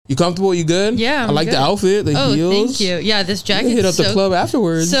You comfortable? You good? Yeah, I like good. the outfit, the heels. Thank you. Yeah, this jacket hit up the club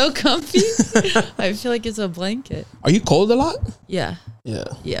afterwards. So comfy. I feel like it's a blanket. Are you cold a lot? Yeah. Yeah.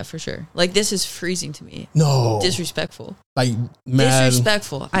 Yeah, for sure. Like, this is freezing to me. No. Disrespectful. Like, mad.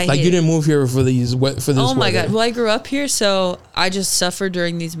 Disrespectful. I like, hate you didn't move here for this Oh my weather. God. Well, I grew up here, so I just suffer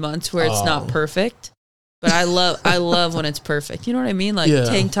during these months where it's not perfect. But I love when it's perfect. You know what I mean? Like,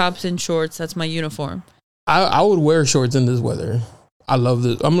 tank tops and shorts, that's my uniform. I would wear shorts in this weather. I love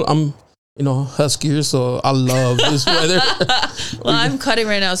this. I'm huskier, so I love this weather. Well, I'm cutting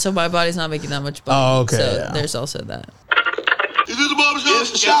right now, so my body's not making that much bone. Oh, okay. So there's also that. Is this a barbershop?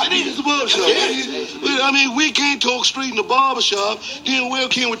 Yes, it is a barbershop. I mean, we can't talk street in the barbershop. Then where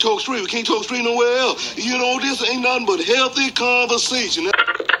can we talk street? We can't talk street nowhere else. You know, this ain't nothing but healthy conversation.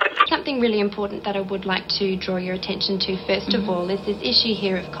 Something really important that I would like to draw your attention to first of all is this issue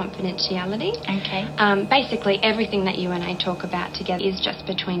here of confidentiality. Okay. Basically, everything that you and I talk about together is just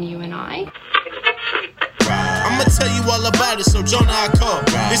between you and I. I'ma tell you all about it, so Jonah I call.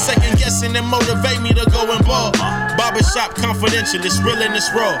 This second guessing and motivate me to go and ball. Barbershop confidential, it's real and it's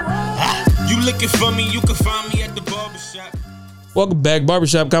raw. You looking for me, you can find me at the barbershop. Welcome back,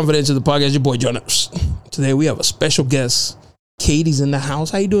 Barbershop Confidential, the podcast. Your boy Jonas. Today we have a special guest. Katie's in the house.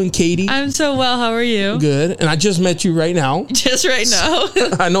 How you doing, Katie? I'm so well. How are you? Good. And I just met you right now. Just right now.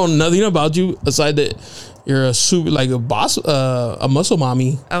 I know nothing about you aside that you're a super, like a boss, a muscle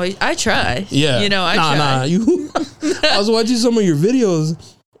mommy. Oh, I try. Yeah. You know, I try. I was watching some of your videos,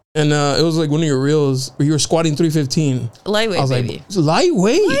 and it was like one of your reels where you were squatting 315. Lightweight, I was baby. like,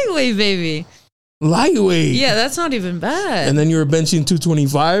 lightweight? Lightweight, baby. Lightweight. Yeah, that's not even bad. And then you were benching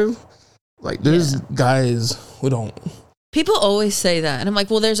 225. Like, there's guys who don't. People always say that. And I'm like,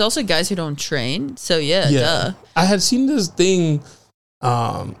 well, there's also guys who don't train. So, duh. I had seen this thing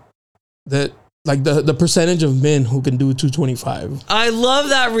that, like, the percentage of men who can do 225. I love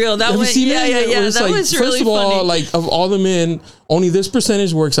that reel. That was, yeah. That like, was really first of all, funny. like, of all the men, only this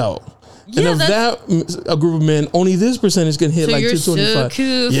percentage works out. Yeah, and of that, a group of men, only this percentage can hit so like you're 225. So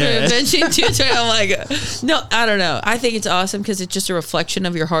cool for benching 225. Oh my God. No, I don't know. I think it's awesome because it's just a reflection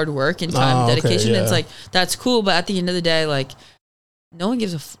of your hard work and time dedication. Okay, It's like, that's cool. But at the end of the day, like, no one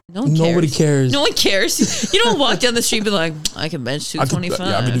gives no one cares. Nobody cares. No one cares. You don't walk down the street and be like, I can bench 225.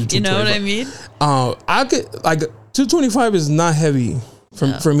 I can do you know what I mean? I could, like, 225 is not heavy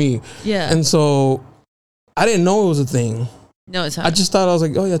for me. Yeah. And so I didn't know it was a thing. No, it's not. I just thought, I was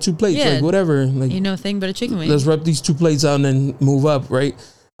like, oh yeah, 2 plates, like whatever. Like, you know, thing but a chicken wing. Let's rep these 2 plates out and then move up, right?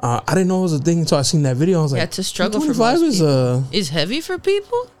 I didn't know it was a thing until I seen that video. I was like, it's a struggle for most 225 is heavy for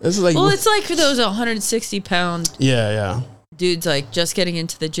people. It's like, well, it's like for those 160-pound dudes, like just getting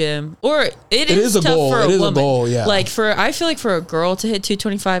into the gym, or it is tough goal. for a woman. woman. A goal, yeah. Like I feel like for a girl to hit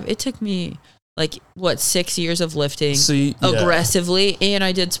 225, it took me like 6 years of lifting aggressively, and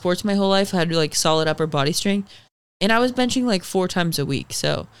I did sports my whole life. I had like solid upper body strength. And I was benching like 4 times a week,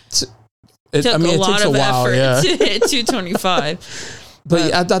 so it took a lot of effort to hit 225.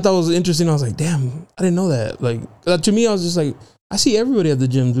 But I thought that was interesting. I was like, damn, I didn't know that. Like, to me, I was just like, I see everybody at the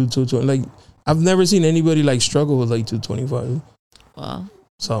gym do 220. Like, I've never seen anybody like struggle with like 225. Well,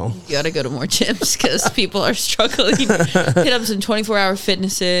 so you got to go to more gyms because people are struggling. Hit up some 24-hour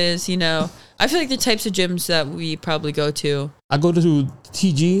fitnesses, you know. I feel like the types of gyms that we probably go to. I go to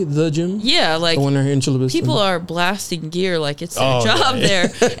TG, the gym. Yeah, like the one here in Chula Vista. People are blasting gear like it's their job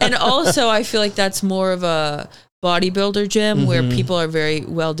there. And also, I feel like that's more of a bodybuilder gym where people are very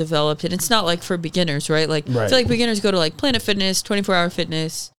well developed. And it's not like for beginners, right? Like, I feel like beginners go to like Planet Fitness, 24-hour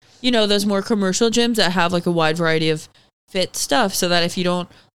fitness. You know, those more commercial gyms that have like a wide variety of fit stuff so that if you don't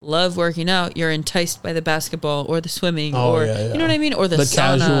love working out, you're enticed by the basketball or the swimming you know what I mean, or the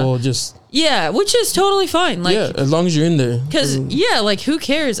sauna. Casual, which is totally fine. Like, as long as you're in there. Because like who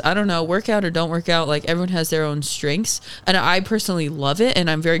cares? I don't know, work out or don't work out. Like everyone has their own strengths, and I personally love it,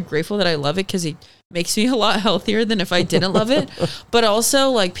 and I'm very grateful that I love it because it makes me a lot healthier than if I didn't love it. But also,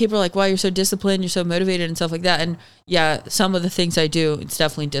 like, people are like, wow, you're so disciplined, you're so motivated and stuff like that. And some of the things I do, it's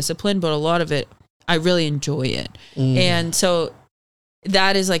definitely discipline, but a lot of it, I really enjoy it. And so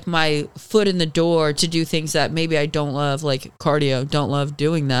that is like my foot in the door to do things that maybe I don't love, like cardio. Don't love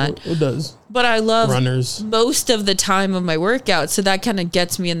doing that. Who does? But I love runners most of the time of my workout. So that kind of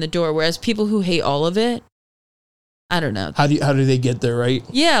gets me in the door. Whereas people who hate all of it, I don't know. How do they get there, right?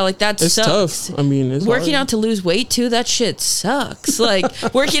 Yeah, like that It's sucks. tough. I mean, it's Working hard. out to lose weight too, that shit sucks. Like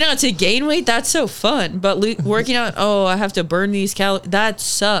working out to gain weight, that's so fun. But working out, I have to burn these calories, that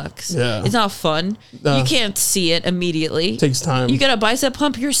sucks. Yeah. It's not fun. You can't see it immediately. Takes time. You get a bicep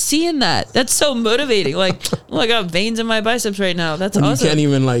pump, you're seeing that. That's so motivating. Like, I got veins in my biceps right now. That's when awesome. you can't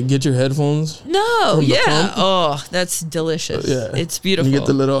even like get your headphones. No, from the yeah. pump. Oh, that's delicious. Yeah, It's beautiful. You get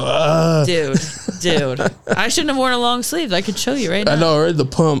the little. Dude. I shouldn't have worn a long sleeve. I could show you right now. I know, right? The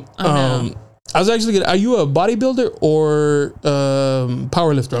pump. know. I was actually. Are you a bodybuilder or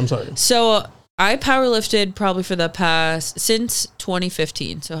power lifter? I'm sorry. So I powerlifted probably for the past since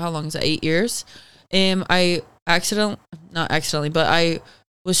 2015. So how long is that? 8 years. I not accidentally, but I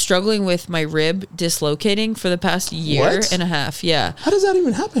was struggling with my rib dislocating for the past year What? and a half. Yeah. How does that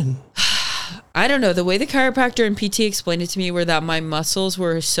even happen? I don't know. The way the chiropractor and PT explained it to me were that my muscles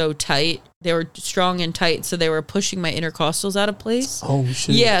were so tight. They were strong and tight, so they were pushing my intercostals out of place. Oh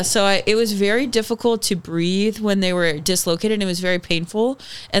shit. Yeah, so it was very difficult to breathe when they were dislocated. It was very painful.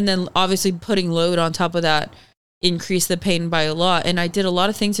 And then obviously putting load on top of that increased the pain by a lot. And I did a lot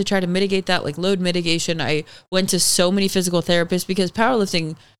of things to try to mitigate that, like load mitigation. I went to so many physical therapists because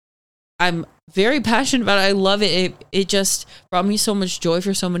powerlifting, I'm very passionate about it. I love it. It just brought me so much joy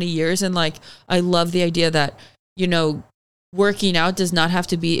for so many years. And like, I love the idea that, working out does not have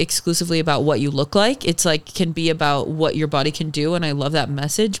to be exclusively about what you look like. It's like, can be about what your body can do. And I love that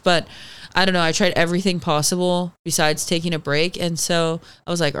message, but I don't know. I tried everything possible besides taking a break. And so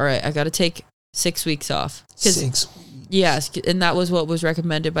I was like, all right, I got to take 6 weeks off. 6 weeks. Yes. And that was what was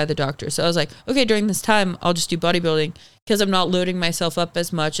recommended by the doctor. So I was like, okay, during this time, I'll just do bodybuilding because I'm not loading myself up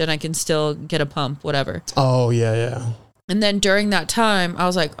as much and I can still get a pump, whatever. Oh yeah. And then during that time, I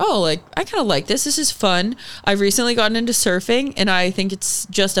was like, I kind of like this. This is fun. I've recently gotten into surfing and I think it's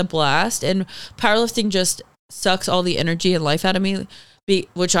just a blast. And powerlifting just sucks all the energy and life out of me,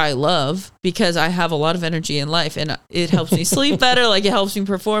 which I love because I have a lot of energy in life and it helps me sleep better. Like it helps me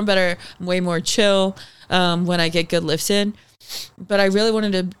perform better. I'm way more chill when I get good lifts in. But I really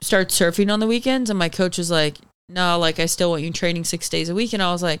wanted to start surfing on the weekends. And my coach was like, no, like I still want you training 6 days a week. And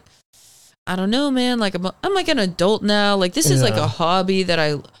I was like, I don't know, man. Like I'm like an adult now. Like this is like a hobby that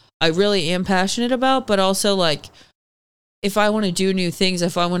I really am passionate about, but also like if I want to do new things,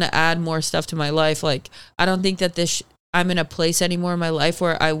 if I want to add more stuff to my life, like I don't think that I'm in a place anymore in my life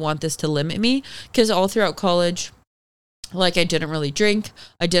where I want this to limit me. Cause all throughout college, like I didn't really drink.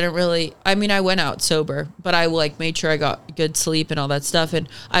 I went out sober, but I like made sure I got good sleep and all that stuff. And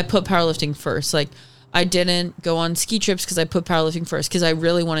I put powerlifting first. Like I didn't go on ski trips because I put powerlifting first because I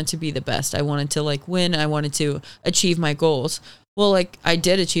really wanted to be the best. I wanted to like win. I wanted to achieve my goals. Well, like I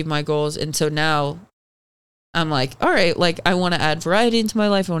did achieve my goals. And so now I'm like, all right, like I want to add variety into my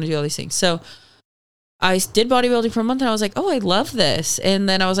life. I want to do all these things. So I did bodybuilding for a month and I was like, I love this. And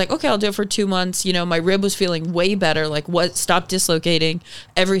then I was like, okay, I'll do it for 2 months. My rib was feeling way better. Like stopped dislocating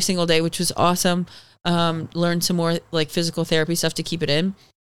every single day, which was awesome. Learned some more like physical therapy stuff to keep it in.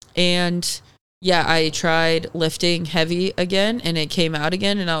 And yeah, I tried lifting heavy again and it came out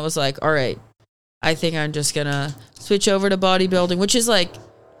again. And I was like, all right, I think I'm just going to switch over to bodybuilding, which is like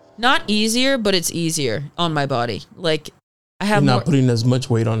not easier, but it's easier on my body. Like I have You're not putting as much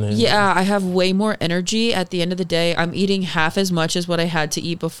weight on it. Yeah, I have way more energy at the end of the day. I'm eating half as much as what I had to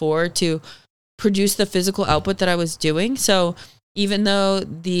eat before to produce the physical output that I was doing. So even though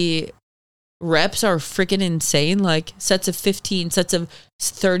the reps are freaking insane, like sets of 15, sets of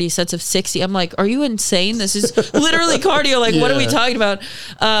 30, sets of 60, I'm like, are you insane? This is literally cardio. Like, what are we talking about?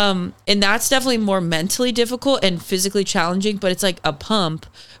 And that's definitely more mentally difficult and physically challenging, but it's like a pump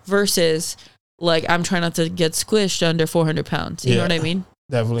versus like I'm trying not to get squished under 400 pounds. You know what I mean?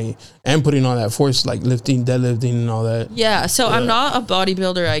 Definitely. And putting on that force, like lifting, deadlifting and all that. Yeah. So I'm not a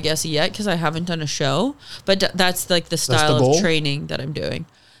bodybuilder, I guess, yet because I haven't done a show, but that's like the style of training that I'm doing.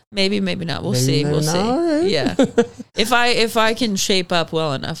 Maybe not. We'll see. We'll see. Right. Yeah. If I can shape up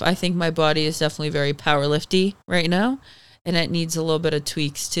well enough, I think my body is definitely very powerlifty right now, and it needs a little bit of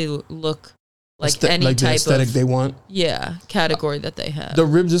tweaks to look like any like type the aesthetic of they want. Yeah, category that they have. The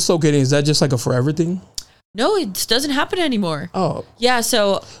rib dislocating, is that just like a forever thing? No, it doesn't happen anymore. Oh. Yeah.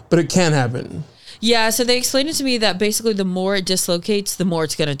 So. But it can happen. Yeah. So they explained it to me that basically the more it dislocates, the more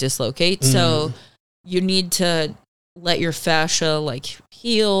it's going to dislocate. So you need to let your fascia like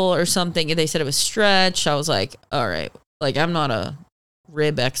heal or something. They said it was stretched. I was like, all right, like I'm not a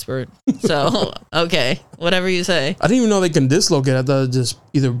rib expert, so okay, whatever you say. I didn't even know they can dislocate. I thought it just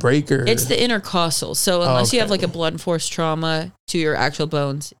either break or it's the intercostals. So unless you have like a blunt force trauma to your actual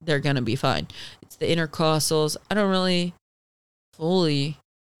bones, they're gonna be fine. It's the intercostals. I don't really fully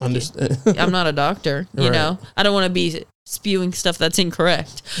understand. I'm not a doctor, you Right. know. I don't want to be spewing stuff that's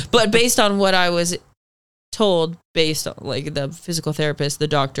incorrect. But based on what I was told, based on like the physical therapist, the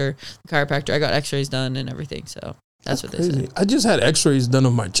doctor, the chiropractor, I got x-rays done and everything. So that's what they crazy. said. I just had x-rays done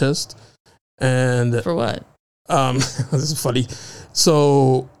on my chest. And For what? this is funny.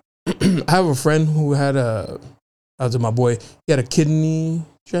 So I have a friend who had my boy, he had a kidney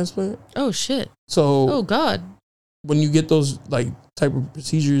transplant. Oh shit. So Oh god. when you get those like type of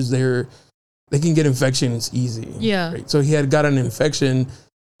procedures, they can get infections easy. Yeah. Right? So he had got an infection,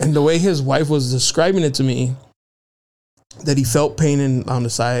 and the way his wife was describing it to me, that he felt pain on the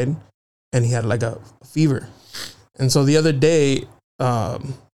side, and he had like a fever. And so the other day, I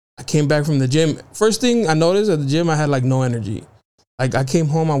came back from the gym. First thing I noticed at the gym, I had like no energy. Like I came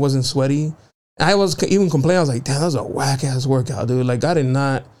home, I wasn't sweaty. I was even complaining. I was like, damn, that was a whack ass workout, dude. Like I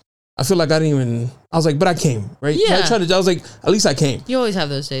feel like I didn't even, I was like, but I came, right? Yeah. So I was like, at least I came. You always have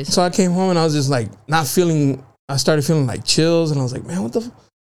those days. So I came home and I was just like I started feeling like chills, and I was like, man,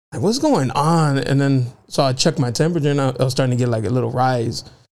 what's going on? And then, so I checked my temperature, and I was starting to get like a little rise.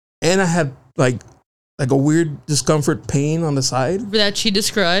 And I had like a weird discomfort pain on the side. That she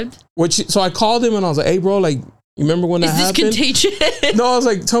described. So I called him and I was like, hey bro, like, you remember when that happened? Is this contagious? No, I was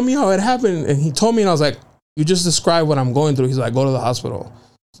like, tell me how it happened. And he told me, and I was like, you just described what I'm going through. He's like, go to the hospital.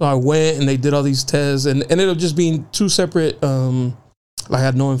 So I went, and they did all these tests, and it ended up just being two separate, like I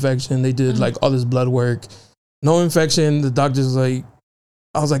had no infection. They did like all this blood work, no infection. The doctor's like,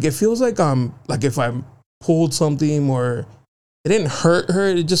 I was like, it feels like like if I pulled something, or it didn't hurt her.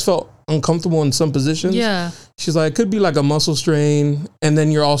 It just felt uncomfortable in some positions. Yeah. She's like, it could be like a muscle strain. And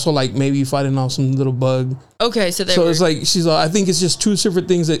then you're also like maybe fighting off some little bug. Okay. So it's like, she's like, I think it's just two separate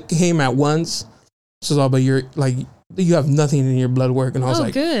things that came at once. She's like, but you're like, you have nothing in your blood work. And I was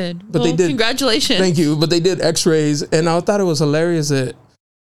like, good. But they did. Congratulations. Thank you. But they did x-rays. And I thought it was hilarious that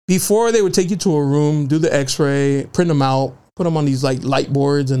before they would take you to a room, do the x-ray, print them out, put them on these like light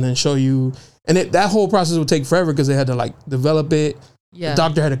boards, and then show you. And that whole process would take forever because they had to like develop it. Yeah. The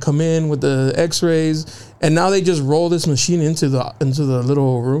doctor had to come in with the x-rays, and now they just roll this machine into the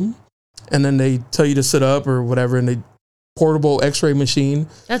little room, and then they tell you to sit up or whatever, and they portable x-ray machine.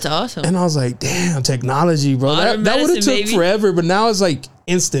 That's awesome. And I was like, damn, technology, bro. That would have took forever, but now it's like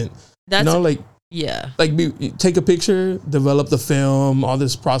instant. That's, you know, like, yeah. Like take a picture, develop the film, all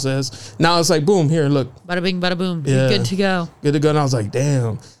this process. Now it's like, boom, here, look. Bada bing, bada boom. Yeah. You're good to go. Good to go. And I was like,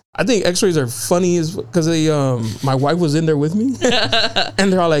 damn. I think x-rays are funny because my wife was in there with me.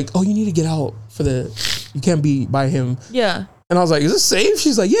 And they're all like, oh, you need to get out you can't be by him. Yeah. And I was like, is this safe?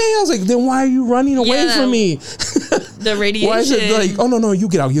 She's like, yeah. I was like, then why are you running away from me? The radiation. Why is it like, oh, no, you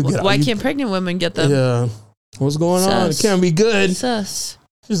get out, you get out. Why can't pregnant women get them? Yeah. What's going on? It can't be good. Sus.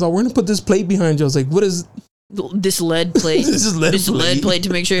 She's like, we're going to put this plate behind you. I was like, what is this lead plate? This lead plate to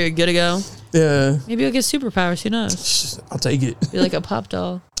make sure you're good to go. Yeah. Maybe you'll get superpowers. Who knows? I'll take it. Be like a pop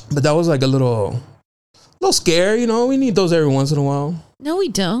doll. But that was like a little scare, you know. We need those every once in a while. No, we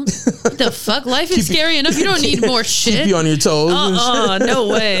don't. What the fuck? Life is scary enough. You don't need more shit. Keep you on your toes. No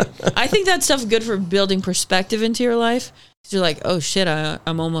way. I think that stuff's good for building perspective into your life. Because you're like, oh shit,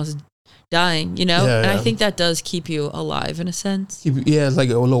 I'm almost dying, you know? Yeah, and I think that does keep you alive in a sense. It's like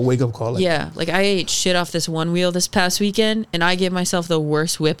a little wake up call. Like I ate shit off this one wheel this past weekend, and I gave myself the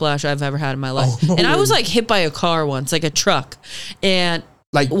worst whiplash I've ever had in my life. I was like hit by a car once, like a truck. And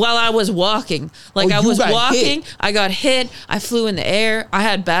like while I was walking, I got hit. I flew in the air. I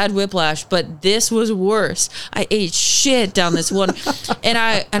had bad whiplash, but this was worse. I ate shit down this one, and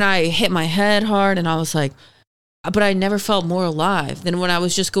I hit my head hard, and I was like, but I never felt more alive than when I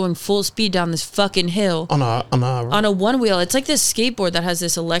was just going full speed down this fucking hill on a one wheel. It's like this skateboard that has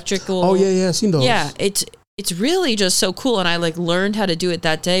this electrical. Oh yeah, I've seen those. Yeah, it's really just so cool, and I like learned how to do it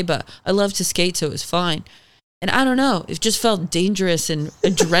that day. But I love to skate, so it was fine. And I don't know, it just felt dangerous and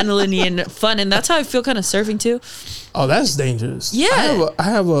adrenaline-y and fun. And that's how I feel kind of surfing too. Oh, that's dangerous. Yeah. I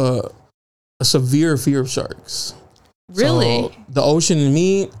have a severe fear of sharks. Really? So the ocean and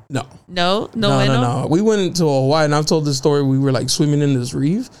me, no. No. We went to Hawaii, and I've told this story. We were like swimming in this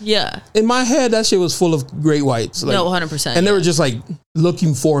reef. Yeah. In my head, that shit was full of great whites. Like, no, 100%. And they were just like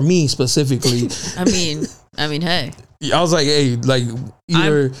looking for me specifically. I mean, hey. I was like, hey, like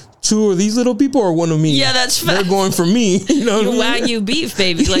either two of these little people or one of me. Yeah, that's fair. They're going for me. You know what I mean? Wagyu beef,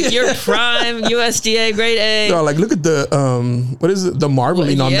 baby. Like you're prime USDA grade A. No, like look at the what is it? The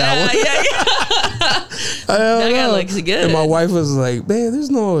marbling on that one. That guy looks good. And my wife was like, "Man,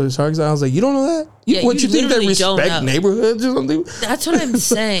 there's no sharks." I was like, "You don't know that? Yeah, What you think they literally don't respect know. neighborhoods or something? That's what I'm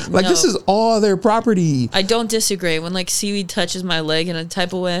saying. Like, No. this is all their property. I don't disagree. When like seaweed touches my leg in a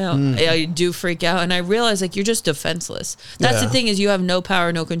type of way, I do freak out, and I realize like you're just defenseless. That's Yeah. the thing, is you have no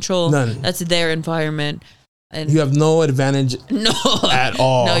power, no control. None. That's their environment, and You have no advantage no at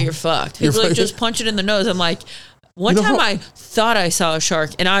all. No, you're fucked. You're People like fucked. just punch it in the nose. I'm like, one You know time how- I thought I saw a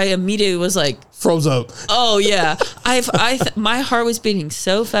shark, and I immediately was like, Froze up. oh yeah. My heart was beating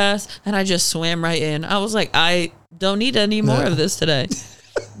so fast, and I just swam right in. I was like, I don't need any more Yeah. of this today.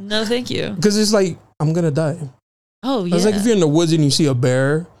 No, thank you. Because it's like, I'm going to die. Oh yeah. It's like if you're in the woods and you see a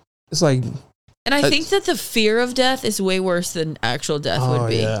bear, it's like, And I think that the fear of death is way worse than actual death Oh, would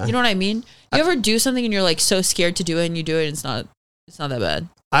be. yeah. You know what I mean? You ever do something and you're like so scared to do it, and you do it, and it's not that bad.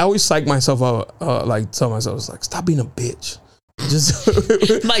 I always psych myself out, like tell myself, it's like, stop being a bitch.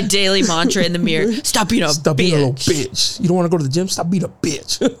 Just My daily mantra in the mirror: stop being a stop bitch. being a little bitch. You don't want to go to the gym? Stop being a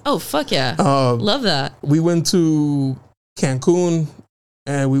bitch. Oh fuck yeah, Um, love that. we went to Cancun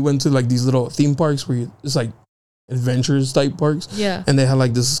and we went to like these little theme parks where it's like adventures type parks. Yeah. And they had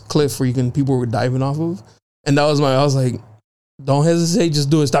like this cliff where people were diving off of. And I was like, don't hesitate, just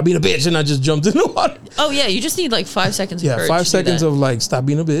do it. Stop being a bitch. And I just jumped in the water. Oh yeah, you just need like 5 seconds. Of Yeah, courage 5 to do seconds that. of like, stop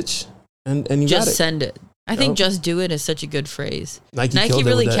being a bitch. And you just got it. send it. I think Yep. just do it is such a good phrase. Nike Nike killed it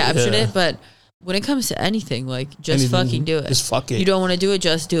really with that, captured yeah. it, but when it comes to anything, like just Anything, fucking do it. Just fuck it. You don't want to do it,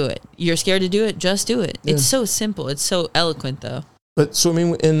 just do it. You're scared to do it, just do it. Yeah. It's so simple. It's so eloquent though. But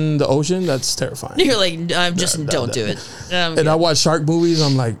swimming in the ocean, that's terrifying. You're like, I'm just No, don't no. do it. And I watch shark movies.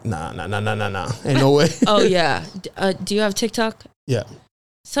 I'm like, nah. Ain't no way. Oh yeah. Do you have TikTok? Yeah.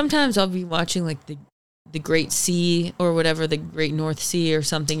 Sometimes I'll be watching like the Great Sea or whatever, the Great North Sea or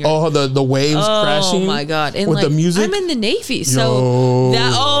something. Oh, the waves crashing. Oh my god! And with like, the music? I'm in the Navy, so Yo.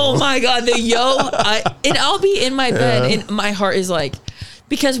 that. Oh my god, the and I'll be in my bed, and my heart is like,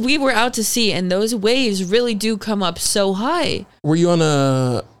 because we were out to sea, and those waves really do come up so high. Were you on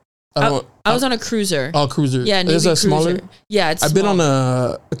a? I was on a cruiser. Oh, cruiser. Yeah, Navy Is that cruiser. smaller? Yeah, it's. I've been small.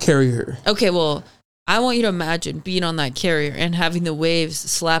 on a carrier. Okay, well, I want you to imagine being on that carrier and having the waves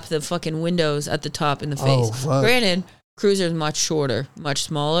slap the fucking windows at the top in the face. Oh, fuck. Granted, cruiser's much shorter, much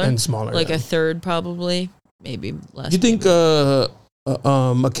smaller. And smaller, Like yeah. a third probably, maybe less. You think a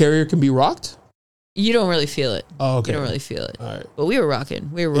carrier can be rocked? You don't really feel it. Oh, okay. You don't really feel it. All right. But we were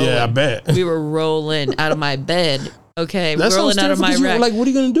rocking. We were rolling. Yeah, I bet. We were rolling out of my bed. Okay, That rolling sounds out of terrible my 'cause you- rack. like, what are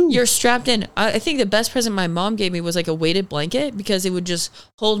you gonna do? You're strapped in. I think the best present my mom gave me was like a weighted blanket because it would just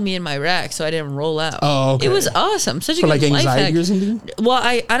hold me in my rack so I didn't roll out. Oh, okay. It was awesome. Such a For good like life anxiety hack. or something. Well,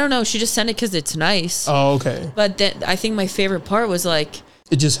 I don't know. She just sent it because it's nice. Oh, okay. But then I think my favorite part was like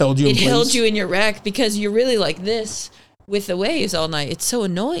It just held you. it in place. held you in your rack because you're really like this with the waves all night. It's so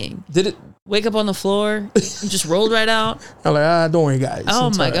annoying. Did it? Wake up on the floor and just rolled right out. I'm like, don't worry, guys. Oh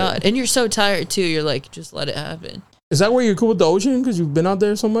It's my all right. God. And you're so tired too. You're like, just let it happen. Is that where you're cool with the ocean because you've been out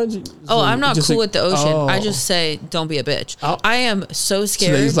there so much? Oh, I'm not Just cool like- with the ocean. Oh. I just say, don't be a bitch. Oh. I am so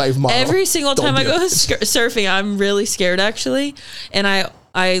scared. Today's life motto. Every single Don't time I be a go bitch. surfing, I'm really scared actually. And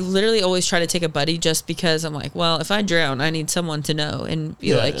I literally always try to take a buddy just because I'm like, well, if I drown, I need someone to know and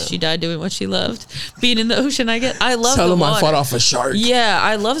be like, yeah. she died doing what she loved. Being in the ocean, I love Tell the them water. I fought off a shark. Yeah,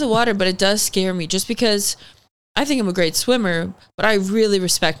 I love the water, but it does scare me just because I think I'm a great swimmer, but I really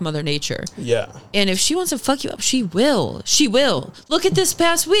respect Mother Nature. Yeah. And if she wants to fuck you up, she will. She will. Look at this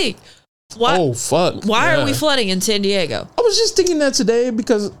past week. Why, Oh fuck. why Yeah. are we flooding in San Diego? I was just thinking that today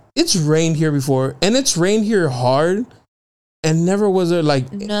because it's rained here before, and it's rained here hard, and never was there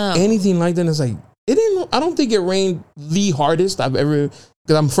like No. anything like that. And it's like it didn't. I don't think it rained the hardest I've ever.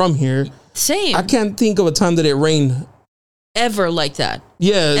 Because I'm from here, Same. I can't think of a time that it rained. Ever like that.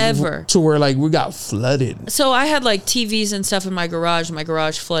 Yeah, Ever. to where like we got flooded. So I had like TVs and stuff in my garage. My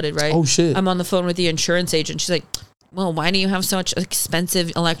garage flooded, right? Oh shit. I'm on the phone with the insurance agent. She's like, well, why do you have so much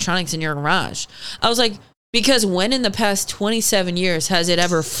expensive electronics in your garage? I was like, because when in the past 27 years has it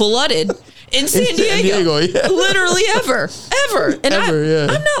ever flooded in San Diego? Yeah. Literally ever. And Ever, yeah.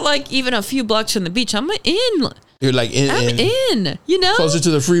 I'm not like even a few blocks from the beach. I'm in. You're like I'm in, you know? closer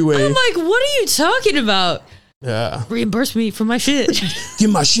to the freeway. I'm like, what are you talking about? Yeah. Reimburse me for my shit.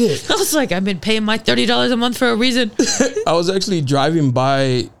 Give my shit. I was like, I've been paying my $30 a month for a reason. I was actually driving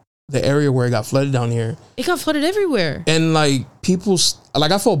by the area where it got flooded down here, It got flooded everywhere. and like people,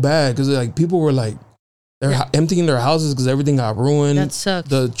 like I felt bad because like people were like they're emptying their houses because everything got ruined. That sucks.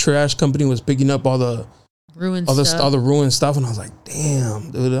 The trash company was picking up all the Ruined all stuff. the ruined stuff, and I was like, damn,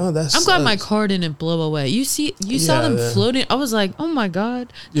 dude, that's. I'm glad my car didn't blow away. You saw Yeah, them yeah. floating. I was like, oh my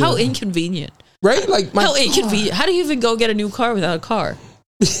God. How Yeah. inconvenient. right, like my How inconvenient. How do you even go get a new car without a car?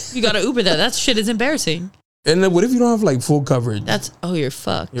 You got to Uber there. That shit is embarrassing. And then what if you don't have like full coverage? You're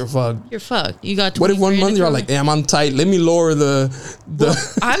fucked. You're fucked. You're fucked. You got. What if 1 month you're like, hey, I'm on tight. Let me lower the. Well,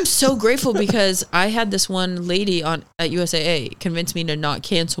 I'm so grateful because I had this one lady at USAA convince me to not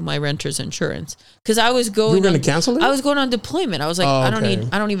cancel my renter's insurance because I was going. You were going to cancel it? I was going on deployment. I was like, I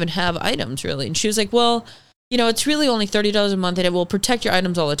don't even have items really. And she was like, well, it's really only $30 a month and it will protect your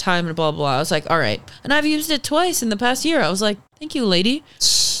items all the time and blah, blah. I was like, all right. And I've used it twice in the past year. I was like, thank you, lady.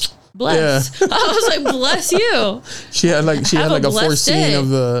 Bless. Yeah. I was like, bless you. She had like a foreseen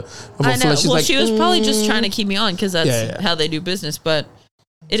of a flesh. Well, she was probably just trying to keep me on because that's how they do business. But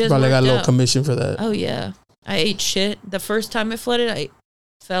it is probably got a little commission for that. Oh yeah, I ate shit the first time it flooded. I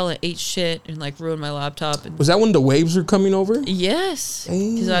fell and ate shit and like ruined my laptop. Was that when the waves were coming over? Yes.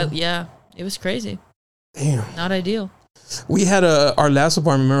 Because it was crazy. Damn. Not ideal. We had our last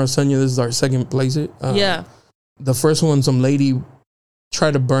apartment. Remember I was telling you this is our second place. Yeah. The first one, some lady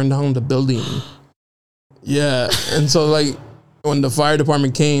tried to burn down the building. Yeah. And so like when the fire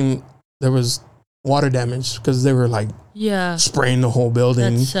department came, there was water damage because they were like spraying the whole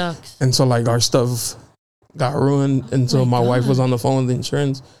building. That sucks. And so like our stuff got ruined. And so my wife was on the phone with the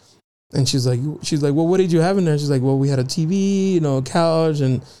insurance and she's like, well, what did you have in there? She's like, well, we had a TV, a couch.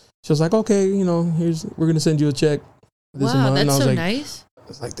 And she was like, okay, we're going to send you a check. Wow, that's so nice. I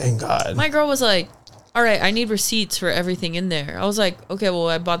was like, thank God. My girl was like, all right, I need receipts for everything in there. I was like, okay, well,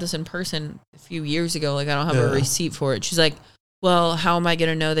 I bought this in person a few years ago. Like, I don't have a receipt for it. She's like, well, how am I going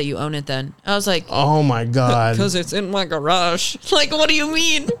to know that you own it then? I was like, oh my God. Because it's in my garage. Like, what do you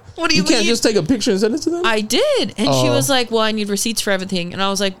mean? What do you mean? You can't just take a picture and send it to them? I did. And she was like, well, I need receipts for everything. And I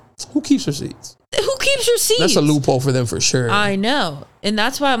was like, who keeps receipts? Who keeps receipts? That's a loophole for them for sure. I know. And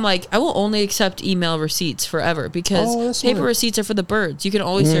that's why I'm like, I will only accept email receipts forever because paper receipts are for the birds. You can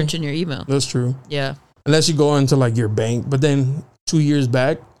always search in your email. That's true. Yeah. Unless you go into like your bank, but then 2 years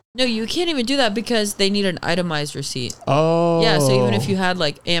back. No, you can't even do that because they need an itemized receipt. Oh. Yeah, so even if you had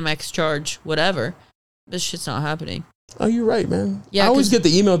like Amex charge, whatever, this shit's not happening. Oh, you're right, man. Yeah, I always get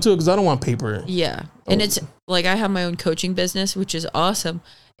the email too because I don't want paper. Yeah. And it's like I have my own coaching business, which is awesome.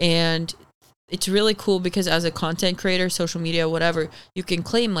 And it's really cool because as a content creator, social media, whatever, you can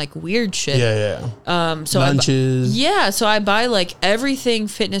claim like weird shit. Yeah. So lunches. So I buy like everything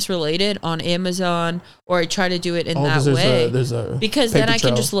fitness related on Amazon, or I try to do it in that way. Because then I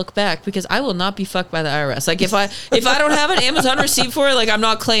can just look back because I will not be fucked by the IRS. Like if I don't have an Amazon receipt for it, like I'm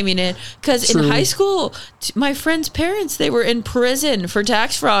not claiming it. Because in high school, my friends' parents, they were in prison for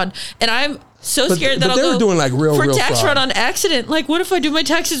tax fraud, and I'm so scared that I'll go doing like real tax fraud on accident. Like, what if I do my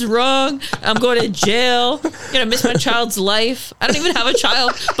taxes wrong? I'm going to jail. I'm gonna miss my child's life. I don't even have a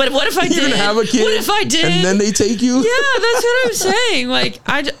child, but what if I did? You even have a kid? What if I did? And then they take you? Yeah, that's what I'm saying. Like,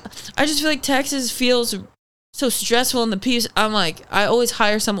 I just feel like taxes feels so stressful in the piece. I'm like, I always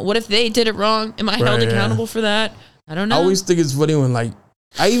hire someone. What if they did it wrong? Am I held accountable for that? I don't know. I always think it's funny when like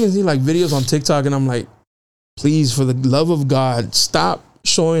I even see like videos on TikTok and I'm like, please, for the love of God, stop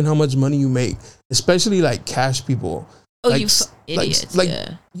showing how much money you make, especially like cash people. Oh, like, you idiots. Like,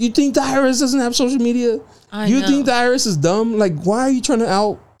 you think the IRS doesn't have social media? You think the IRS is dumb? Like, why are you trying to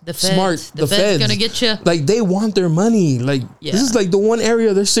outsmart the feds? Gonna get you. Like, they want their money. Like, this is like the one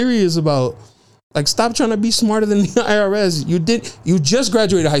area they're serious about. Like, stop trying to be smarter than the IRS. You just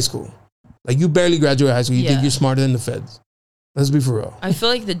graduated high school. Like, you barely graduated high school. You think you're smarter than the feds. Let's be for real. I feel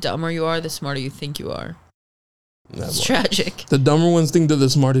like the dumber you are, the smarter you think you are. It's tragic. The dumber ones think they're the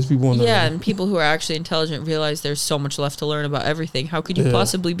smartest people in the room. Yeah, and people who are actually intelligent realize there's so much left to learn about everything. How could you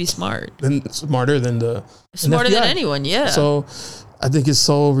possibly be smart? Smarter than anyone, yeah. So I think it's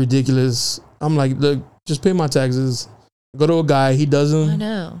so ridiculous. I'm like, look, just pay my taxes. Go to a guy, he does them. I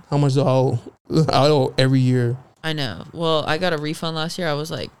know. How much do I owe every year? I know. Well, I got a refund last year. I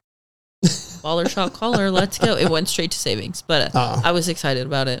was like, baller shot caller, let's go. It went straight to savings, but I was excited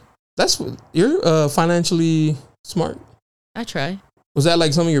about it. You're financially smart. I try. Was that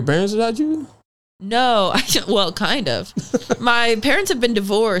like some of your parents taught you? No, well, kind of. My parents have been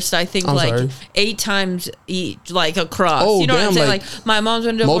divorced, I think, 8 times each, like across. Oh, you know what I'm saying? like my mom's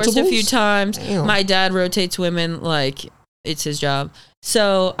been divorced multiples? a few times. Damn. My dad rotates women, like it's his job.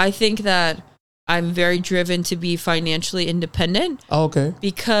 So I think that I'm very driven to be financially independent. Oh, okay.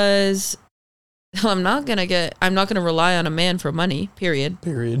 Because I'm not gonna rely on a man for money, period.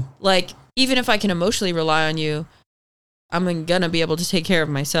 Like, even if I can emotionally rely on you, I'm gonna be able to take care of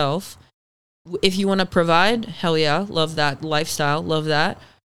myself. If you want to provide, hell yeah, love that lifestyle, love that.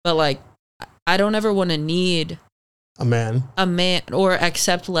 But like, I don't ever want to need a man or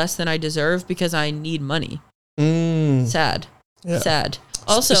accept less than I deserve because I need money. Sad.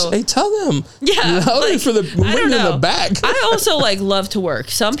 Also, hey, tell them. Yeah, Like, for the I women don't in know. the back. I also like love to work.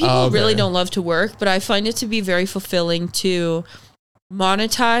 Some people Okay. really don't love to work, but I find it to be very fulfilling to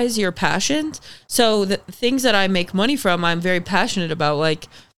monetize your passions. So the things that I make money from, I'm very passionate about, like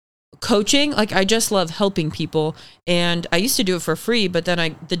coaching. Like I just love helping people, and I used to do it for free, but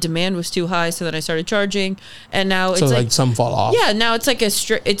then the demand was too high, so then I started charging, and now So it's like some fall off. yeah, now it's like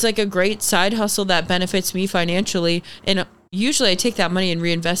it's like a great side hustle that benefits me financially, and usually I take that money and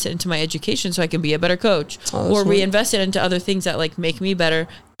reinvest it into my education so I can be a better coach, Oh, or sweet. reinvest it into other things that like make me better,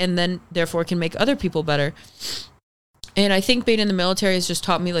 and then therefore can make other people better. And I think being in the military has just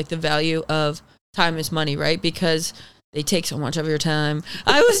taught me like the value of time is money, right? Because they take so much of your time.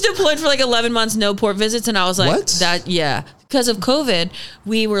 I was deployed for like 11 months, no port visits, and I was like, What? yeah, because of COVID,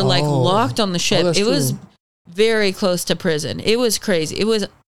 we were like locked on the ship. that's It was true. very close to prison. It was crazy. It was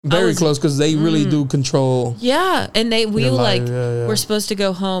Very close because they really do control. yeah, and we Your like life, yeah. were supposed to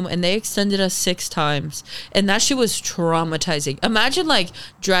go home, and they extended us 6 times, and that shit was traumatizing. Imagine like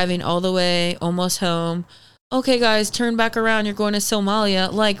driving all the way almost home. Okay, guys, turn back around. You're going to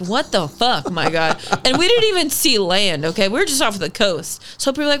Somalia. Like, what the fuck, my God? And we didn't even see land, okay? We were just off the coast.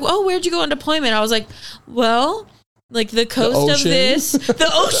 So people were like, oh, where'd you go on deployment? I was like, well, like the coast of ocean? this. The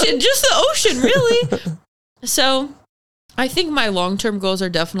ocean, just the ocean, really? So I think my long-term goals are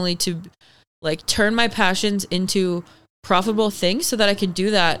definitely to like turn my passions into profitable things so that I can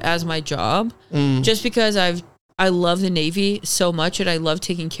do that as my job. Just because I love the Navy so much and I love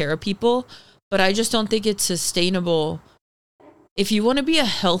taking care of people, but I just don't think it's sustainable. If you want to be a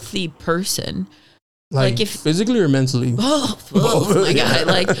healthy person, Like if physically or mentally. oh my God,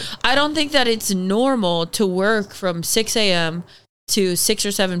 like I don't think that it's normal to work from 6 a.m. to 6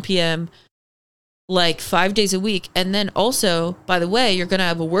 or 7 p.m. like 5 days a week. And then also, by the way, you're going to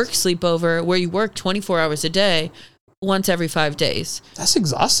have a work sleepover where you work 24 hours a day once every 5 days. That's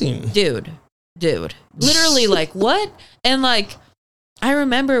exhausting. Dude, literally like what? And like, I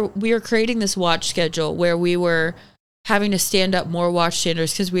remember we were creating this watch schedule where we were having to stand up more watch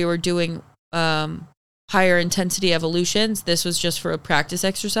standards because we were doing higher intensity evolutions. This was just for practice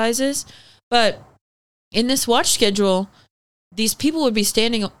exercises. But in this watch schedule, these people would be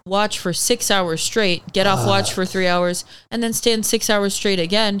standing watch for 6 hours straight, get off watch for 3 hours, and then stand 6 hours straight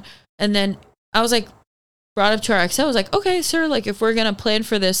again. And then I was like, brought up to our XL, I was like, okay, sir, like if we're going to plan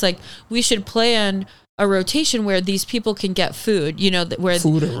for this, like we should plan a rotation where these people can get food, you know, where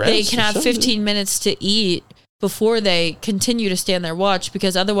Food and they rest can or have something. 15 minutes to eat before they continue to stand their watch,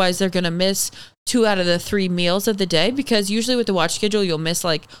 because otherwise they're going to miss 2 out of the 3 meals of the day, because usually with the watch schedule, you'll miss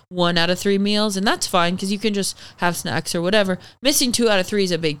like 1 out of 3 meals, and that's fine because you can just have snacks or whatever. Missing 2 out of 3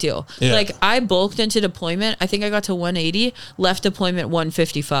 is a big deal. Yeah. Like I bulked into deployment. I think I got to 180, left deployment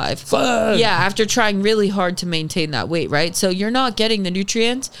 155. Fuck. Yeah, after trying really hard to maintain that weight, right? So you're not getting the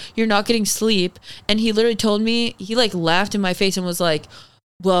nutrients, you're not getting sleep. And he literally told me, he like laughed in my face and was like,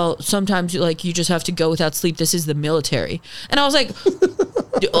 well, sometimes like you just have to go without sleep. This is the military. And I was like,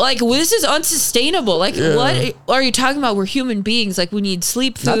 well, this is unsustainable. Like, what are you talking about? We're human beings. Like, we need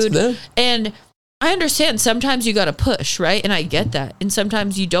sleep, That's food. them. And I understand sometimes you got to push, right? And I get that. And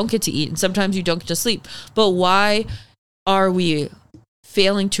sometimes you don't get to eat and sometimes you don't get to sleep. But why are we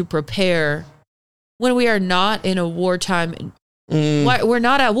failing to prepare when we are not in a wartime? Why we're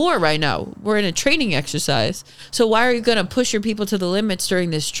not at war right now? We're in a training exercise. So why are you going to push your people to the limits during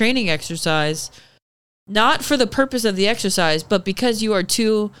this training exercise? Not for the purpose of the exercise, but because you are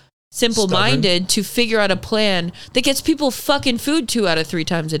too simple-minded to figure out a plan that gets people fucking food 2 out of 3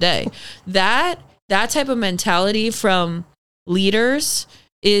 times a day. That type of mentality from leaders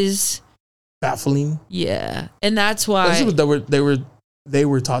is Baffling. yeah, and that's why That's what they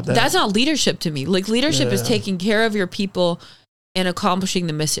were taught that. that's not leadership to me. Like leadership is Yeah. taking care of your people and accomplishing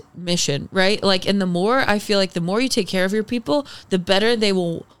the mission, right? Like, and the more I feel like the more you take care of your people, the better they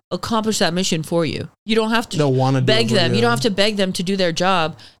will accomplish that mission for you. You don't have to They'll wanna do beg it for them. you. You don't have to beg them to do their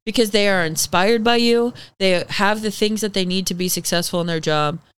job because they are inspired by you. They have the things that they need to be successful in their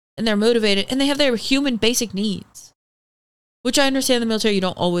job, and they're motivated, and they have their human basic needs, which I understand in the military you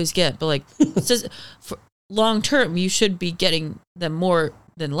don't always get, but like it's just, for long term, you should be getting them more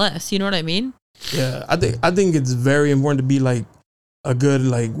than less. You know what I mean? Yeah, I think it's very important to be like a good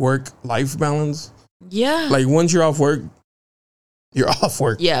like work-life balance. Yeah. Like once you're off work, you're off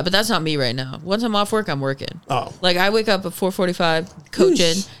work. Yeah, but that's not me right now. Once I'm off work, I'm working. Oh, Like I wake up at 4:45, coaching.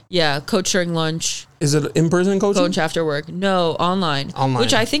 Yeesh. Yeah, coach during lunch, is it in-person coaching? coach after work. No, online. Online.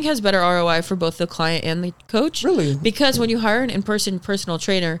 Which I think has better ROI for both the client and the coach. Really? Because when you hire an in-person personal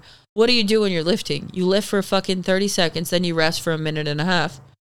trainer, what do you do when you're lifting? You lift for fucking 30 seconds, then you rest for a minute and a half.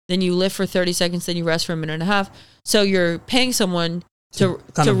 Then you lift for 30 seconds, then you rest for a minute and a half. So you're paying someone to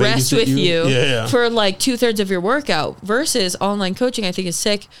rest with you for like 2/3 of your workout, versus online coaching. I think is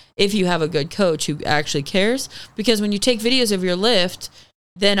sick if you have a good coach who actually cares, because when you take videos of your lift,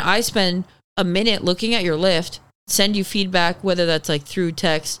 then I spend a minute looking at your lift, send you feedback, whether that's like through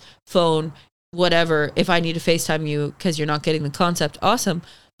text, phone, whatever. If I need to FaceTime you because you're not getting the concept, awesome.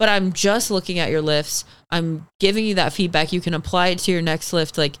 But I'm just looking at your lifts. I'm giving you that feedback. You can apply it to your next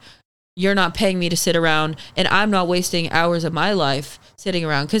lift. Like, you're not paying me to sit around, and I'm not wasting hours of my life sitting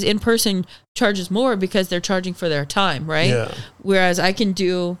around, because in person charges more because they're charging for their time, right? Yeah. Whereas I can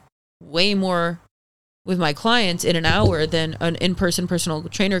do way more with my clients in an hour than an in-person personal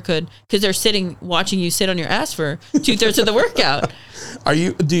trainer could, because they're sitting watching you sit on your ass for 2/3 of the workout. Are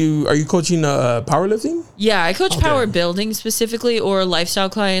you coaching powerlifting? Yeah, I coach power building specifically, or lifestyle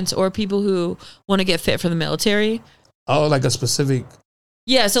clients, or people who want to get fit for the military. Oh, like a specific.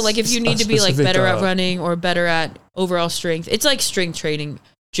 Yeah, so like if you need to be like better at running or better at overall strength, it's like strength training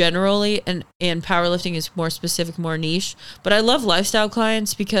generally, and powerlifting is more specific, more niche. But I love lifestyle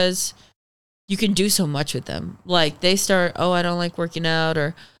clients because you can do so much with them. Like they start, oh, I don't like working out,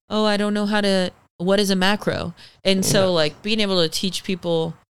 or oh, I don't know what is a macro. And so like being able to teach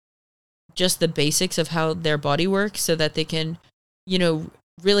people just the basics of how their body works so that they can,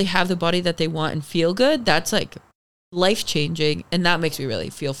 really have the body that they want and feel good, that's like life-changing, and that makes me really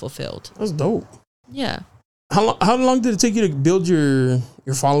feel fulfilled. That's dope. Yeah. How long did it take you to build your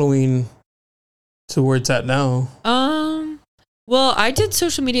following to where it's at now? Well, I did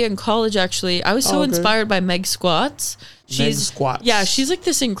social media in college, actually. I was so inspired by Meg Squats. Yeah, she's like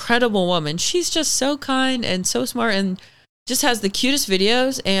this incredible woman. She's just so kind and so smart and just has the cutest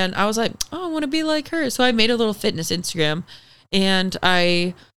videos. And I was like, oh, I want to be like her. So I made a little fitness Instagram, and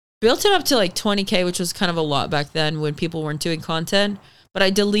I built it up to like 20K, which was kind of a lot back then when people weren't doing content. But I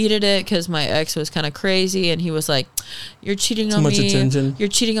deleted it because my ex was kind of crazy, and he was like, "You're cheating on me. Too much attention. You're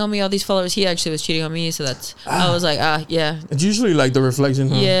cheating on me. All these followers." He actually was cheating on me, so that's. I was like, yeah. It's usually like the reflection,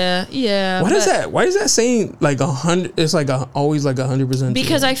 huh? Yeah. Why is that saying like 100? It's like always like 100%.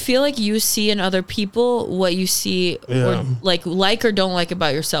 Because I feel like you see in other people what you see, or like or don't like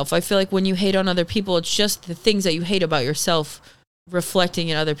about yourself. I feel like when you hate on other people, it's just the things that you hate about yourself reflecting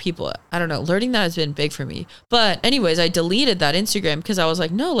in other people. I don't know. Learning that has been big for me. But anyways, I deleted that Instagram because I was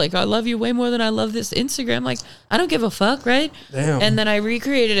like, no, like I love you way more than I love this Instagram. Like I don't give a fuck, right? Damn. And then I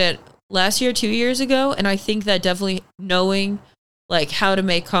recreated it last year, 2 years ago, and I think that definitely knowing like how to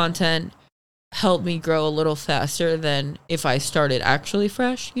make content helped me grow a little faster than if I started actually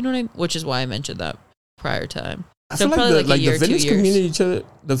fresh. You know what I mean? Which is why I mentioned that prior time. I feel like the fitness community,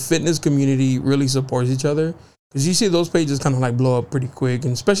 the fitness community really supports each other. Because you see those pages kind of like blow up pretty quick.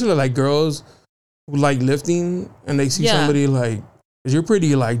 And especially like girls who like lifting and they see somebody like, because you're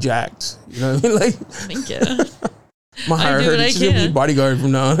pretty like jacked. You know what I mean? Like, thank you. My hire her. She's going to be bodyguard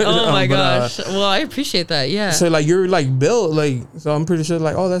from now on. Oh my gosh. Well, I appreciate that. Yeah. So like you're like built like, so I'm pretty sure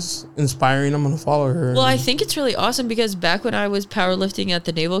like, oh, that's inspiring. I'm going to follow her. Well, I think it's really awesome because back when I was powerlifting at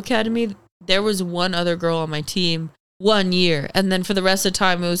the Naval Academy, there was one other girl on my team 1 year, and then for the rest of the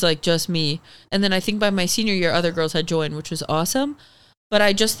time it was like just me. And then I think by my senior year other girls had joined, which was awesome. But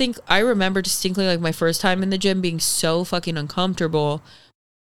I just think I remember distinctly like my first time in the gym being so fucking uncomfortable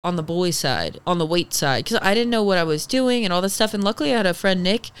on the boys side, on the weight side, because I didn't know what I was doing and all this stuff. And luckily I had a friend,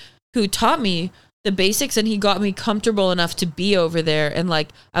 Nick, who taught me the basics, and he got me comfortable enough to be over there. And like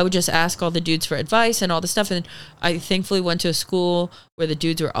I would just ask all the dudes for advice and all this stuff. And I thankfully went to a school where the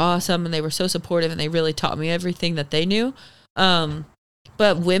dudes were awesome and they were so supportive and they really taught me everything that they knew.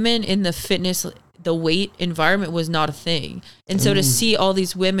 But women in the fitness, the weight environment was not a thing. And so to see all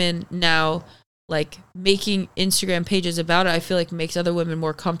these women now like making Instagram pages about it, I feel like makes other women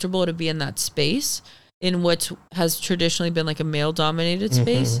more comfortable to be in that space, in what has traditionally been like a male dominated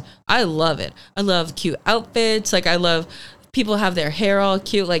space. I love it. I love cute outfits. Like I love people have their hair all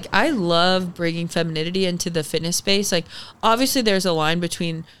cute. Like I love bringing femininity into the fitness space. Like obviously there's a line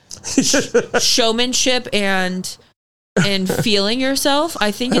between showmanship and feeling yourself.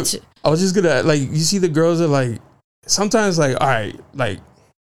 I think it's, I was just gonna like, you see the girls are like, sometimes like, all right, like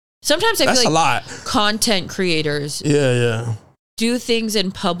sometimes I feel like a lot. Content creators. Yeah. Do things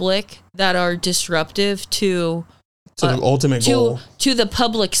in public that are disruptive to the ultimate goal, to the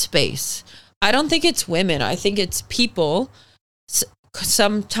public space. I don't think it's women. I think it's people.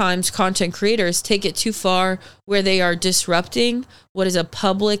 Sometimes content creators take it too far where they are disrupting what is a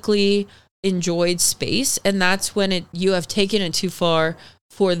publicly enjoyed space, and that's when you have taken it too far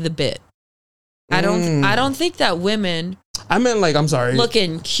for the bit. I don't think that women, I meant like, I'm sorry,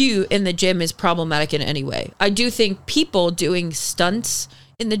 looking cute in the gym is problematic in any way. I do think people doing stunts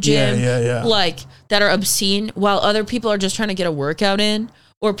in the gym, Yeah. like that are obscene, while other people are just trying to get a workout in,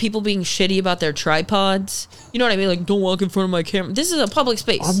 or people being shitty about their tripods. You know what I mean? Like, don't walk in front of my camera. This is a public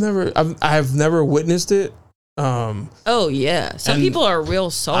space. I've never witnessed it. Oh yeah, some and people are real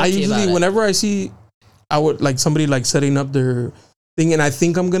salty I usually, about it. whenever I see, I would like somebody like setting up their thing, and I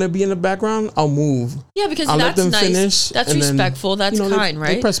think I'm gonna be in the background, I'll move. Yeah, because I'll that's let them nice. finish. That's and then, respectful. That's kind, they,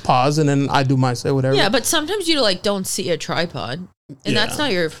 right? They press pause, and then I do my say whatever. Yeah, but sometimes you like don't see a tripod, and that's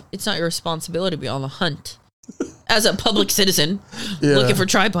not your. It's not your responsibility to be on the hunt as a public citizen looking for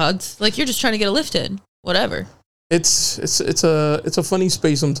tripods. Like you're just trying to get a lift in, whatever. It's a funny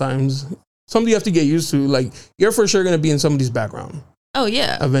space sometimes. Something you have to get used to. Like you're for sure gonna be in somebody's background. Oh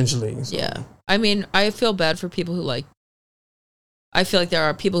yeah, eventually. So. Yeah, I mean, I feel bad for people who like. I feel like there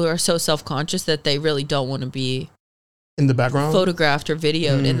are people who are so self-conscious that they really don't want to be in the background, photographed or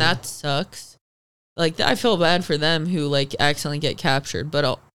videoed, and that sucks. Like I feel bad for them who like accidentally get captured, but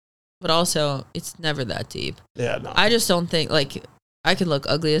also it's never that deep. Yeah, no. I just don't think like I could look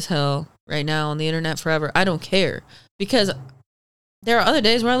ugly as hell right now on the internet forever. I don't care because there are other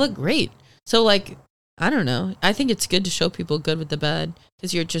days where I look great. So like I don't know. I think it's good to show people good with the bad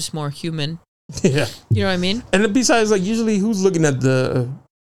because you're just more human. Yeah. You know what I mean? And besides, like, usually who's looking at the...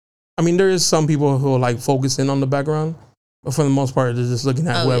 I mean, there is some people who are, like, focus in on the background. But for the most part, they're just looking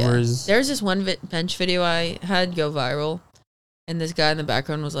at whoever is... There's this one bench video I had go viral. And this guy in the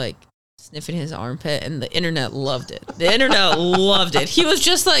background was, like, sniffing his armpit. And the internet loved it. The internet loved it. He was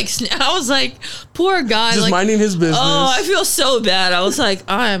just, like... I was like, poor guy. Just like, minding his business. Oh, I feel so bad. I was like,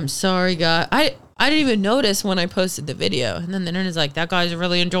 I'm sorry, guy. I didn't even notice when I posted the video. And then the internet's like, that guy's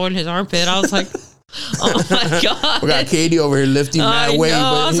really enjoying his armpit. I was like, oh my God. We got Katie over here lifting that weight.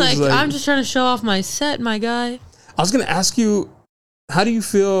 I was like, I'm just trying to show off my set, my guy. I was going to ask you, how do you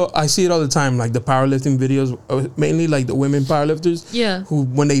feel? I see it all the time, like the powerlifting videos, mainly like the women powerlifters. Yeah. Who,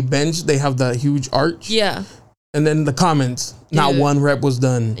 when they bench, they have the huge arch. Yeah. And then the comments, not one rep was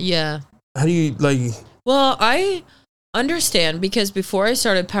done. Yeah. How do you, like... Well, I... understand because before I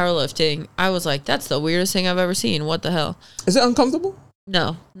started powerlifting, I was like, that's the weirdest thing I've ever seen. What the hell? Is it uncomfortable?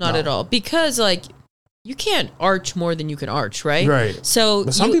 No, not at all. Because like you can't arch more than you can arch, right? Right. So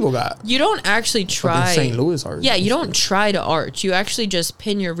but some people got. You don't actually try St. Louis arch. Yeah, you don't try to arch. You actually just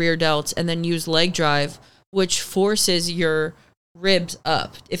pin your rear delts and then use leg drive, which forces your ribs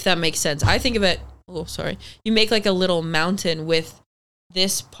up, if that makes sense. I think of it, you make like a little mountain with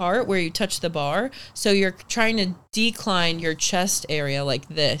this part where you touch the bar, so you're trying to decline your chest area like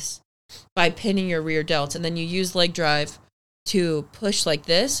this by pinning your rear delts, and then you use leg drive to push like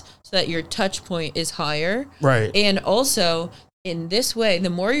this so that your touch point is higher. Right. And also in this way, the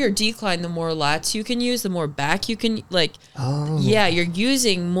more your decline, the more lats you can use, the more back you can yeah, you're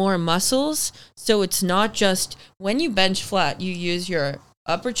using more muscles. So it's not just when you bench flat, you use your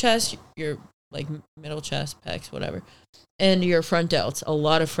upper chest, your like middle chest, pecs, whatever, and your front delts, a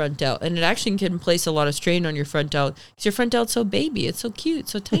lot of front delt. And it actually can place a lot of strain on your front delt because your front delt's so baby. It's so cute,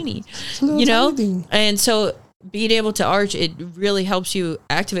 so tiny, you know? Tiny. And so being able to arch, it really helps you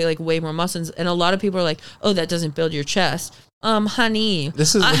activate like way more muscles. And a lot of people are like, oh, that doesn't build your chest. Honey,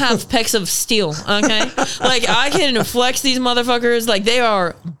 I have pecs of steel, okay? Like, I can flex these motherfuckers. Like, they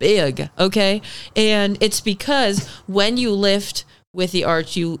are big, okay? And it's because when you lift with the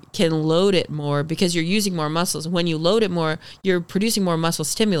arch, you can load it more because you're using more muscles. When you load it more, you're producing more muscle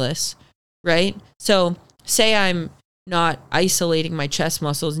stimulus, right? So say I'm not isolating my chest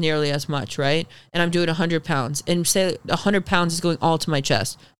muscles nearly as much, right? And I'm doing 100 pounds, and say 100 pounds is going all to my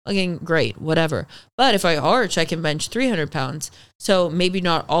chest. Okay, great, whatever. But if I arch, I can bench 300 pounds. So maybe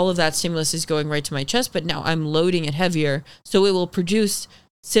not all of that stimulus is going right to my chest, but now I'm loading it heavier, so it will produce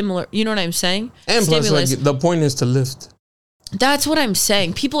similar, you know what I'm saying? And stimulus. Plus, like, the point is to lift. That's what I'm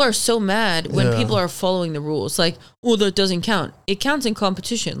saying. People are so mad when people are following the rules. Like, oh, that doesn't count. It counts in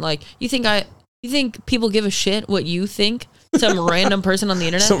competition. Like, you think people give a shit what you think? Some random person on the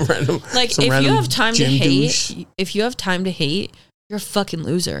internet? Some random. Like, some if random you have time to douche. hate, you're a fucking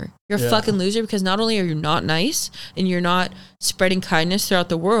loser. You're a fucking loser because not only are you not nice and you're not spreading kindness throughout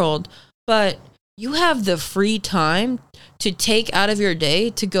the world, but you have the free time to take out of your day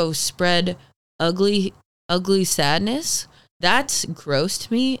to go spread ugly sadness. That's gross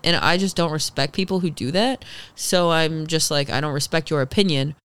to me, and I just don't respect people who do that. So I'm just like, I don't respect your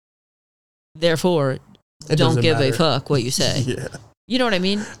opinion. Therefore, don't give a fuck what you say. Yeah. You know what I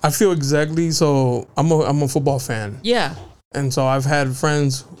mean? I feel exactly. So I'm a football fan. Yeah. And so I've had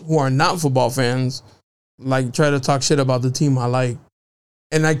friends who are not football fans, like, try to talk shit about the team I like.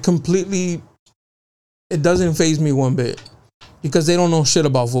 And it doesn't faze me one bit because they don't know shit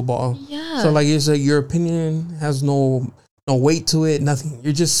about football. Yeah. So, like, it's like your opinion has no no weight to it, nothing.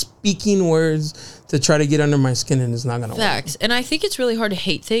 You're just speaking words to try to get under my skin, and it's not gonna Facts. And I think it's really hard to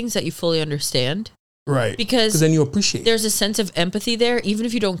hate things that you fully understand. Right. Because then you appreciate. There's a sense of empathy there. Even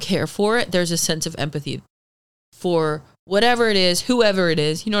if you don't care for it, there's a sense of empathy for whatever it is, whoever it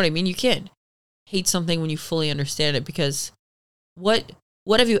is. You know what I mean? You can't hate something when you fully understand it, because what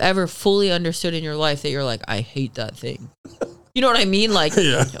have you ever fully understood in your life that you're like, I hate that thing? You know what I mean? Like,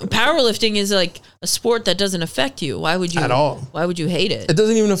 powerlifting is like a sport that doesn't affect you. Why would you? At all. Why would you hate it? It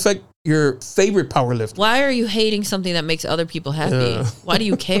doesn't even affect your favorite powerlifter. Why are you hating something that makes other people happy? Yeah. Why do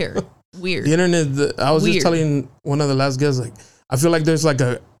you care? Weird. The internet. I was just telling one of the last guests, like, I feel like there's like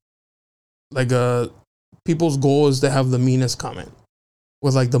a people's goal is to have the meanest comment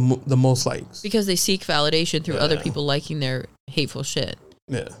with like the most likes, because they seek validation through other people liking their hateful shit.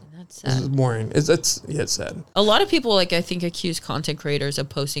 Yeah. That's sad. It's boring. It's sad. A lot of people, like, I think, accuse content creators of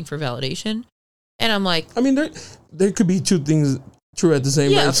posting for validation. And I'm like, I mean, there could be two things true at the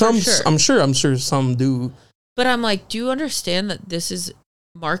same time. Some, sure. I'm sure some do. But I'm like, do you understand that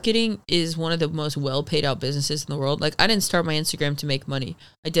marketing is one of the most well paid out businesses in the world? Like, I didn't start my Instagram to make money.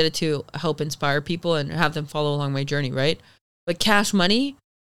 I did it to help inspire people and have them follow along my journey, right? But Cash Money,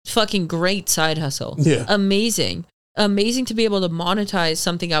 fucking great side hustle. Yeah. Amazing to be able to monetize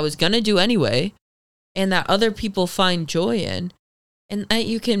something I was going to do anyway, and that other people find joy in, and that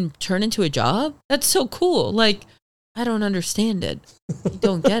you can turn into a job. That's so cool. Like, I don't understand it. I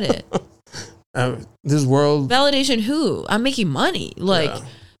don't get it. This world. Validation who? I'm making money. Like,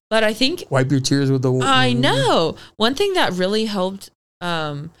 but I think. Wipe your tears with the. I know. One thing that really helped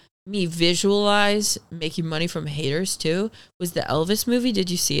me visualize making money from haters too was the Elvis movie.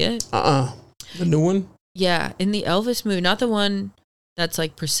 Did you see it? The new one? Yeah, in the Elvis movie, not the one that's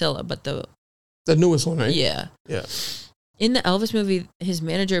like Priscilla, but the newest one, right? Yeah. Yeah. In the Elvis movie, his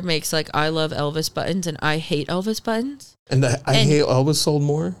manager makes like I love Elvis buttons and I hate Elvis buttons. And I hate Elvis sold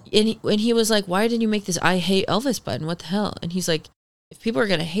more? And he was like, why didn't you make this I hate Elvis button? What the hell? And he's like, if people are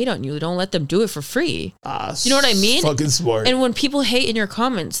going to hate on you, don't let them do it for free. You know what I mean? Fucking smart. And when people hate in your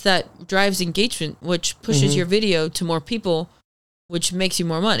comments, that drives engagement, which pushes your video to more people, which makes you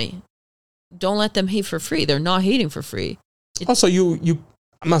more money. Don't let them hate for free. They're not hating for free. Also, you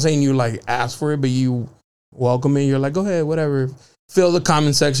I'm not saying you like ask for it, but you welcome it. You're like, go ahead, whatever. Fill the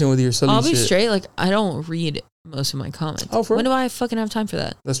comment section with your silly I'll be shit. straight. Like, I don't read most of my comments. Oh, for when do I fucking have time for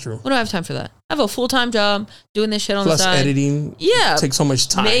that? That's true. When do I have time for that? I have a full-time job doing this shit on the side. Plus editing. Yeah. Takes so much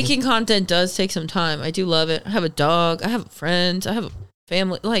time. Making content does take some time. I do love it. I have a dog. I have friends. I have a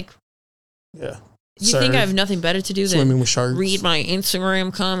family. Like, yeah. You think I have nothing better to do than read my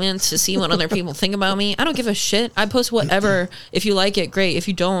Instagram comments to see what other people think about me? I don't give a shit. I post whatever. If you like it, great. If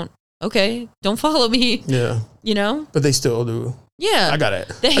you don't, okay, don't follow me. Yeah. You know? But they still do. Yeah. I got it.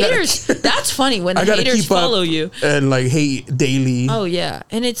 The haters, that's funny when the haters follow you. And like hate daily. Oh, yeah.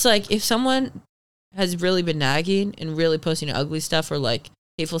 And it's like if someone has really been nagging and really posting ugly stuff or like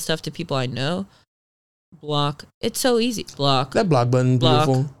hateful stuff to people I know, block. It's so easy. Block. That block button,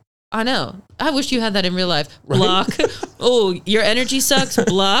 beautiful. I know. I wish you had that in real life. Block. Right? Oh, your energy sucks.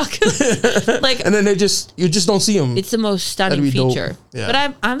 Block. Like, and then you just don't see them. It's the most stunning feature. Yeah.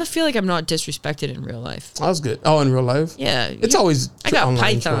 But I feel like I'm not disrespected in real life. Oh, that's good. Oh, in real life? Yeah. It's always. I got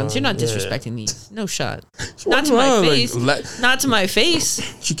pythons. You're not disrespecting these. No shot. Not to my face. Not to my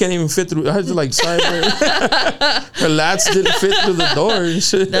face. She can't even fit through. I had to like sideways. Her lats didn't fit through the door and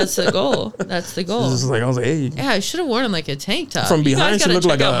shit. That's the goal. That's the goal. I was like, hey. Yeah, I should have worn like a tank top. From behind, she looked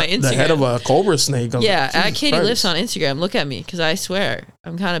like the head of a cobra snake. Yeah, at Katie Lifts on Instagram. Look at me, because I swear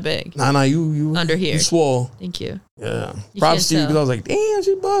I'm kind of big. Nah, you under here. You swole. Thank you. Yeah, props to you, because I was like, damn,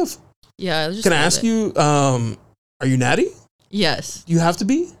 she's buff. Yeah. Can I ask you? Are you natty? Yes. You have to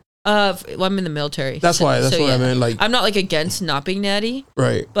be. Well, I'm in the military. That's why I meant. Like, I'm not like against not being natty.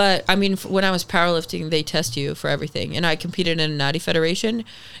 Right. But I mean, when I was powerlifting, they test you for everything, and I competed in a natty federation,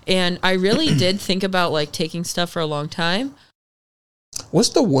 and I really did think about like taking stuff for a long time. What's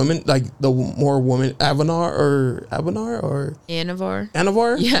the woman, like the more woman, Anavar?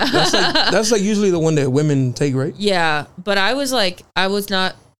 Yeah. That's like usually the one that women take, right? Yeah, but I was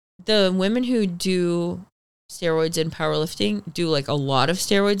not, the women who do steroids in powerlifting do like a lot of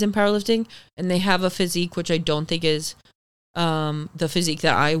steroids in powerlifting, and they have a physique which I don't think is the physique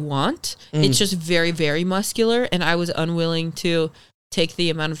that I want. It's just very, very muscular, and I was unwilling to take the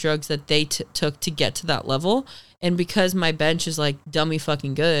amount of drugs that they took to get to that level. And because my bench is like dummy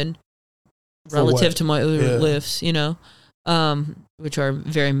fucking good relative to my other lifts, you know, which are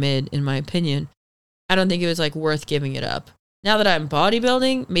very mid in my opinion, I don't think it was like worth giving it up. Now that I'm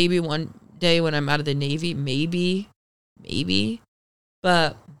bodybuilding, maybe one day when I'm out of the Navy, maybe,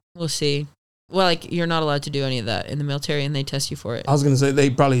 but we'll see. Well, like you're not allowed to do any of that in the military, and they test you for it I was gonna say they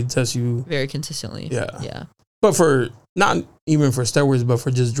probably test you, very consistently. yeah. But for not even for steroids, but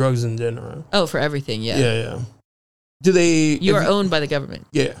for just drugs in general. Oh, for everything. Yeah. Yeah. Do they? You are owned by the government.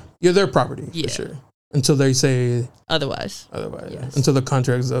 Yeah, you're their property for sure. Until they say otherwise. Yes. Until the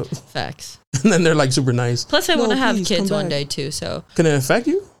contract's up. Facts. And then they're like super nice. Plus, I want to have kids one day too. So can it affect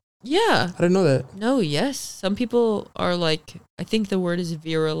you? Yeah. I didn't know that. No. Yes. Some people are like. I think the word is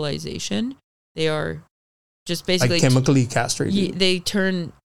virilization. They are just basically like chemically castrated. They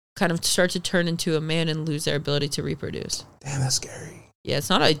start to turn into a man and lose their ability to reproduce. Damn, that's scary. Yeah, it's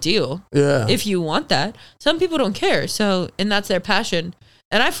not ideal. Yeah. If you want that. Some people don't care. So, and that's their passion.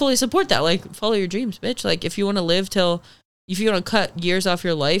 And I fully support that. Like, follow your dreams, bitch. Like, if you want to if you want to cut years off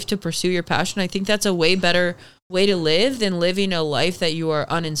your life to pursue your passion, I think that's a way better way to live than living a life that you are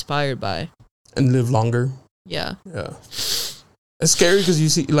uninspired by. And live longer. Yeah. Yeah. It's scary because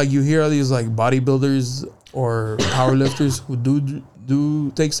you hear all these like bodybuilders or powerlifters who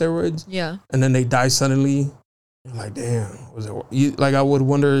do take steroids. Yeah. And then they die suddenly. You're like, damn, was it? I would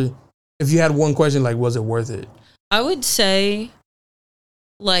wonder if you had one question, like, was it worth it? I would say,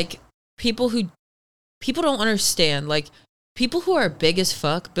 like, people don't understand, like, people who are big as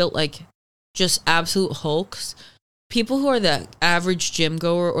fuck, built like just absolute hulks. People who are the average gym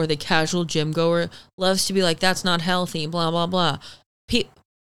goer or the casual gym goer loves to be like, that's not healthy, blah, blah, blah.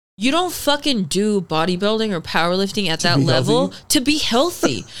 You don't fucking do bodybuilding or powerlifting at that level to be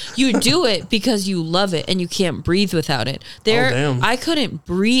healthy. You do it because you love it and you can't breathe without it. I couldn't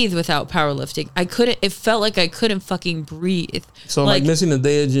breathe without powerlifting. It felt like I couldn't fucking breathe. So like missing a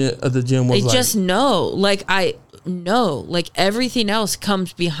day at the gym was just know. Like everything else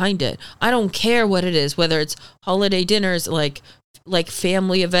comes behind it. I don't care what it is, whether it's holiday dinners, like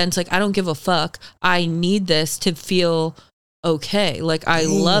family events, like I don't give a fuck. I need this to feel okay. Like I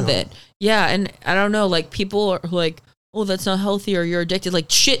love it. Yeah. And I don't know, like people are like, oh, that's not healthy or you're addicted. Like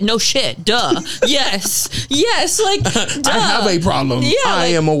shit, no shit. Duh. Yes. Like duh. I have a problem. Yeah, I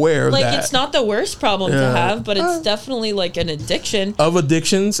am aware of that. Like it's not the worst problem to have, but it's definitely like an addiction. Of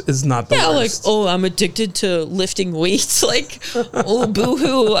addictions is not the worst. Yeah, like, oh, I'm addicted to lifting weights. Like, oh,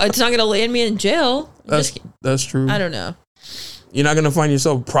 boo-hoo. It's not going to land me in jail. That's true. I don't know. You're not going to find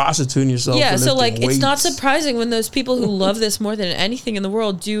yourself prostituting yourself. Yeah, so like weights. It's not surprising when those people who love this more than anything in the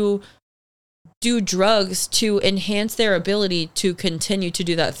world do drugs to enhance their ability to continue to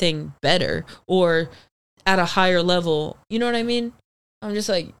do that thing better or at a higher level. You know what I mean? I'm just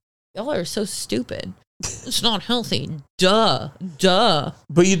like, y'all are so stupid. It's not healthy. Duh.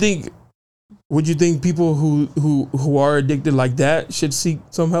 But would you think people who are addicted like that should seek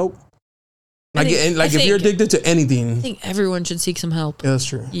some help? If you're addicted to anything, I think everyone should seek some help. Yeah, that's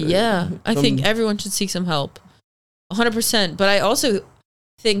true. Yeah, I think everyone should seek some help. 100%. But I also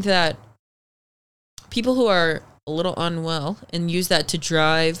think that people who are a little unwell and use that to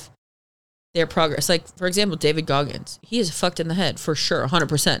drive their progress, like, for example, David Goggins, he is fucked in the head for sure,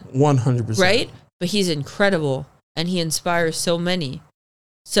 100%. 100%. Right? But he's incredible and he inspires so many.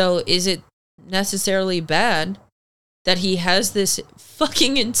 So is it necessarily bad that he has this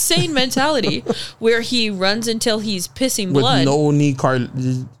fucking insane mentality where he runs until he's pissing blood? With no knee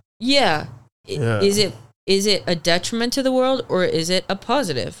cartilage. Yeah. Is it a detriment to the world or is it a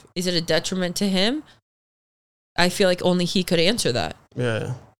positive? Is it a detriment to him? I feel like only he could answer that.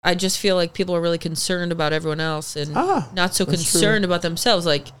 Yeah. I just feel like people are really concerned about everyone else and not so concerned about themselves.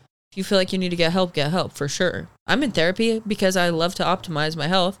 Like, if you feel like you need to get help for sure. I'm in therapy because I love to optimize my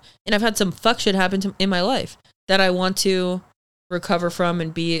health, and I've had some fuck shit happen in my life that I want to recover from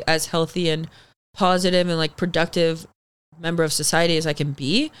and be as healthy and positive and like productive member of society as I can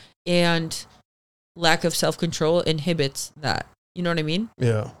be. And lack of self-control inhibits that. You know what I mean?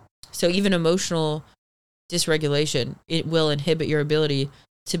 Yeah. So even emotional dysregulation, it will inhibit your ability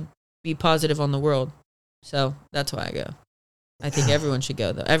to be positive on the world. So that's why I go. I think everyone should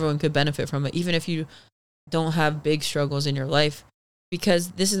go, though. Everyone could benefit from it, even if you don't have big struggles in your life.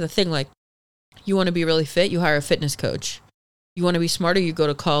 Because this is the thing, like, you want to be really fit, you hire a fitness coach. You want to be smarter, you go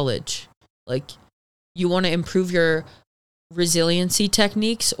to college. Like, you want to improve your resiliency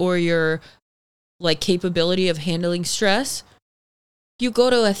techniques or your, like, capability of handling stress, you go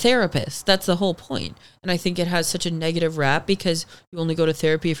to a therapist. That's the whole point. And I think it has such a negative rap because you only go to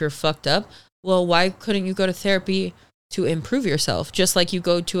therapy if you're fucked up. Well, why couldn't you go to therapy to improve yourself? Just like you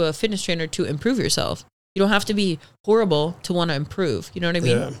go to a fitness trainer to improve yourself. You don't have to be horrible to want to improve. You know what I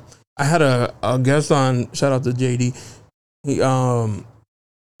mean? Yeah. I had a guest on, shout out to JD. He, I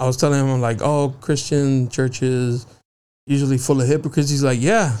was telling him, I'm like, oh, Christian churches usually full of hypocrites. He's like,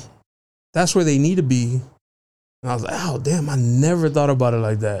 yeah, that's where they need to be. And I was like, oh, damn, I never thought about it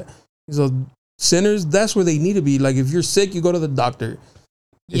like that. He's like, sinners, that's where they need to be. Like if you're sick, you go to the doctor.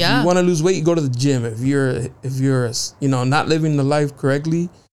 If you want to lose weight, you go to the gym. If you're not living the life correctly,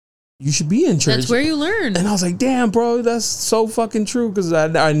 you should be in church. That's where you learn. And I was like, damn, bro, that's so fucking true. Because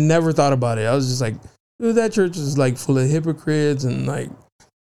I never thought about it. I was just like, dude, that church is like full of hypocrites and like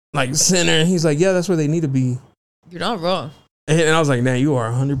sinner. And he's like, yeah, that's where they need to be. You're not wrong. And I was like, man, you are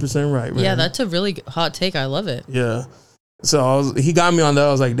 100% right, man. Yeah, that's a really hot take. I love it. Yeah. So he got me on that.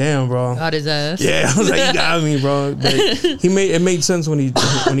 I was like, damn, bro. Got his ass. Yeah, I was like, he got me, bro. But it made sense when he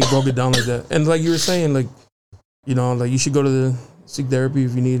broke it down like that. And like you were saying, like, you know, like you should go to seek therapy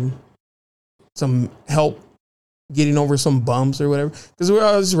if you need some help getting over some bumps or whatever. Because we're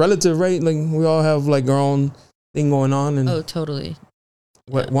all just relative, right? Like we all have like our own thing going on. And oh, totally.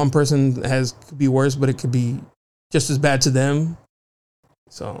 What one person could be worse, but it could be just as bad to them.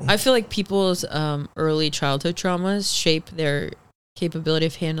 So I feel like people's early childhood traumas shape their capability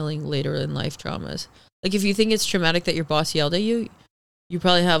of handling later in life traumas. Like if you think it's traumatic that your boss yelled at you, you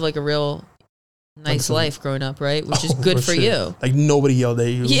probably have like a real nice life growing up, right? Which is good for you. Like nobody yelled at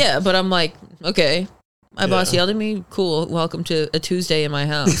you. Yeah, but I'm like, okay, my boss yelled at me. Cool. Welcome to a Tuesday in my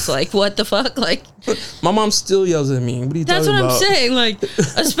house. Like, what the fuck? Like, my mom still yells at me. What are you that's talking what about? I'm saying. Like,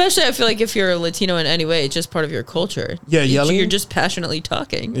 especially I feel like if you're a Latino in any way, it's just part of your culture. Yeah, yelling. You're just passionately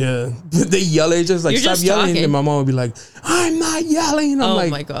talking. Yeah, they yell at just like You're stop just yelling, talking. and my mom would be like, "I'm not yelling." I'm Oh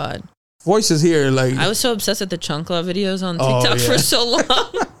like, my god, voices here. Like I was so obsessed with the Chancla videos on TikTok for so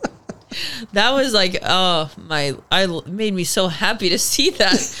long. That was like, made me so happy to see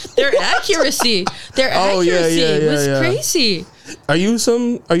that. Their accuracy was crazy. Are you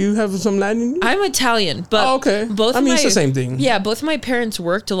having some Latin in you? I'm Italian, but okay. It's the same thing. Yeah, both of my parents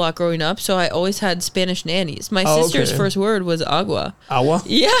worked a lot growing up, so I always had Spanish nannies. My sister's first word was agua. Agua?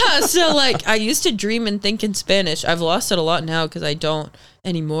 Yeah, so like I used to dream and think in Spanish. I've lost it a lot now because I don't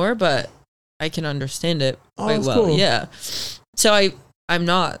anymore, but I can understand it quite well. Cool. Yeah. So I'm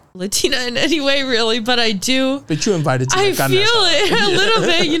not Latina in any way, really, but I do. But you invited to I feel it a little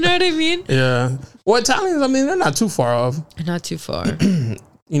bit, you know what I mean? Yeah. Well, Italians, I mean, they're not too far off. Not too far. You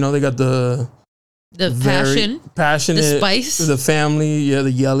know, they got the passionate, the spice, the family,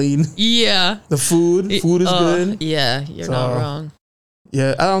 the yelling, the food is good. Yeah, you're not wrong.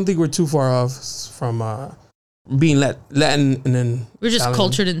 Yeah, I don't think we're too far off from being Latin, and then we're just Italian.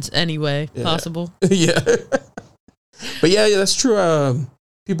 Cultured in any way possible. Yeah. But yeah, that's true.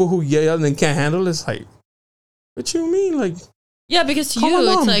 People who yell and then can't handle it's like, what you mean? Like, yeah, because to you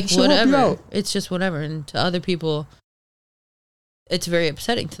it's like whatever. It's just whatever, and to other people, it's very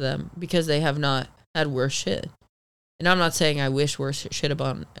upsetting to them because they have not had worse shit. And I'm not saying I wish worse shit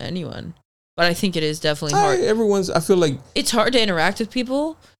about anyone, but I think it is definitely hard. I feel like it's hard to interact with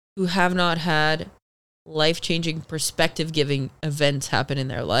people who have not had life-changing, perspective-giving events happen in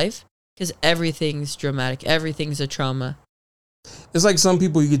their life. Because everything's dramatic. Everything's a trauma. It's like some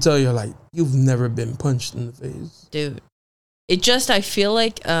people you could tell you're like, you've never been punched in the face. Dude. It just, I feel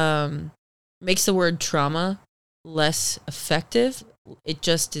like, makes the word trauma less effective. It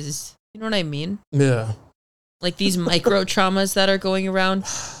just is, you know what I mean? Yeah. Like these micro traumas that are going around,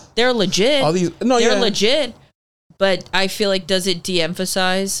 they're legit. They're legit. But I feel like, does it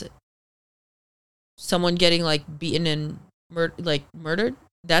de-emphasize someone getting like beaten and murdered?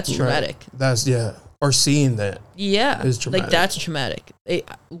 That's traumatic. Right. Or seeing that. Yeah. Is traumatic. Like that's traumatic.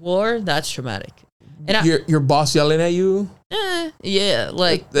 War, that's traumatic. And your boss yelling at you? Yeah.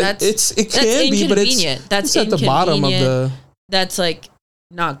 Like it can be, but it's at the bottom of the. That's like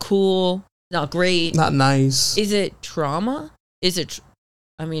not cool, not great, not nice. Is it trauma? Is it?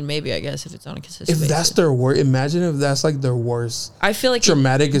 I mean, maybe I guess if it's on a consistent basis. If that's their word, imagine if that's like their worst. I feel like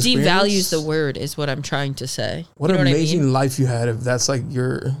traumatic experience. Devalues the word is what I'm trying to say. What an amazing life you had if that's like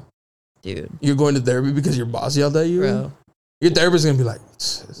you're going to therapy because your boss yelled at you. Bro. Your therapist is gonna be like,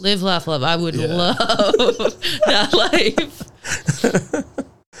 live, laugh, love. I would love that life.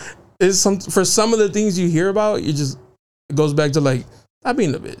 It's for some of the things you hear about, it goes back to like, not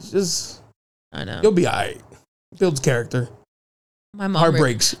being a bitch. I know. You'll be alright. Builds character. My mom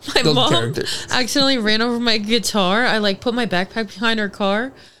heartbreaks. My mom accidentally ran over my guitar. I like put my backpack behind her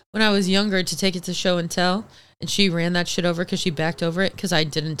car when I was younger to take it to show and tell, and she ran that shit over because she backed over it because I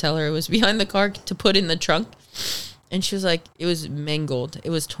didn't tell her it was behind the car to put in the trunk, and she was like, it was mangled, it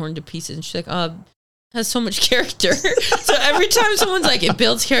was torn to pieces, and she's like, has so much character. So every time someone's like, it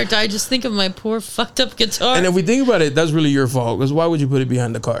builds character, I just think of my poor fucked up guitar. And if we think about it, that's really your fault, because why would you put it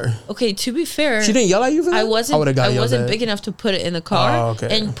behind the car? Okay, to be fair, she didn't yell at you for that? I wasn't big enough to put it in the car.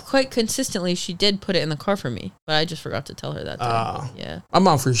 Okay. And quite consistently she did put it in the ar for me, but I just forgot to tell her that time. Yeah. My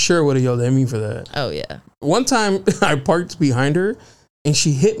mom for sure would have yelled at me for that. Oh yeah. One time I parked behind her and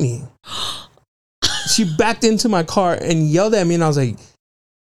she hit me. she backed into my car and yelled at me, and I was like,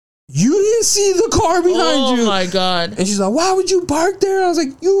 you didn't see the car behind you. Oh my God. And she's like, why would you park there? I was like,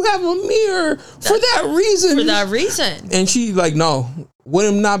 you have a mirror for that reason. For that reason. And she like, no, would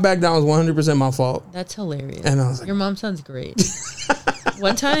him not back down was 100% my fault. That's hilarious. And I was like, your mom sounds great.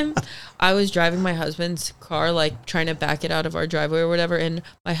 One time I was driving my husband's car, like trying to back it out of our driveway or whatever. And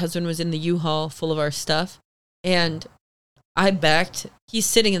my husband was in the U-Haul full of our stuff. And he's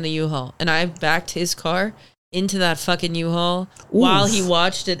sitting in the U-Haul and I backed his car into that fucking U-Haul while he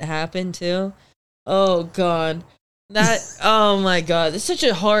watched it happen too. Oh God. Oh my God. It's such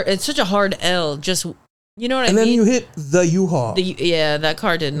a hard L. Just, you know what I mean? And then you hit the U-Haul. Yeah, that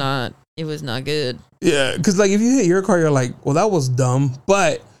car it was not good. Yeah, because like if you hit your car, you're like, well, that was dumb,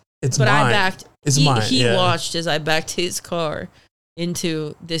 but mine. I backed. Mine. He watched as I backed his car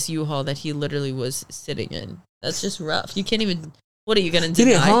into this U-Haul that he literally was sitting in. That's just rough. You can't even. What are you gonna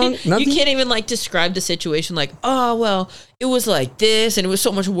deny? You can't even like describe the situation like, oh well, it was like this and it was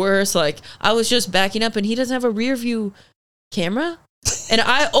so much worse. Like I was just backing up and he doesn't have a rear view camera. And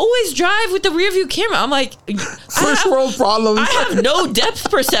I always drive with the rear view camera. I'm like, first world problems. I have no depth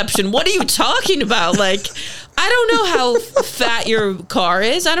perception. What are you talking about? Like, I don't know how fat your car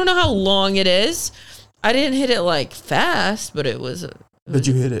is. I don't know how long it is. I didn't hit it like fast, but But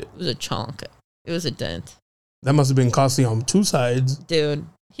you hit it. It was a chunk. It was a dent. That must have been costly on two sides. Dude,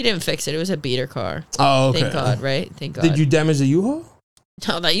 he didn't fix it. It was a beater car. Oh, okay. Thank God, right? Thank God. Did you damage the U-Haul?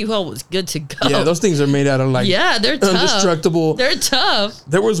 No, that U-Haul was good to go. Yeah, those things are made out of like they're tough. Indestructible. They're tough.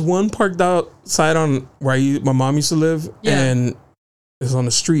 There was one parked outside on where my mom used to live, and it's on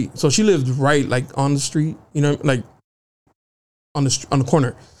the street. So she lived right like on the street, you know, like on the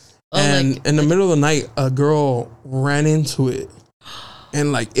corner. And in the middle of the night, a girl ran into it,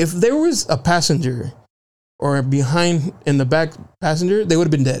 and like if there was a passenger or behind in the back passenger, they would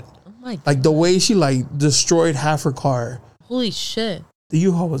have been dead. Oh my God. Like the way she like destroyed half her car. Holy shit. The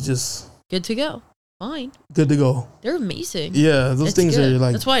U-Haul was just good to go. Fine. Good to go. They're amazing. Yeah, those things are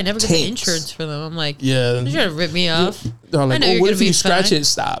like. That's why I never get the insurance for them. I'm like, yeah, they're trying to rip me off. They're like, oh, what if you scratch it?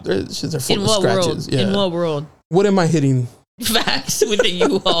 Stop. They're full of scratches. Yeah. In what world? What am I hitting? Facts with the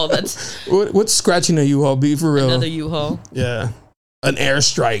U-Haul. That's what's scratching a U-Haul? Be for real. Another U-Haul. Yeah, an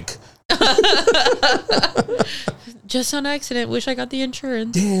airstrike. Just on accident. Wish I got the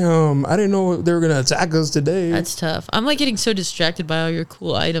insurance. Damn, I didn't know they were gonna attack us today. That's tough. I'm like getting so distracted by all your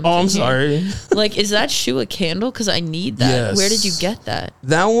cool items. Oh, I'm sorry. Like, is that shoe a candle? Because I need that. Yes. Where did you get that?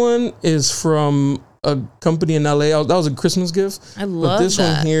 That one is from a company in LA. That was a Christmas gift. I love this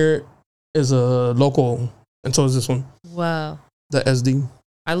that. one here is a local, and so is this one. Wow. The SD.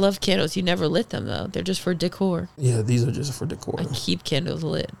 I love candles. You never lit them though. They're just for decor. Yeah, these are just for decor. I keep candles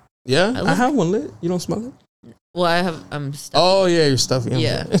lit. Yeah, I have one lit. You don't smell it? Well, I'm stuffing. Oh yeah, you're stuffing.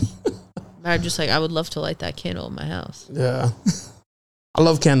 Yeah. I'm just like, I would love to light that candle in my house. Yeah. I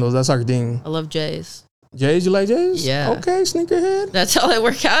love candles. That's our thing. I love J's. J's? You like J's? Yeah. Okay, sneakerhead. That's all I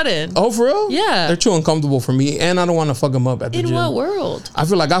work out in. Oh, for real? Yeah. They're too uncomfortable for me, and I don't want to fuck them up at the gym. In what world? I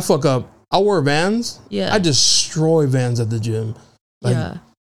feel like I fuck up. I wear Vans. Yeah. I destroy Vans at the gym. Like, yeah.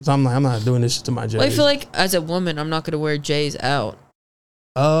 So I'm like, I'm not doing this shit to my J's. Well, I feel like as a woman, I'm not going to wear J's out.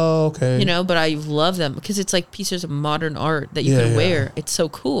 Oh, okay. You know, but I love them because it's like pieces of modern art that you can wear. It's so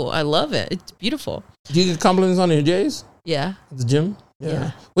cool. I love it. It's beautiful. Do you get compliments on your J's? Yeah. At the gym?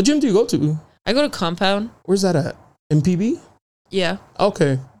 Yeah. What gym do you go to? I go to Compound. Where's that at? MPB? Yeah.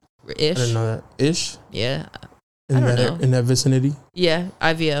 Okay. Ish. I didn't know that. Ish? Yeah. I don't know. In that vicinity? Yeah.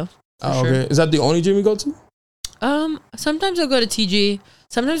 IVO. Oh, okay. Is that the only gym you go to? Sometimes I'll go to TG.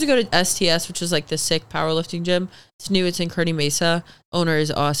 Sometimes I go to STS, which is like the sick powerlifting gym. It's new. It's in Kearney Mesa. Owner is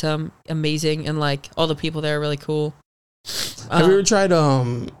awesome, amazing, and like all the people there are really cool. Have you ever tried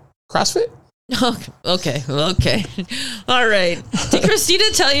CrossFit? Okay. All right. Did Christina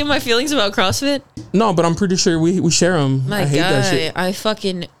tell you my feelings about CrossFit? No, but I'm pretty sure we share them. My I hate guy, that shit. I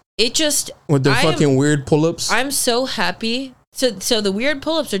fucking it just with the fucking weird pull-ups. I'm so happy. So the weird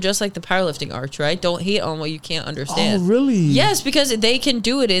pull-ups are just like the powerlifting arch, right? Don't hate on what you can't understand. Oh, really? Yes, because they can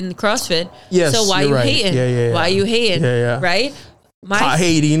do it in CrossFit. Yes, so why you're you right. hating? Yeah. Why you hating? Yeah. Right?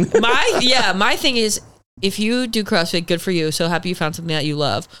 Hating. My thing is, if you do CrossFit, good for you. So happy you found something that you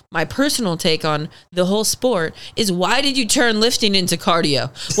love. My personal take on the whole sport is, why did you turn lifting into cardio?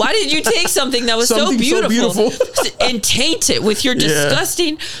 Why did you take something that was so beautiful and taint it with your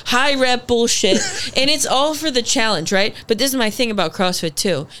disgusting high rep bullshit? And it's all for the challenge, right? But this is my thing about CrossFit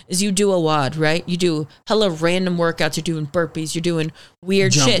too, is you do a WOD, right? You do hella random workouts. You're doing burpees. You're doing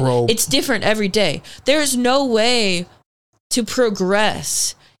weird Jump shit. rope. It's different every day. There's no way to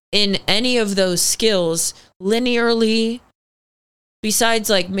progress in any of those skills linearly besides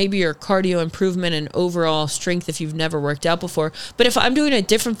like maybe your cardio improvement and overall strength if you've never worked out before. But if I'm doing a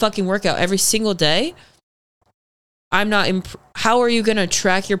different fucking workout every single day, I'm not how are you going to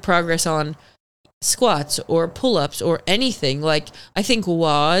track your progress on squats or pull-ups or anything? Like, I think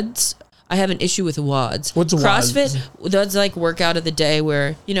WODs, I have an issue with WODs. What's CrossFit? WODs? That's like workout of the day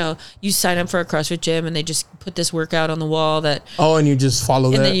where, you know, you sign up for a CrossFit gym and they just put this workout on the wall that... Oh, and you just follow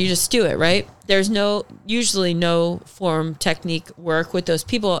that? And then you just do it, right? There's usually no form technique work with those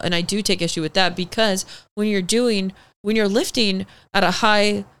people. And I do take issue with that because when you're lifting at a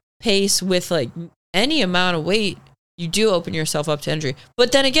high pace with like any amount of weight, you do open yourself up to injury.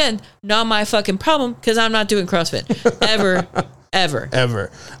 But then again, not my fucking problem because I'm not doing CrossFit ever.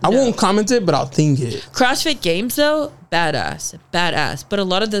 I won't comment it, but I'll think it. CrossFit Games, though, badass. But a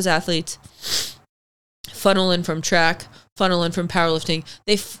lot of those athletes funnel in from track, funnel in from powerlifting.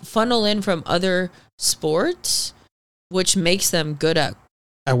 They funnel in from other sports, which makes them good at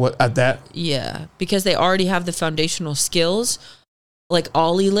that? Yeah, because they already have the foundational skills. Like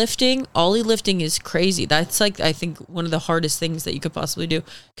Ollie lifting is crazy. That's like, I think, one of the hardest things that you could possibly do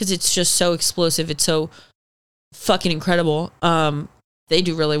because it's just so explosive. It's so fucking incredible. They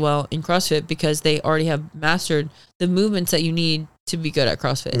do really well in CrossFit because they already have mastered the movements that you need to be good at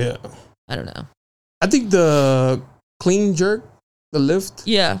CrossFit. Yeah. I don't know. I think the clean jerk, the lift,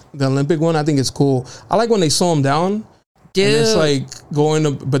 the Olympic one, I think it's cool. I like when they slow them down. Dude. And it's like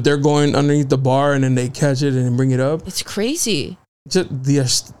but they're going underneath the bar and then they catch it and bring it up. It's crazy. Just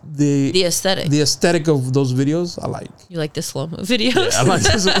the aesthetic of those videos, I like. You like the slow-mo videos? Yeah, I like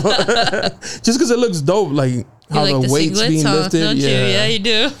this. Just because it looks dope, like how like the weight's being lifted. Don't you? Yeah, you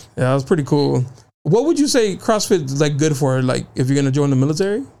do. Yeah, that was pretty cool. What would you say CrossFit is like good for? Like if you're gonna join the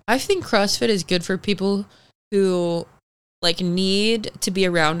military? I think CrossFit is good for people who like need to be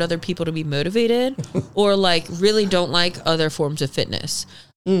around other people to be motivated, or like really don't like other forms of fitness.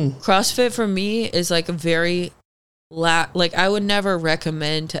 CrossFit for me is like a very like I would never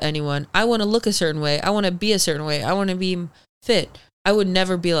recommend to anyone, I want to look a certain way, I want to be a certain way, I want to be fit. I would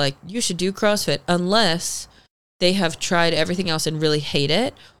never be like, you should do CrossFit unless they have tried everything else and really hate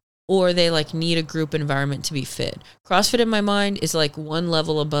it, or they like need a group environment to be fit. CrossFit in my mind is like one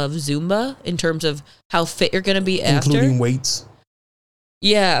level above Zumba in terms of how fit you're going to be after. Including weights.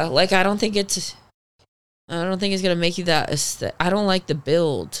 Yeah, like I don't think it's going to make you that I don't like the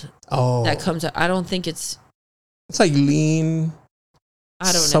build that comes out. I don't think it's like lean, I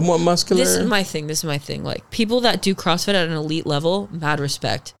don't know. Somewhat muscular. This is my thing. Like people that do CrossFit at an elite level, mad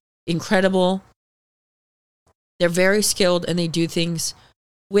respect. Incredible. They're very skilled and they do things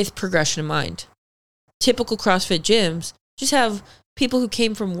with progression in mind. Typical CrossFit gyms just have people who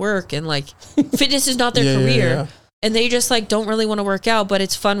came from work and like fitness is not their career. Yeah. And they just like don't really want to work out, but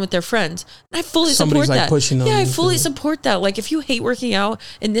it's fun with their friends. And I fully support that. Pushing them. Yeah, I fully support that. Like if you hate working out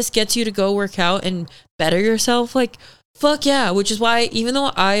and this gets you to go work out and better yourself, like fuck yeah. Which is why even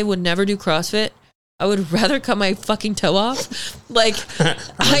though I would never do CrossFit, I would rather cut my fucking toe off. Like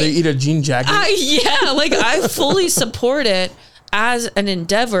I eat a jean jacket. Like I fully support it as an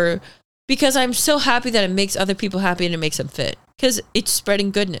endeavor because I'm so happy that it makes other people happy and it makes them fit. Because it's spreading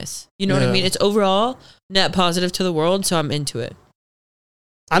goodness. You know what I mean? It's overall net positive to the world, so I'm into it.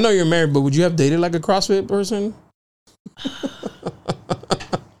 I know you're married, but would you have dated like a CrossFit person?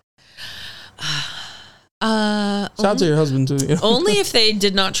 Shout out to your husband too. You know? Only if they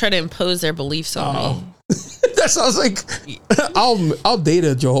did not try to impose their beliefs on me. That sounds like I'll date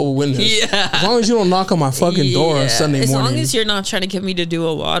a Jehovah's Witness. Yeah. As long as you don't knock on my fucking door on Sunday morning. As long as you're not trying to get me to do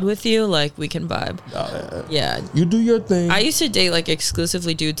a WOD with you, like we can vibe. Yeah. You do your thing. I used to date like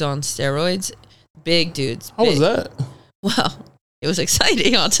exclusively dudes on steroids. Big dudes. How was that? Well, it was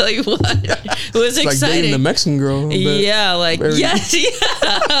exciting. I'll tell you what. It was exciting. Like dating the Mexican girl. Yeah, like yes,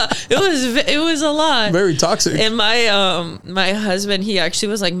 yeah. It was a lot. Very toxic. And my husband, he actually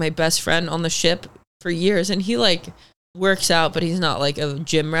was like my best friend on the ship for years, and he like works out, but he's not like a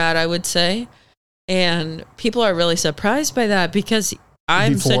gym rat, I would say. And people are really surprised by that because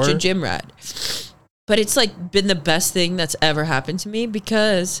I'm such a gym rat. But it's like been the best thing that's ever happened to me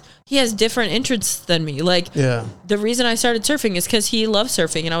because he has different interests than me. Like the reason I started surfing is because he loves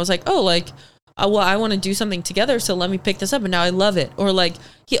surfing, and I was like, oh, like, well, I want to do something together, so let me pick this up, and now I love it. Or like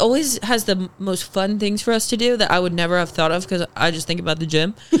he always has the most fun things for us to do that I would never have thought of because I just think about the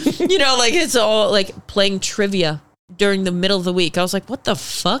gym. You know, like it's all like playing trivia during the middle of the week. I was like, what the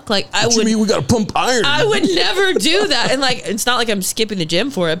fuck? Like you mean we gotta pump iron? I would never do that. And like it's not like I'm skipping the gym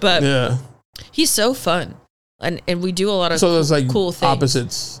for it, but he's so fun. And we do a lot of cool things.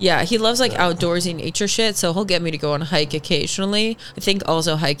 Opposites. Yeah, he loves like outdoorsy nature shit, so he'll get me to go on a hike occasionally. I think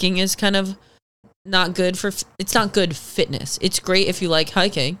also hiking is kind of not good for. It's not good fitness. It's great if you like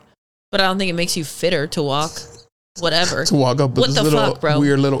hiking, but I don't think it makes you fitter to walk. Whatever. To walk up What this the little fuck, bro?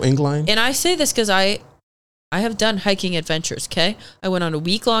 weird little incline. And I say this because I have done hiking adventures, okay? I went on a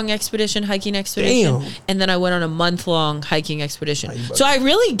week-long hiking expedition, Damn. and then I went on a month-long hiking expedition. Are you bugging? So I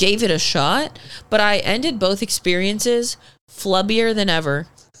really gave it a shot, but I ended both experiences flubbier than ever.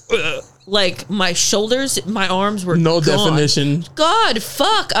 Like, my shoulders, my arms were No gone. definition. God,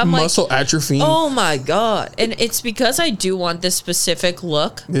 fuck. I'm Muscle atrophy. like, oh my God. And it's because I do want this specific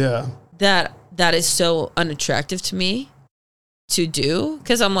look Yeah. that is so unattractive to me to do,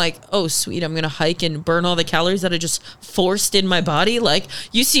 because I'm like, oh sweet, I'm gonna hike and burn all the calories that I just forced in my body. Like,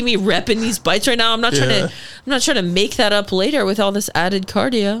 you see me repping these bites right now. I'm not trying to make that up later with all this added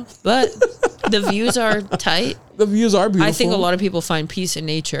cardio, but the views are tight. The views are beautiful. I think a lot of people find peace in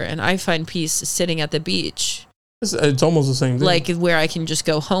nature, and I find peace sitting at the beach, It's almost the same thing. like where I can just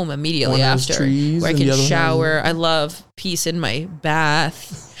go home immediately One has after, trees where I and the can other one shower. I love peace in my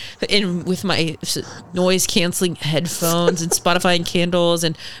bath, with my noise canceling headphones and Spotify and candles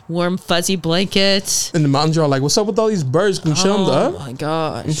and warm fuzzy blankets. in the mountains, you're all like, what's up with all these birds? Can you shut them Oh up? my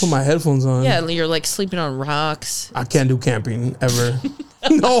gosh! And put my headphones on. Yeah, you're like sleeping on rocks. I can't do camping ever.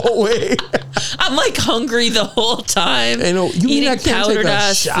 No way. I'm like hungry the whole time. Hey, no, you mean eating I can't take powdered a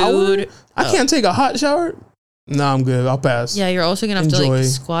ass shower? food. I can't take a hot shower? No, I'm good. I'll pass. Yeah, you're also gonna have to Enjoy. like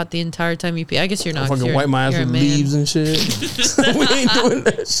squat the entire time you pee. I guess you're I'll not. 'cause fucking you're- wipe my ass you're a with man. leaves and shit. We ain't doing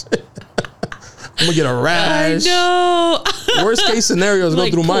that shit. I'm gonna get a I rash. know. Worst case scenarios go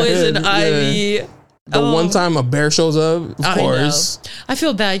Like through my head. poison Yeah. ivy. The Oh. one time a bear shows up, of I course. know. I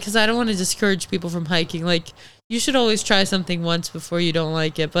feel bad because I don't want to discourage people from hiking. Like, you should always try something once before you don't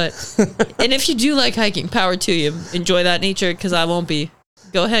like it. But and if you do like hiking, power to you. Enjoy that nature, because I won't be.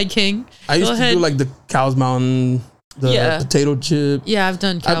 Go ahead, King. I used Go to ahead. do like the Cows Mountain, the Yeah. potato chip. Yeah, I've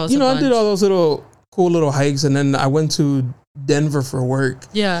done cows. I did all those little cool little hikes, and then I went to Denver for work.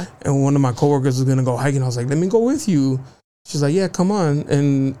 Yeah. And one of my coworkers was gonna go hiking. I was like, "Let me go with you." She's like, "Yeah, come on."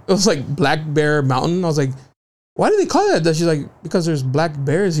 And it was like Black Bear Mountain. I was like, "Why do they call it that?" She's like, "Because there's black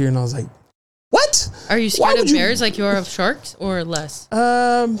bears here." And I was like, "What?" Are you Why scared would of you- bears like you are of sharks, or less?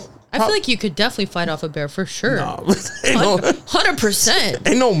 I feel like you could definitely fight off a bear for sure. no, ain't no, 100%.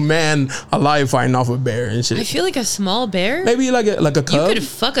 ain't no man alive fighting off a bear and I shit. feel like a small bear. Maybe like a you cub, could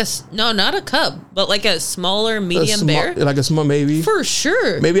fuck no, not a cub, but like a smaller, a medium small- bear. like a small maybe. For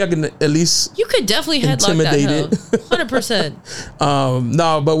sure. Maybe I can at least You could definitely headlock that Intimidate hoe. 100%.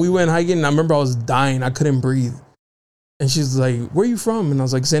 No, but we went hiking and I remember I was dying. I couldn't breathe. And she's like, "Where are you from?" And I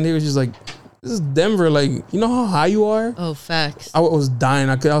was like, "San Diego." She's like, "This is Denver. Like, you know how high you are?" Oh, facts. I was dying.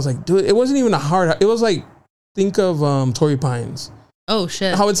 I was like, dude, it wasn't even a hard. It was like, think of Torrey Pines. Oh,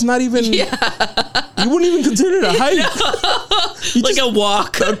 shit. How it's not even. Yeah. You wouldn't even consider it a hike. You Like just a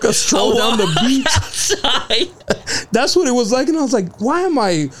walk. took a stroll down the beach. Outside. That's what it was like, and I was like, "Why am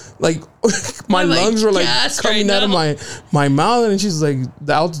I like?" My am I lungs were like gassed coming right out of now? my mouth, and she's like,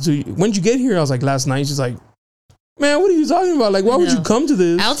 "The altitude. When did you get here?" I was like, "Last night." She's like, "Man, what are you talking about? Like, why would you know. come to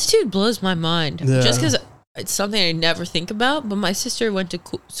this?" Altitude blows my mind. Yeah. Just because it's something I never think about. But my sister went to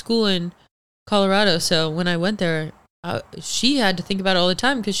school in Colorado. So when I went there, she had to think about it all the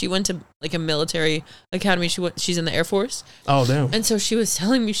time because she went to like a military academy. She's in the Air Force. Oh damn! And so she was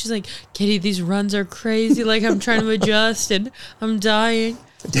telling me, she's like, "Kitty, these runs are crazy. Like, I'm trying to adjust and I'm dying."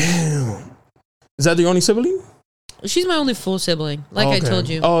 Damn. Is that the only sibling? She's my only full sibling, like I Okay. told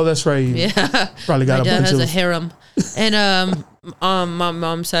you. Oh, that's right. Yeah. Probably got My a dad bunch has of. a harem. And my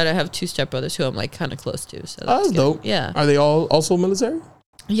mom's side, I have 2 stepbrothers who I'm like kind of close to. So Oh, that's good. dope. Yeah. Are they all also military?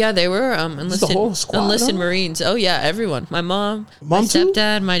 Yeah, they were enlisted, whole squad, enlisted huh? Marines. Oh yeah, everyone. My mom, Mom my too?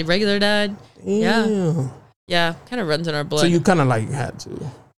 stepdad, my regular dad. Yeah. Yeah, kind of runs in our blood. So you kind of like had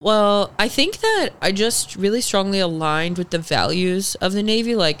to. Well, I think that I just really strongly aligned with the values of the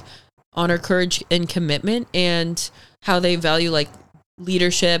Navy, like honor, courage, and commitment, and how they value like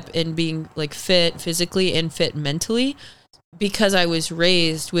leadership and being like fit physically and fit mentally, because I was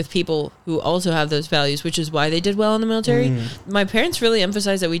raised with people who also have those values, which is why they did well in the military. My parents really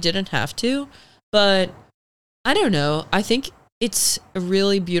emphasized that we didn't have to, but I don't know. I think it's a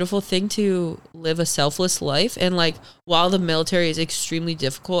really beautiful thing to live a selfless life. And like, while the military is extremely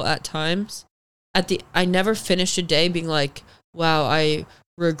difficult at times, I never finished a day being like, wow, I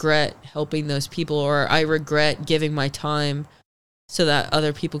regret helping those people, or I regret giving my time so that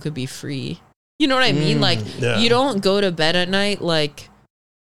other people could be free. You know what I mean? Like, yeah. you don't go to bed at night like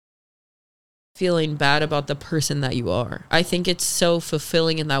feeling bad about the person that you are. I think it's so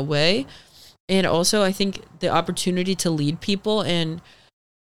fulfilling in that way. And also, I think the opportunity to lead people and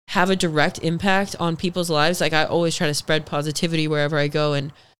have a direct impact on people's lives. Like, I always try to spread positivity wherever I go.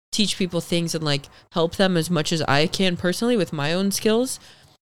 And teach people things and like help them as much as I can personally with my own skills.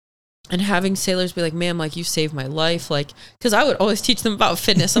 And having sailors be like, ma'am, like you saved my life. Like, cause I would always teach them about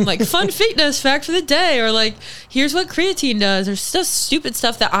fitness. I'm like, fun fitness fact for the day. Or like, here's what creatine does. There's just stupid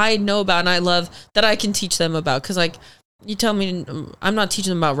stuff that I know about and I love that I can teach them about. Cause like, you tell me, I'm not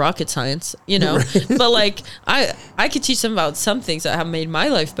teaching them about rocket science, you know, right. But like, I could teach them about some things that have made my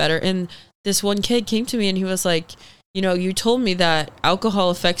life better. And this one kid came to me and he was like, you know, you told me that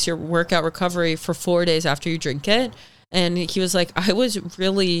alcohol affects your workout recovery for 4 days after you drink it. And he was like, I was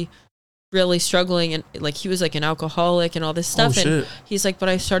really struggling, and like he was like an alcoholic and all this stuff. And he's like, but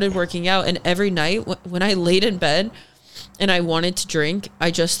I started working out, and every night when I laid in bed and I wanted to drink,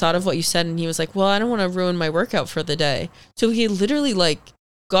 I just thought of what you said. And he was like, well, I don't want to ruin my workout for the day. So he literally like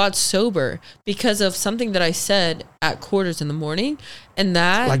got sober because of something that I said at quarters in the morning. And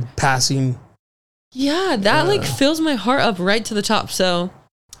that like passing. Yeah, that like fills my heart up right to the top. So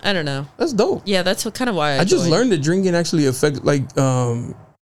I don't know. That's dope. Yeah, that's kind of why I just learned that drinking actually affects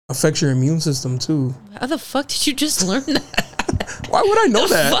your immune system too. How the fuck did you just learn that? Why would I know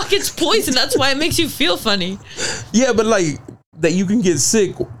that? Fuck, it's poison. That's why it makes you feel funny. Yeah, but like that you can get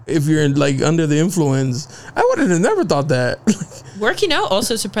sick if you're like under the influence. I would have never thought that. Working out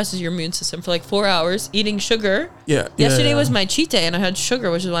also suppresses your immune system for like 4 hours. Eating sugar. Yeah. Yesterday was my cheat day and I had sugar,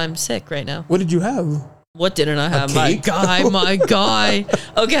 which is why I'm sick right now. What did you have? What didn't I have? My guy.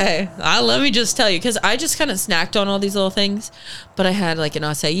 Okay, let me just tell you, because I just kind of snacked on all these little things. But I had like an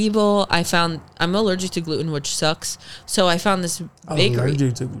acai bowl. I'm allergic to gluten, which sucks. So I found this bakery.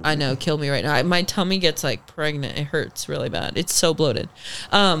 Allergic to gluten. I know, kill me right now. My tummy gets like pregnant. It hurts really bad. It's so bloated.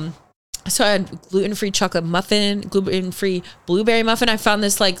 So I had gluten-free chocolate muffin, gluten-free blueberry muffin. I found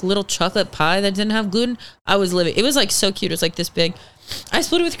this like little chocolate pie that didn't have gluten. I was living. It was like so cute. It was like this big. I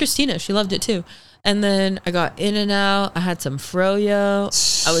split it with Christina. She loved it too. And then I got In-N-Out. I had some froyo.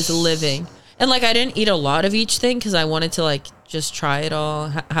 I was living. And like I didn't eat a lot of each thing because I wanted to like just try it all,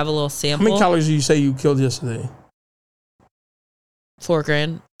 have a little sample. How many calories did you say you killed yesterday? 4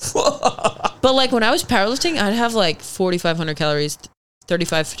 grand. But like when I was powerlifting, I'd have like 4,500 calories,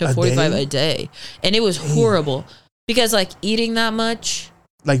 35 to 45 a day. And it was horrible because like eating that much.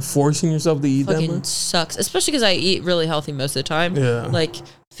 Like forcing yourself to eat that much? Sucks. Especially because I eat really healthy most of the time. Yeah. Like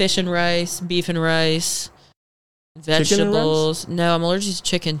fish and rice, beef and rice, vegetables. And rice? No, I'm allergic to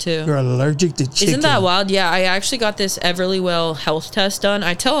chicken too. You're allergic to chicken? Isn't that wild? Yeah, I actually got this Everlywell health test done.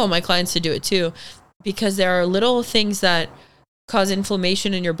 I tell all my clients to do it too because there are little things that cause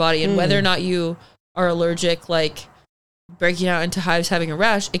inflammation in your body, and whether or not you are allergic, like breaking out into hives, having a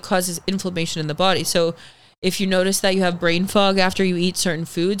rash, it causes inflammation in the body. So if you notice that you have brain fog after you eat certain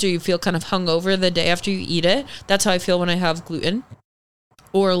foods, or you feel kind of hungover the day after you eat it, that's how I feel when I have gluten,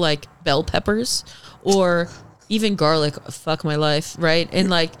 or like bell peppers, or even garlic. Fuck my life, right? And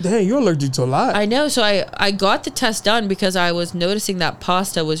like, dang, you're allergic to a lot. I know. So I got the test done because I was noticing that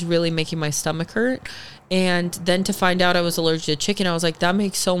pasta was really making my stomach hurt. And then to find out I was allergic to chicken, I was like, that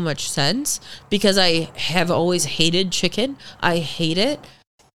makes so much sense because I have always hated chicken. I hate it.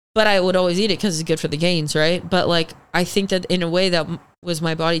 But I would always eat it because it's good for the gains, right? But like, I think that in a way that was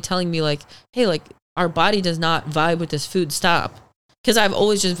my body telling me like, hey, like our body does not vibe with this food. Stop. Because I've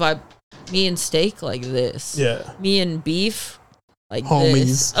always just vibed me and steak like this. Yeah. Me and beef like homies.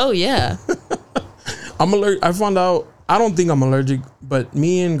 This. Oh, yeah. I'm allergic. I found out, I don't think I'm allergic, but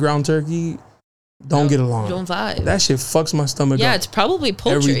me and ground turkey don't get along. Don't vibe. That shit fucks my stomach up. Yeah, it's probably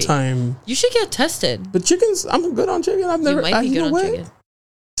poultry. Every time. You should get tested. But chickens, I'm good on chicken. I've never. You might be good on chicken.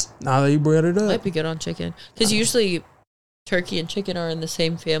 Now that you brought it up. Might be good on chicken. Because usually turkey and chicken are in the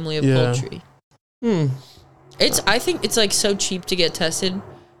same family of poultry. I think it's like so cheap to get tested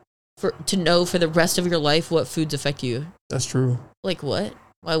to know for the rest of your life what foods affect you. That's true. Like what?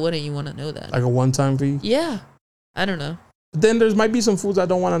 Why wouldn't you want to know that? Like a one-time fee? Yeah. I don't know. But then there might be some foods I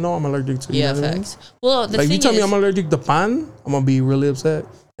don't want to know I'm allergic to. Yeah, facts. Well, the like thing if you tell me I'm allergic to pan, I'm gonna be really upset.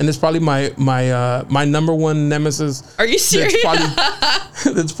 And it's probably my number one nemesis. Are you serious?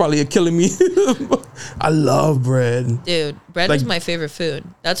 That's probably killing me. I love bread. Dude, bread was my favorite food.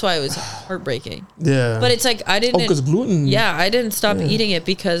 That's why it was heartbreaking. Yeah. But it's like I didn't. Oh, because gluten. Yeah, I didn't stop eating it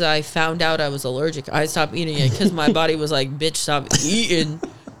because I found out I was allergic. I stopped eating it because my body was like, bitch, stop eating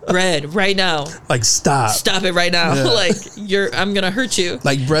bread right now. Like, stop it right now. Yeah. Like, I'm going to hurt you.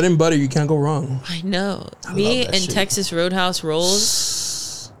 Like bread and butter, you can't go wrong. I know. I Me love that and shit. Texas Roadhouse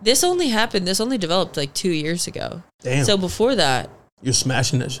rolls. This only developed like 2 years ago. Damn. So before that, you're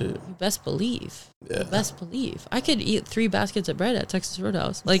smashing that shit. You best believe. Yeah. You best believe. I could eat 3 baskets of bread at Texas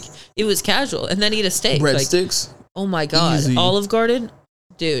Roadhouse. Like, it was casual. And then eat a steak. Breadsticks. Like, oh my God. Easy. Olive Garden?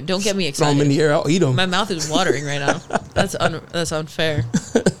 Dude, don't get me excited. Throw them in the air, I'll eat them. My mouth is watering right now. That's unfair.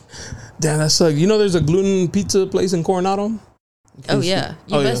 Damn, that sucks. You know, there's a gluten pizza place in Coronado. Oh yeah,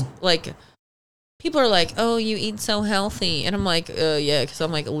 like people are like, oh, you eat so healthy, and I'm like, yeah, because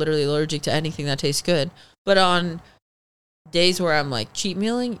I'm like literally allergic to anything that tastes good. But on days where I'm like cheat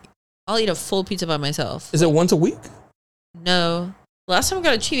mealing, I'll eat a full pizza by myself. Is it once a week? No. Last time I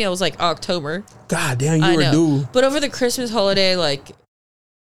got a cheat meal was like October. God damn, you were due. But over the Christmas holiday, like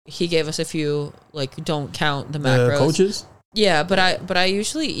he gave us a few, like, don't count the macros. The coaches? Yeah, but I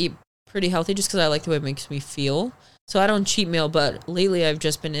usually eat pretty healthy just because I like the way it makes me feel. So I don't cheat meal, but lately I've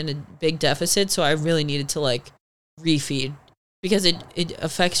just been in a big deficit, so I really needed to like refeed because it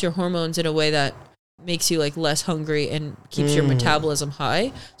affects your hormones in a way that makes you like less hungry and keeps your metabolism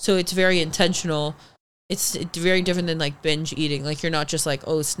high. So it's very intentional. It's very different than like binge eating. Like you're not just like,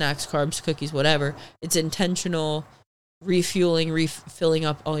 oh, snacks, carbs, cookies, whatever. It's intentional refueling, refilling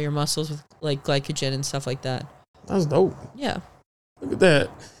up all your muscles with like glycogen and stuff like that. That's dope. Yeah. Look at that.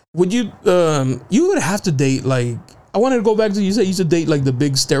 Would you you would have to date like, I wanted to go back to, you said you used to date like the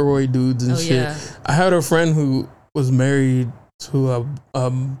big steroid dudes and shit. Yeah. I had a friend who was married to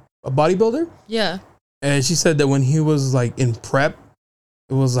a bodybuilder. Yeah. And she said that when he was like in prep,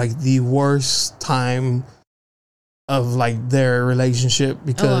 it was like the worst time of like their relationship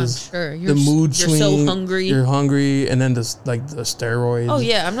because the mood swing. You're so hungry. You're hungry, and then the steroids. Oh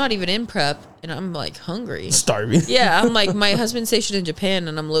yeah, I'm not even in prep, and I'm like hungry, starving. Yeah, I'm like, my husband's stationed in Japan,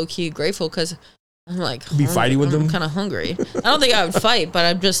 and I'm low key grateful because I'm like be fighting with them. I'm kind of hungry. I don't think I would fight, but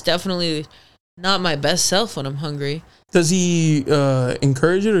I'm just definitely not my best self when I'm hungry. Does he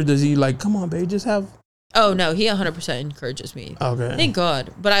encourage it, or does he like, come on, babe, just have? Oh no, he 100% encourages me. Okay, thank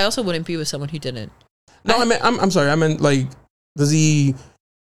God. But I also wouldn't be with someone who didn't. No, I'm sorry. I meant like, does he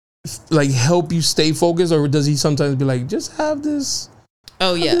like help you stay focused, or does he sometimes be like, just have this?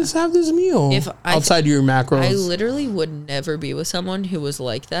 Oh yeah, just have this meal outside your macros. I literally would never be with someone who was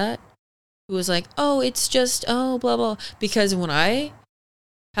like that, who was like, oh, it's just blah blah. Because when I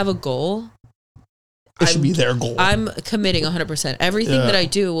have a goal, it should be their goal. I'm committing 100%. Everything that I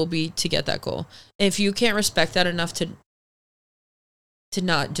do will be to get that goal. If you can't respect that enough to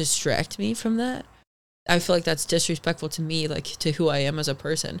not distract me from that, I feel like that's disrespectful to me, like to who I am as a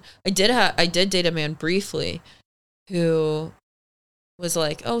person. I did date a man briefly who was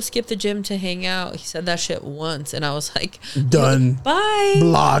like, oh, skip the gym to hang out. He said that shit once, and I was like, done. Bye.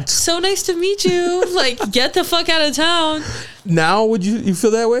 Blocked. So nice to meet you. Like, get the fuck out of town. Now, would you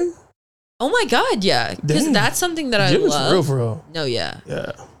feel that way? Oh my God, yeah. Because that's something that I love. Gym is for real. No, yeah.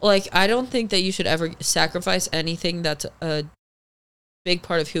 Yeah. Like, I don't think that you should ever sacrifice anything that's a big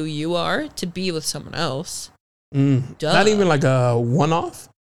part of who you are to be with someone else. Not even like a one-off?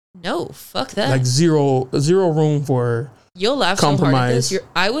 No, fuck that. Like zero room for You'll laugh compromise. So hard at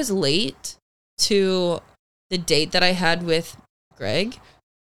this. I was late to the date that I had with Greg.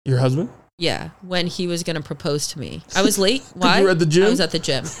 Your husband? Yeah, when he was going to propose to me. I was late. Why? You were at the gym? I was at the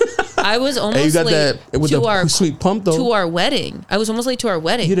gym. I was almost late to our sweet pump though. To our wedding. I was almost late to our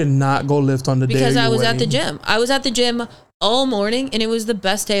wedding. You did not go lift on the day because I was at the gym. I was at the gym all morning, and it was the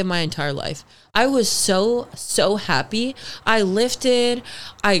best day of my entire life. I was so happy. I lifted.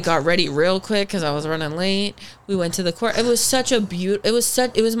 I got ready real quick because I was running late. We went to the court. It was such a it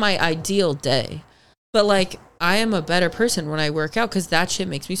was my ideal day. But like, I am a better person when I work out because that shit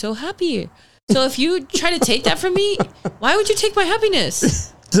makes me so happy. So if you try to take that from me, why would you take my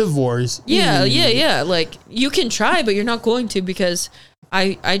happiness? Divorce. Yeah. Like, you can try, but you're not going to, because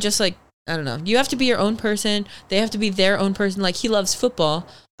I just like, I don't know. You have to be your own person. They have to be their own person. Like, he loves football.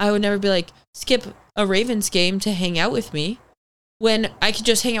 I would never be like, skip a Ravens game to hang out with me when I could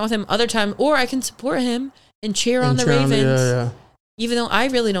just hang out with him other time, or I can support him and cheer on the Ravens. Even though I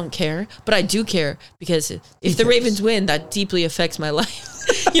really don't care, but I do care because if the Ravens win, that deeply affects my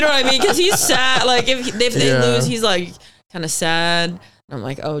life. You know what I mean? Because he's sad. Like, if they lose, he's like kind of sad. And I'm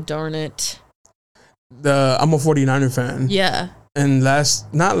like, oh, darn it. I'm a 49er fan. Yeah. And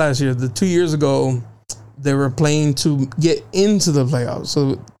not last year, 2 years ago, they were playing to get into the playoffs.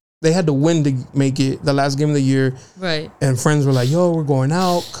 So they had to win to make it the last game of the year. Right. And friends were like, yo, we're going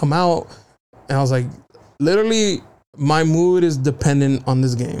out, come out. And I was like, literally, my mood is dependent on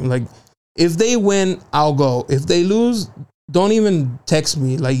this game. Like, if they win, I'll go. If they lose, don't even text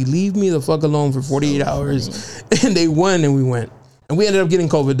me. Like, leave me the fuck alone for 48 hours. And they won, and we went. And we ended up getting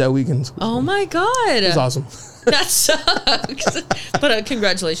COVID that weekend. Oh my God. It was awesome. That sucks. But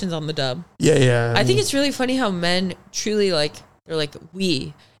congratulations on the dub. Yeah. I think it's really funny how men truly, like, they're like,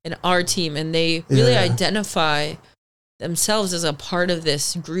 we and our team, and they really identify themselves as a part of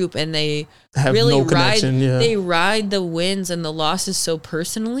this group, and they have really they ride the wins and the losses so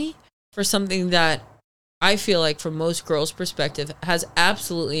personally for something that I feel like, from most girls' perspective, has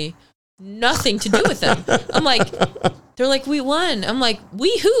absolutely nothing to do with them. I'm like, they're like, we won. I'm like,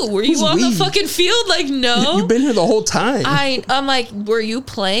 we who? Were you Who's on we? the fucking field? Like, no. You've been here the whole time. I'm like, were you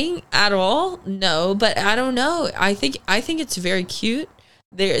playing at all? No, but I don't know. I think it's very cute.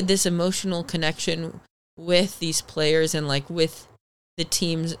 This emotional connection with these players and like with the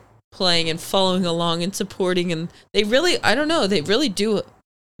teams playing and following along and supporting, and they really, I don't know, they really do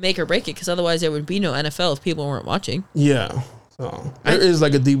make or break it, because otherwise there would be no NFL if people weren't watching. Yeah. So there is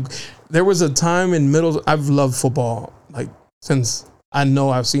like a deep. There was a time in middle. I've loved football like since I know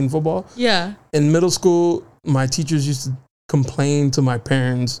I've seen football. Yeah. In middle school, my teachers used to complain to my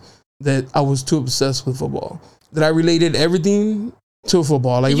parents that I was too obsessed with football. That I related everything to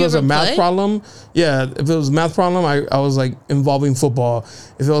football. Like Did if you it was a ever math play? problem, yeah. If it was a math problem, I was like involving football.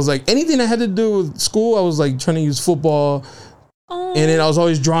 If it was like anything that had to do with school, I was like trying to use football. Oh, And then I was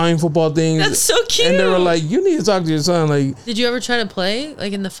always drawing football things. that's so cute. And they were like, "You need to talk to your son." Like, did you ever try to play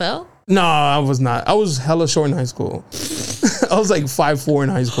like in the FL? no, I was not. I was hella short in high school. I was like 5'4" in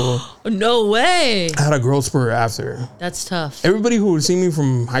high school. No way. I had a growth spurt after. That's tough. Everybody who would see me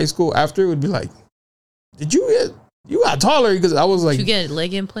from high school after would be like, "Did you got taller?" Because I was like, Did you get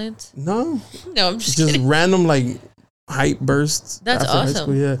leg implants? no, No, I'm just just kidding. random like height bursts. That's after high awesome.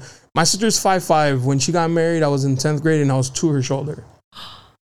 school, yeah. My sister's 5'5". When she got married, I was in 10th grade and I was to her shoulder.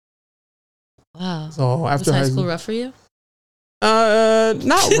 Wow. So Was after high school rough for you?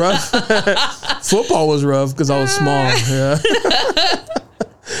 not rough. Football was rough because I was small. Yeah.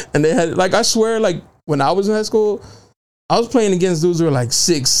 And they had like, I swear, like when I was in high school, I was playing against dudes who were like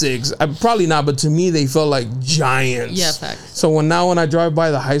 6'6". I probably not, but to me they felt like giants. Yeah, facts. So when I drive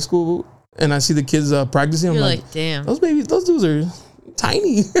by the high school and I see the kids practicing, I'm You're like, like, damn. those dudes are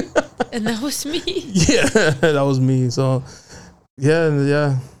tiny. And that was me. Yeah, that was me. So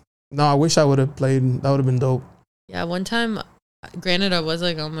yeah. No, I wish I would have played. That would have been dope. Yeah, one time, granted, I was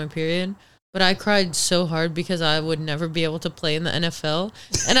like on my period, but I cried so hard because I would never be able to play in the NFL.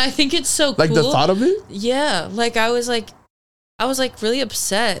 And I think it's so Like cool. the thought of it. Yeah, like I was like really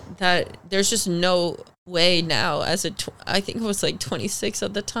upset that there's just no way now as I think it was like 26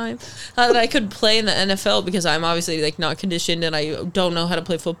 at the time that I could play in the NFL, because I'm obviously like not conditioned and I don't know how to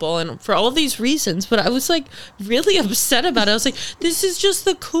play football, and for all these reasons. But I was like really upset about it. I was like, this is just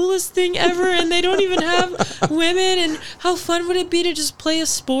the coolest thing ever, and they don't even have women, and how fun would it be to just play a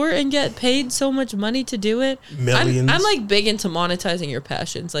sport and get paid so much money to do it? Millions. I'm like big into monetizing your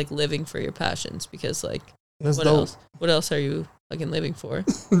passions, like living for your passions, because like That's what dope. else? What else are you fucking living for?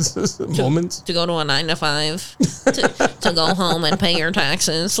 Moments. To go to a 9 to 5, to go home and pay your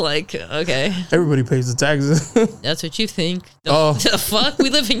taxes. Like, okay, Everybody pays the taxes. that's what you think. The, Oh. the fuck? We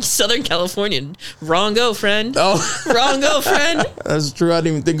live in Southern California. Wrong go, friend. Oh, Wrong go, friend. that's true. I didn't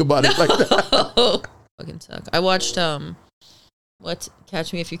even think about it like that. Oh, fucking suck. I watched what's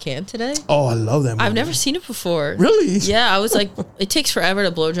Catch Me If You Can today. Oh, I love that movie. I've never seen it before. Really? Yeah, I was like, it takes forever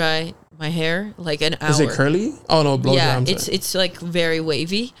to blow dry my hair, like an hour. Is it curly? Oh no, blow Yeah, dry. I'm it's sorry. it's like very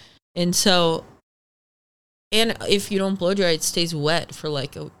wavy, and so, and if you don't blow dry, it stays wet for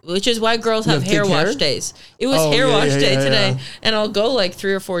like, which is why girls You have have hair thick hair? wash days. It was Oh, hair yeah, wash yeah, day yeah, today, yeah. and I'll go like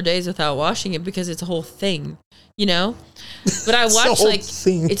 3 or 4 days without washing it because it's a whole thing, you know. But I It's a watched whole like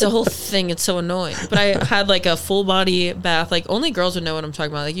thing. it's a whole thing. It's so annoying. But I had like a full body bath. Like only girls would know what I'm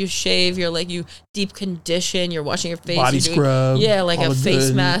talking about. Like you shave, you're like you deep condition, you're washing your face, Body you're doing- scrub, yeah, like all a the face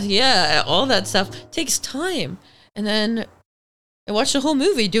good- mask, yeah, all that stuff takes time. And then I watched the whole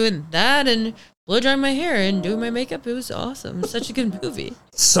movie doing that and blow drying my hair and doing my makeup. It was awesome. Such a good movie.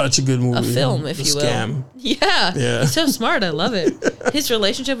 Such a good movie. A film, if The you will. Scam. Yeah. Yeah. He's so smart. I love it. His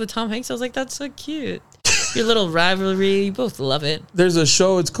relationship with Tom Hanks, I was like, that's so cute. Your little rivalry, you both love it. There's a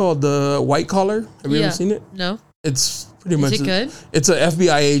show. It's called The White Collar. Have you Yeah. ever seen it? No? It's pretty much. Is it good? It's an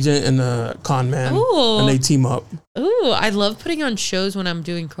FBI agent and a con man, Ooh. and they team up. Ooh, I love putting on shows when I'm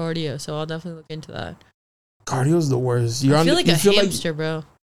doing cardio, so I'll definitely look into that. Cardio's the worst. You're I on. feel like you a feel hamster, bro.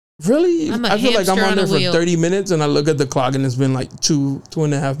 Really? I'm a I feel like I'm hamster on on there a for wheel. 30 minutes and I look at the clock and it's been like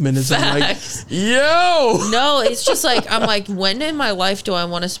 2.5 minutes. I'm like, Facts. yo! No, it's just like, I'm like, when in my life do I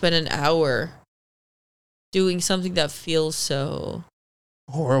want to spend an hour doing something that feels so,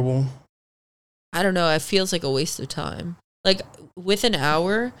 Horrible. I don't know, it feels like a waste of time. Like, with an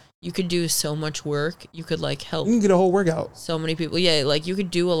hour, you could do so much work. You could, like, help You can get a whole workout. so many people. Yeah, like, you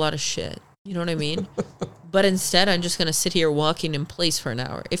could do a lot of shit. You know what I mean? But instead, I'm just going to sit here walking in place for an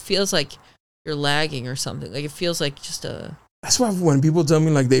hour. It feels like you're lagging or something. Like, it feels like just a... That's why when people tell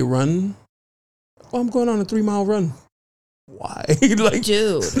me like they run, I'm going on a 3-mile run. Why? Like,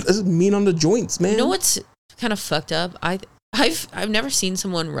 Dude. that's mean on the joints, man. You know what's kind of fucked up? I've never seen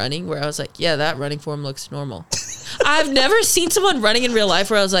someone running where I was like, yeah, that running form looks normal. I've never seen someone running in real life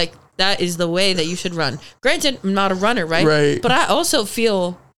where I was like, that is the way that you should run. Granted, I'm not a runner, right? Right. But I also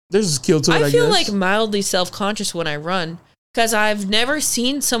feel There's a skill to it, I feel guess. like mildly self-conscious when I run because I've never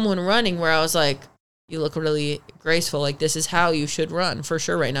seen someone running where I was like, you look really graceful. Like, this is how you should run for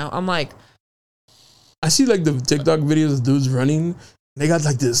sure right now. I'm like, I see like the TikTok videos of dudes running. They got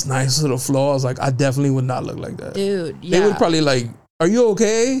like this nice little flow. I was like, I definitely would not look like that. dude, yeah. They would probably like, are you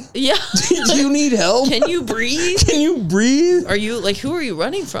okay? yeah. Do you need help? Can you breathe? Can you breathe? Are you like, who are you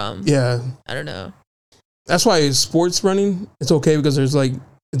running from? Yeah. I don't know. That's why sports running, it's okay because there's like,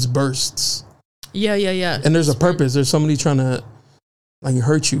 it's bursts. Yeah. And there's a purpose. There's somebody trying to like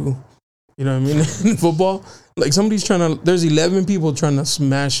hurt you. You know what I mean? In football, like somebody's trying to, there's 11 people trying to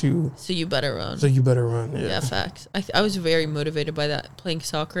smash you. So you better run. So you better run. Yeah. Yeah, facts. I was very motivated by that, playing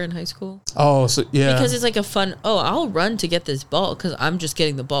soccer in high school. Oh, so yeah. Because it's like a fun, I'll run to get this ball because I'm just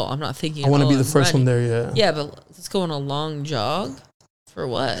getting the ball. I'm not thinking, I want to be the I'm first one running. there. Yeah. Yeah, but let's go on a long jog. For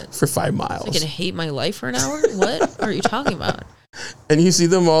what? For 5 miles. I'm going to hate my life for an hour? What are you talking about? And you see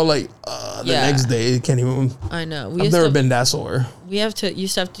them all like the Yeah. next day. Can't even. I know. I've never been that sore. We used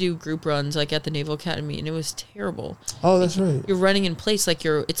to have to do group runs like at the Naval Academy, and it was terrible. Oh, that's right. You're running in place like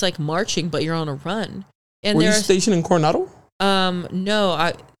it's like marching, but you're on a run. And Were you there's stationed in Coronado?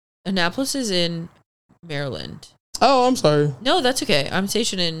 no, Annapolis is in Maryland. Oh, I'm sorry. No, that's okay. I'm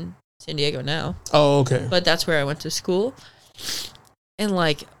stationed in San Diego now, Oh, okay. but that's where I went to school. And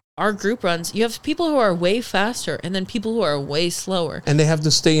like our group runs, you have people who are way faster and then people who are way slower. And they have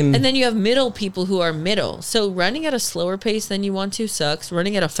to stay in. And then you have middle people who are middle. So running at a slower pace than you want to sucks.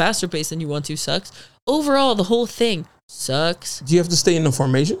 Running at a faster pace than you want to sucks. Overall, the whole thing sucks. Do you have to stay in the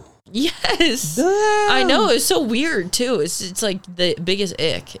formation? Yes. Damn. I know. It's so weird too. It's like the biggest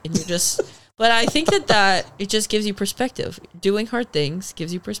ick. And you're just, but I think that it just gives you perspective. Doing hard things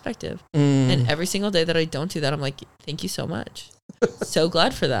gives you perspective. And every single day that I don't do that, I'm like, thank you so much. So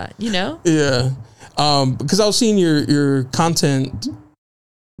glad for that, you know? Yeah. Because I was seeing your content.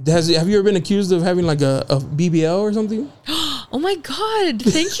 Have you ever been accused of having like a BBL or something? Oh my God.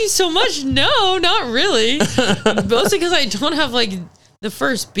 Thank you so much. No, not really. Mostly because I don't have like the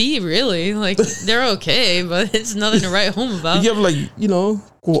first B really. Like they're okay, but it's nothing to write home about. You have like,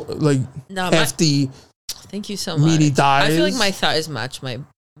 like No, hefty. Thank you so much. Meaty thighs. I feel like my thighs match my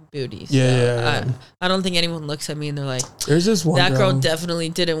booty. So Yeah. I don't think anyone looks at me and they're like, There's this one that girl definitely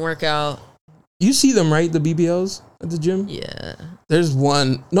didn't work out. You see them, right? The BBLs at the gym? Yeah. There's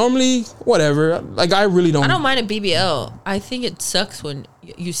one. Normally, whatever. Like, I really don't. I don't mind a BBL. I think it sucks when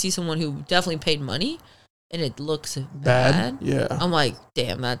you see someone who definitely paid money and it looks bad. Yeah. I'm like,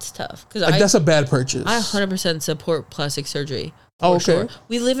 damn, that's tough. Because Like, that's a bad purchase. I 100% support plastic surgery. Oh, for okay. Sure.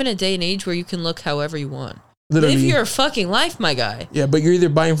 We live in a day and age where you can look however you want. Literally. Live your fucking life, my guy. Yeah, but you're either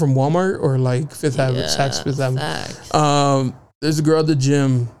buying from Walmart or like Fifth Avenue, Saks Fifth Avenue. Facts. There's a girl at the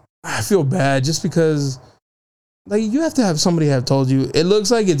gym. I feel bad just because, like, you have to have somebody have told you. It looks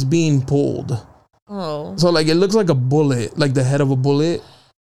like it's being pulled. Oh. So, like, it looks like a bullet, like the head of a bullet.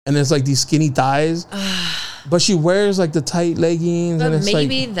 And it's like these skinny thighs. But she wears like the tight leggings. But and it's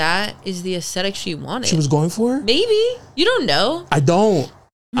maybe like, that is the aesthetic she wanted. she was going for it? Maybe. You don't know. I don't.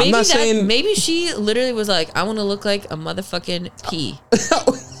 Maybe I'm not saying. maybe she literally was like, I want to look like a motherfucking pea.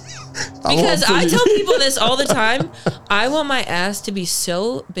 I Because want I to- tell people this all the time. I want my ass to be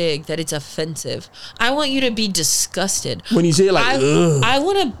so big that it's offensive. I want you to be disgusted. When you say it, like, ugh. I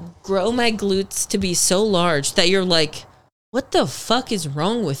want to grow my glutes to be so large that you're like, what the fuck is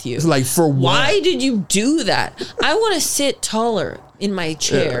wrong with you? It's like, for what? Why did you do that? I want to sit taller in my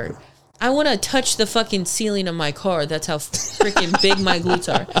chair. Yeah. I want to touch the fucking ceiling of my car. That's how freaking big my glutes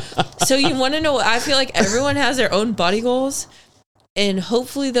are. So you want to know, I feel like everyone has their own body goals. And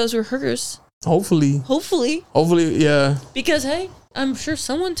hopefully those were hers. Hopefully, yeah. Because, hey, I'm sure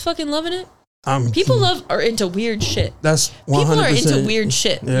someone's fucking loving it. People are into weird shit. That's 100%. People are into weird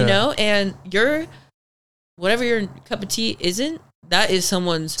shit, Yeah. you know? And whatever your cup of tea isn't, that is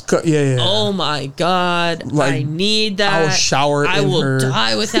someone's, Yeah. oh my God, Like, I need that. I will shower I in will her.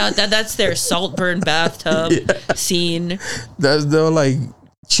 die without that. That's their Saltburn bathtub scene. They'll like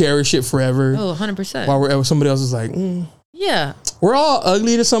cherish it forever. Oh, 100%. While somebody else is like, Yeah, we're all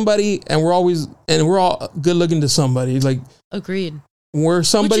ugly to somebody, and we're all good looking to somebody. Like, agreed. we're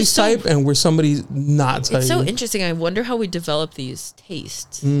somebody's so- type, and we're somebody's not type. It's so interesting. I wonder how we develop these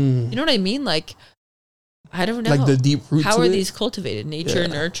tastes. Mm. You know what I mean? Like, I don't know. Like the deep roots. How of are it? these cultivated? Nature, Yeah.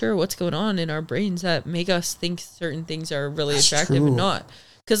 nurture? What's going on in our brains that make us think certain things are really That's attractive true. and not?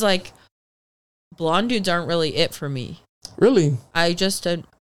 Because, like, blonde dudes aren't really it for me. Really? I just don't,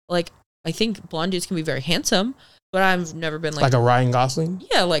 like, I think blonde dudes can be very handsome, but I've never been Like a Ryan Gosling?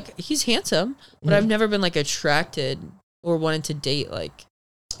 yeah, like, he's handsome, but I've never been, like, attracted or wanted to date, like,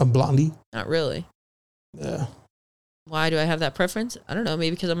 A blondie. Not really. Yeah. Why do I have that preference? I don't know.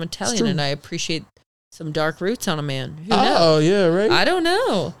 Maybe because I'm Italian true. and I appreciate some dark roots on a man. Who Oh, knows? yeah, right. I don't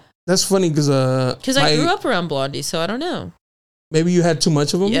know. That's funny because I grew up around blondies, so I don't know. Maybe you had too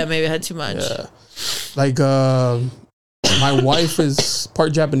much of them. Yeah, maybe I had too much. Yeah. Like my wife is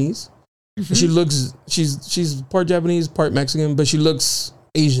part Japanese. Mm-hmm. She looks she's part Japanese, part Mexican, but she looks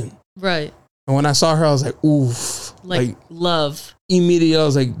Asian. Right. And when I saw her, I was like, oof. Like love. Immediately, I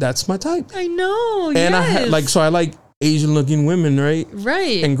was like, that's my type. I know. And yes. I like Asian looking women, right?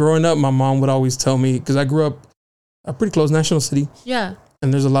 Right. And growing up, my mom would always tell me, because I grew up a pretty close National City. Yeah.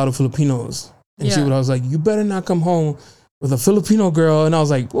 And there's a lot of Filipinos. And she Yeah. would always like, you better not come home with a Filipino girl. And I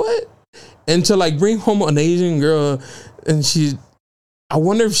was like, what? And to like bring home an Asian girl, and I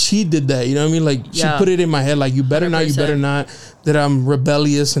wonder if she did that. You know what I mean? Like Yeah. she put it in my head, like you better not, you 100%. better not. That I'm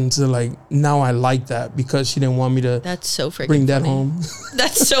rebellious, and to like now I like that because she didn't want me to That's so freaking bring that funny. home.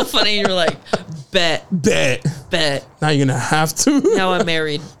 That's so funny. You're like, bet. Now you're gonna have to. Now I'm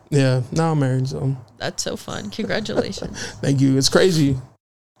married. Yeah, now I'm married, so That's so fun. Congratulations. thank you. It's crazy.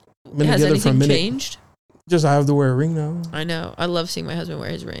 Been Has together for a anything minute. changed? Just I have to wear a ring now. I know. I love seeing my husband wear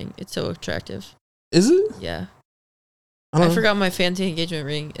his ring. It's so attractive. Is it? Yeah. I don't I know. forgot my fancy engagement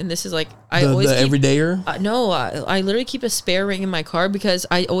ring, and this is like I the always keep, everydayer. no, I literally keep a spare ring in my car because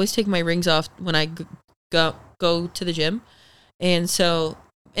I always take my rings off when I go to the gym, and so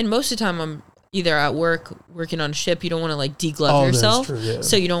most of the time I'm either at work working on a ship. You don't want to like deglove yourself, That's true, yeah.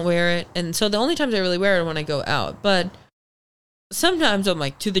 so you don't wear it, and so the only times I really wear it are when I go out, but. Sometimes I'm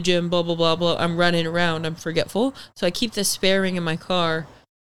like to the gym, blah blah blah blah. I'm running around, I'm forgetful, so I keep the spare ring in my car,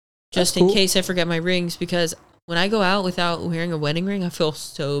 just That's in cool. case I forget my rings. Because when I go out without wearing a wedding ring, I feel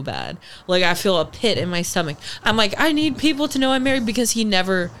so bad. Like I feel a pit in my stomach. I'm like, I need people to know I'm married because he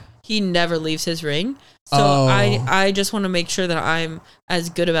never leaves his ring. So Oh. I just want to make sure that I'm as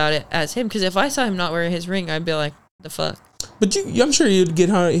good about it as him. Because if I saw him not wearing his ring, I'd be like, the fuck. But I'm sure you'd get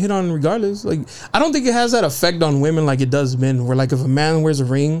hit on regardless. Like I don't think it has that effect on women like it does men. Where like if a man wears a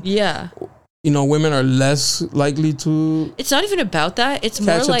ring, Yeah. you know, women are less likely to It's not even about that. It's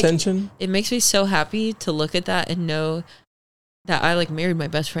catch more like attention. it makes me so happy to look at that and know that I like married my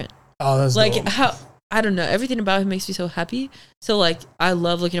best friend. Oh, that's Like dope. how I don't know, everything about him makes me so happy. So like I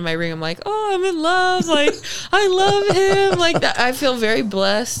love looking at my ring. I'm like, oh, I'm in love. Like I love him. Like that. I feel very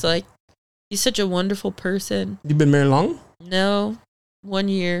blessed. Like he's such a wonderful person. You've been married long? No, 1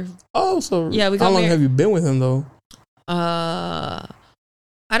 year. Oh, so Yeah, we how got long married- have you been with him though?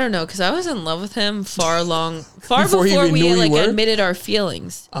 I don't know, because I was in love with him far Before he before even we knew you like were? admitted our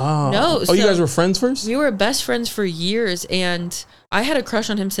feelings. Oh, No, Oh, you so- guys were friends first? We were best friends for years, and I had a crush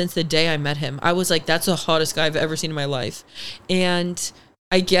on him since the day I met him. I was like, that's the hottest guy I've ever seen in my life. And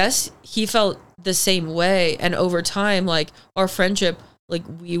I guess he felt the same way. And over time, like our friendship, like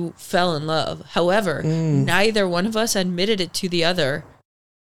we fell in love. However, neither one of us admitted it to the other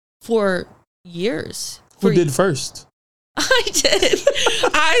for years. Who did first? I did.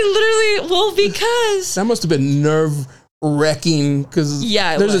 I literally, because That must have been nerve wrecking because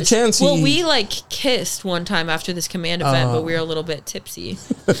yeah, it there's a was. chance he. Well, we like kissed one time after this command event, but we were a little bit tipsy,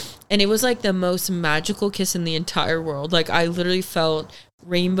 and it was like the most magical kiss in the entire world. Like I literally felt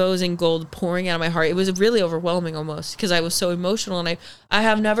rainbows and gold pouring out of my heart. It was really overwhelming almost because I was so emotional, and I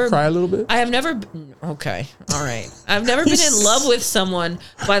have never cry a little bit. I have never. Okay, all right. I've never been in love with someone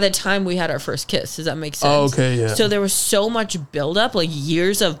by the time we had our first kiss. Does that make sense? Oh, okay, yeah. So there was so much buildup, like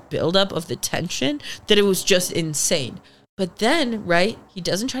years of buildup of the tension, that it was just insane. But then, right, he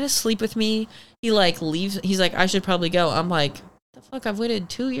doesn't try to sleep with me. He like leaves. He's like, I should probably go. I'm like, the fuck? I've waited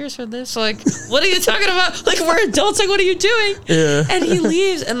 2 years for this. Like, what are you talking about? Like, we're adults. Like, what are you doing? Yeah. And he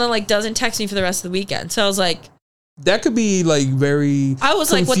leaves, and then like doesn't text me for the rest of the weekend. So I was like. That could be like very I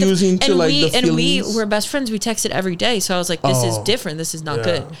was like, what the confusing to and like we the and we feelings. were best friends. We texted every day, so I was like, this is Oh, different. This is not yeah.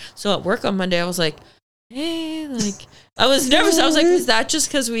 good. So at work on Monday, I was like, hey, like I was nervous. I was like, is that just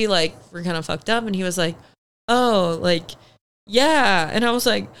because we like were kind of fucked up? And he was like, oh, like yeah. And I was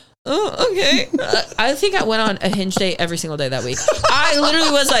like, oh, okay. I think I went on a Hinge date every single day that week. I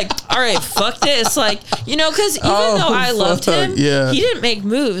literally was like, all right, fuck this. Like, you know, because even though I loved him, yeah. he didn't make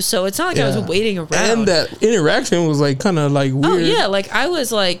moves. So it's not like I was Yeah. waiting around. And that interaction was like kind of like weird. Oh yeah, like I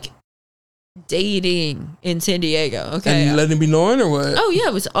was like dating in San Diego. Okay. And you let him be knowing or what? Oh yeah,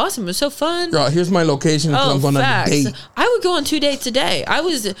 it was awesome. It was so fun. Girl, here's my location. Oh, I'm going on a facts. date. I would go on 2 dates a day. I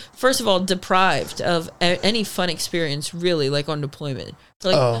was, first of all, deprived of any fun experience, really, like on deployment.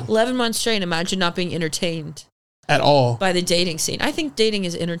 For like 11 months straight, imagine not being entertained At all. by the dating scene. I think dating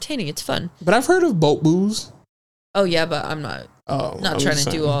is entertaining. It's fun. But I've heard of boat booze. Oh yeah, but I'm not Oh, not I'm trying just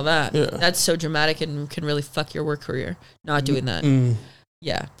to do saying. all that. Yeah. That's so dramatic and can really fuck your work career. Not doing that.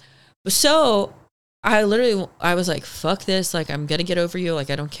 Yeah. So I was like, fuck this. Like, I'm going to get over you. Like,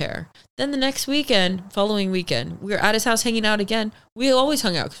 I don't care. Then the following weekend, we were at his house hanging out again. We always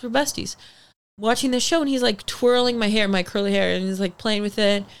hung out because we're besties. Watching this show, and he's like twirling my curly hair, and he's like playing with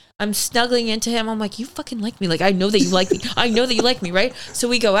it. I'm snuggling into him. I'm like, you fucking like me. Like, I know that you like me. I know that you like me, right? So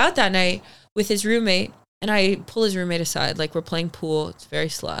we go out that night with his roommate, and I pull his roommate aside. Like, we're playing pool. It's very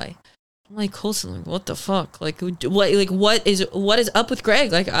sly. I'm like, Colson, like, what the fuck? Like, what is up with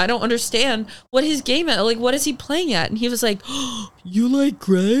Greg? Like, I don't understand what his game at. Like, what is he playing at? And he was like, oh, you like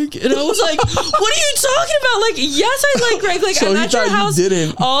Greg? And I was like, what are you talking about? Like, yes, I like Greg. Like, so I'm at your house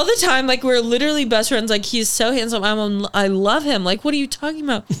didn't. all the time. Like, we're literally best friends. Like, he's so handsome. I love him. Like, what are you talking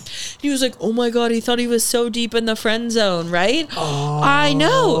about? He was like, oh my God, he thought he was so deep in the friend zone, right? Oh. I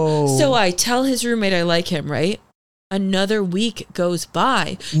know. So I tell his roommate I like him, right? Another week goes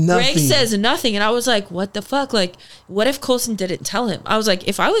by. Nothing. Greg says nothing. And I was like, what the fuck? Like, what if Colson didn't tell him? I was like,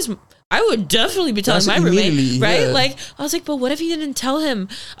 I would definitely be telling my roommate, right? Yeah. Like, I was like, but what if he didn't tell him?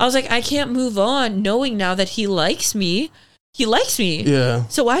 I was like, I can't move on knowing now that he likes me. He likes me. Yeah.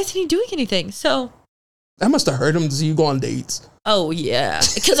 So why isn't he doing anything? So that must have hurt him to see you go on dates. Oh, yeah.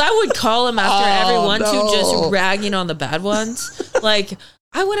 Because I would call him after everyone to just ragging on the bad ones. Like,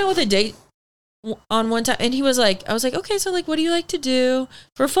 I went out with a date on one time, and he was like, I was like, okay, so like, what do you like to do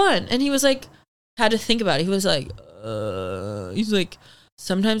for fun? And he was like, had to think about it. He was like, he's like,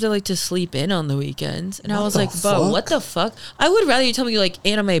 sometimes I like to sleep in on the weekends. And I was like, Bo, what the fuck? I would rather you tell me you like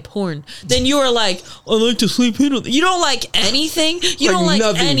anime porn than you were like, I like to sleep in. You don't like anything. You don't like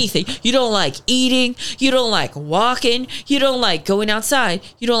anything. You don't like eating. You don't like walking. You don't like going outside.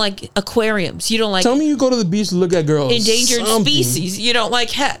 You don't like aquariums. You don't like... Tell me you go to the beach to look at girls. Endangered species. You don't like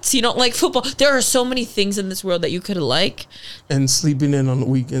hats. You don't like football. There are so many things in this world that you could like. And sleeping in on the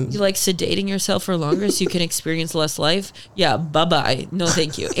weekends. You like sedating yourself for longer so you can experience less life? Yeah, bye-bye. No,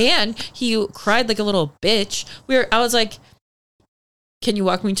 thank you. And he cried like a little bitch. I was like, can you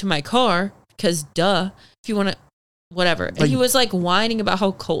walk me to my car? Because duh, if you want to, whatever. And he was like whining about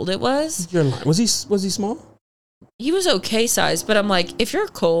how cold it was. You're lying. Was he small? He was okay sized, but I'm like, if you're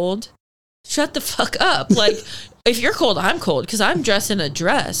cold, shut the fuck up. Like, if you're cold, I'm cold because I'm dressed in a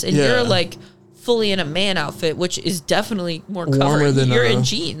dress and you're like fully in a man outfit, which is definitely more covered. You're in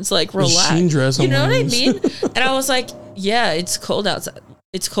jeans, like relax. Jean dress. You know what I mean? And I was like, yeah, it's cold outside.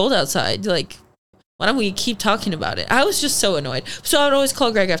 It's cold outside. Like, why don't we keep talking about it? I was just so annoyed. So I would always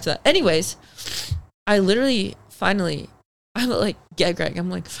call Greg after that. Anyways, I literally, finally, I'm like, yeah, Greg. I'm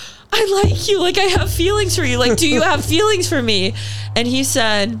like, I like you. Like, I have feelings for you. Like, do you have feelings for me? And he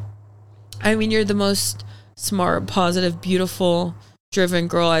said, I mean, you're the most smart, positive, beautiful, driven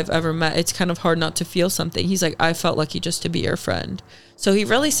girl I've ever met. It's kind of hard not to feel something. He's like, I felt lucky just to be your friend. So he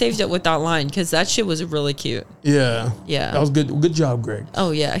really saved it with that line because that shit was really cute. Yeah. That was good. Good job, Greg. Oh,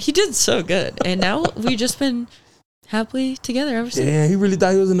 yeah. He did so good. And now we've just been happily together ever since. Yeah, he really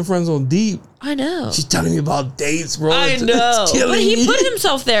thought he was in the friend zone deep. I know. She's telling me about dates, bro. I know. But he put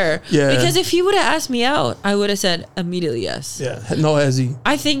himself there. Yeah. Because if he would have asked me out, I would have said immediately yes. Yeah. No hezzy.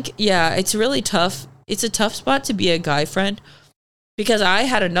 I think, it's really tough. It's a tough spot to be a guy friend. Because I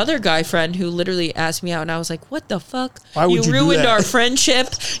had another guy friend who literally asked me out, and I was like, "What the fuck? Why would you ruined our friendship.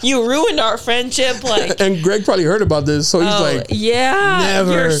 You ruined our friendship." Like, and Greg probably heard about this, so he's like, "Yeah,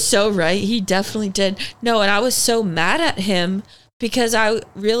 never." You're so right. He definitely did. No, and I was so mad at him because I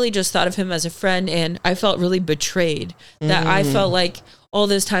really just thought of him as a friend, and I felt really betrayed. That I felt like all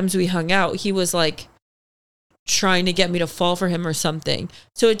those times we hung out, he was like trying to get me to fall for him or something.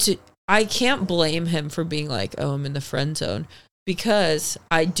 So I can't blame him for being like, "Oh, I'm in the friend zone." Because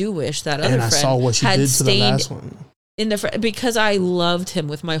I do wish that other friend saw what she had did to the stayed last one. in the because I loved him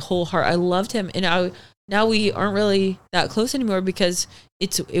with my whole heart. I loved him, and now we aren't really that close anymore because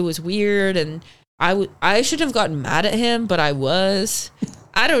it was weird, and I shouldn't have gotten mad at him, but I was.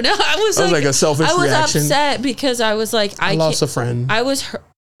 I don't know. I was like a selfish reaction. I was upset because I was like, I lost a friend. I was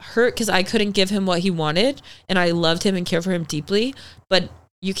hurt because I couldn't give him what he wanted, and I loved him and cared for him deeply, but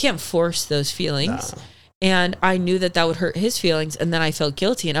you can't force those feelings. Nah. And I knew that would hurt his feelings. And then I felt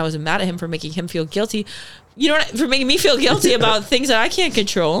guilty. And I was mad at him for making him feel guilty. You know, for making me feel guilty about things that I can't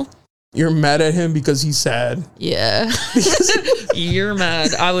control. You're mad at him because he's sad. Yeah. You're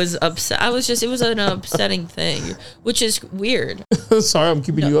mad. I was upset. It was an upsetting thing, which is weird. Sorry, I'm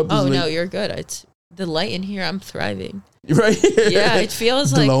keeping you up. No, you're good. It's the light in here. I'm thriving. Right here. Yeah, it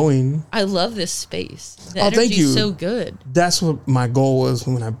feels glowing. Like I love this space. The energy's so good. That's what my goal was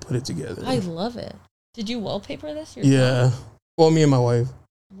when I put it together. I love it. Did you wallpaper this? Yeah. Well, me and my wife.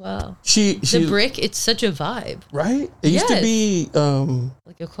 Wow. The brick, it's such a vibe. Right? It used to be...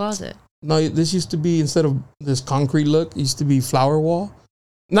 like a closet. No, this used to be, instead of this concrete look, it used to be flower wall.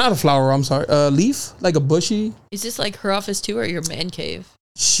 Not a flower. I'm sorry. Leaf, like a bushy. Is this like her office too, or your man cave?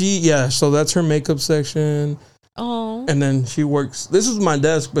 So that's her makeup section. Oh. And then she works. This is my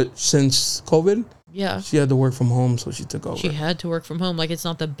desk, but since COVID, Yeah. she had to work from home, so she took over. She had to work from home. Like, it's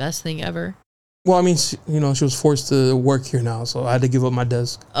not the best thing ever. Well, I mean, she was forced to work here now, so I had to give up my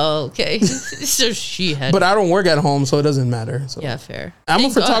desk. Oh, okay. So she had. But I don't work at home, so it doesn't matter. So. Yeah, fair. I'm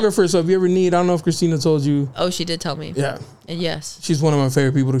Thank a photographer, so if you ever need, I don't know if Christina told you. God. Oh, she did tell me. Yeah. And yes. She's one of my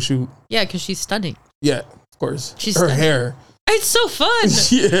favorite people to shoot. Yeah, because she's stunning. Yeah, of course. She's her stunning. hair. It's so fun.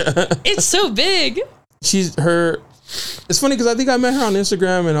 Yeah. It's so big. It's funny because I think I met her on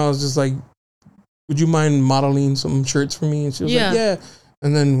Instagram and I was just like, would you mind modeling some shirts for me? And she was like, yeah.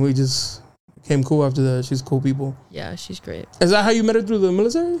 And then we just became cool after that. She's cool people. Yeah, she's great. Is that how you met her through the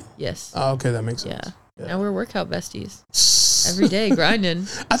military? Yes. Oh, okay, that makes sense. Yeah. Yeah. Now we're workout besties. Every day grinding.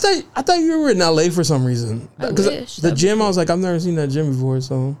 I thought you were in LA for some reason. I Because wish. the That'd be gym, I cool. was like, I've never seen that gym before.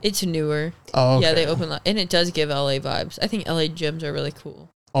 So. It's newer. Oh, okay. Yeah, they open and it does give LA vibes. I think LA gyms are really cool.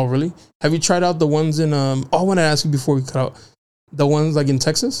 Oh, really? Have you tried out the ones in I want to ask you before we cut out the ones like in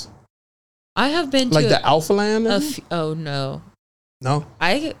Texas, I have been to like the Alpha Land. oh no. No.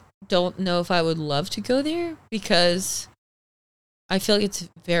 I don't know if I would love to go there because I feel like it's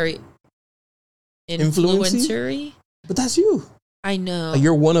very influencery. But that's you. I know. Like,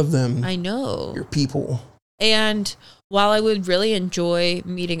 you're one of them. I know. You're people. And while I would really enjoy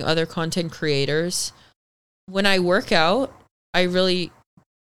meeting other content creators, when I work out, I really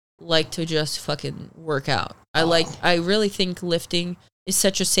like to just fucking work out. I really think lifting is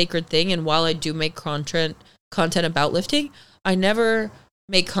such a sacred thing. And while I do make content about lifting, I never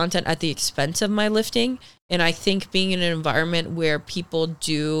make content at the expense of my lifting. And I think being in an environment where people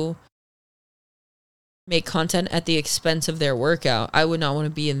do make content at the expense of their workout, I would not want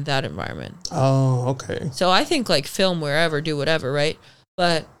to be in that environment. Oh, okay. So I think like film wherever, do whatever, right?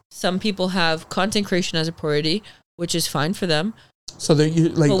 But some people have content creation as a priority, which is fine for them. So they're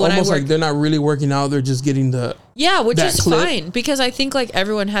like almost like they're not really working out. They're just getting which is clip. fine because I think like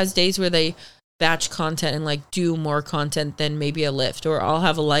everyone has days where they batch content and like do more content than maybe a lift, or I'll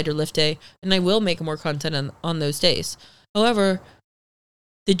have a lighter lift day and I will make more content on those days. However,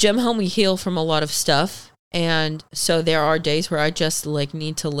 the gym helped me heal from a lot of stuff. And so there are days where I just like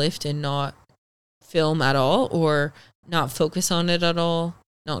need to lift and not film at all, or not focus on it at all,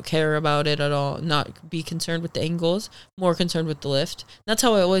 not care about it at all, not be concerned with the angles, more concerned with the lift. That's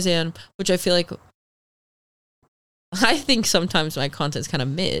how I always am, which I feel like I think sometimes my content's kind of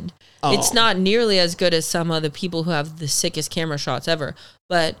mid. Oh. It's not nearly as good as some of the people who have the sickest camera shots ever.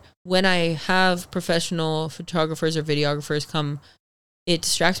 But when I have professional photographers or videographers come, it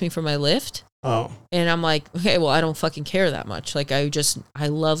distracts me from my lift. Oh. And I'm like, okay, well, I don't fucking care that much. Like, I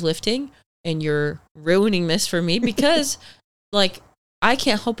love lifting, and you're ruining this for me because, like, I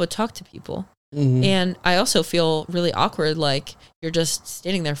can't help but talk to people. Mm-hmm. And I also feel really awkward, like, you're just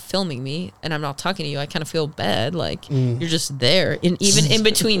standing there filming me, and I'm not talking to you. I kind of feel bad, like, you're just there. And even in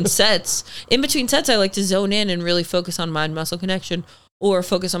between sets, I like to zone in and really focus on mind-muscle connection, or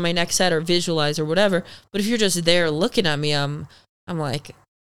focus on my next set, or visualize, or whatever. But if you're just there looking at me, I'm like, it's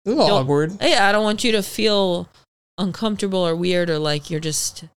a little awkward. Yeah, I don't want you to feel uncomfortable or weird, or like you're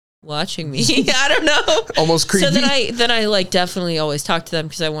just watching me. I don't know. Almost creepy. So then I like definitely always talk to them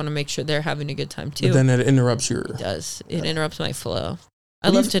because I want to make sure they're having a good time too. But then it interrupts your. It does. It interrupts my flow. I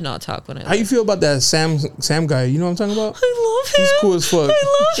love to not talk when I. How you feel about that Sam guy? You know what I'm talking about? I love him. He's cool as fuck.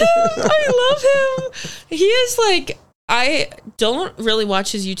 I love him. He is like, I don't really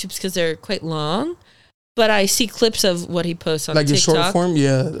watch his YouTubes because they're quite long, but I see clips of what he posts on like TikTok. his short form.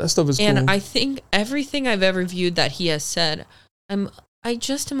 Yeah, that stuff is cool. And I think everything I've ever viewed that he has said, I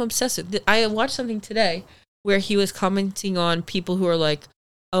just am obsessed with. I watched something today where he was commenting on people who are like,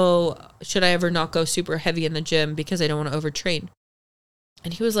 oh, should I ever not go super heavy in the gym because I don't want to overtrain?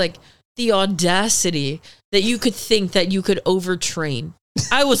 And he was like, the audacity that you could think that you could overtrain.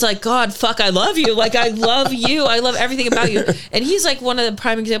 I was like, God, fuck, I love you. Like, I love you. I love everything about you. And he's like one of the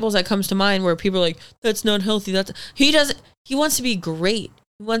prime examples that comes to mind where people are like, that's not healthy. He wants to be great.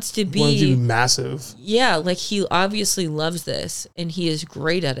 He wants to be massive. Yeah, like he obviously loves this and he is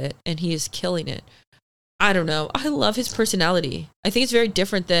great at it and he is killing it. I don't know. I love his personality. I think it's very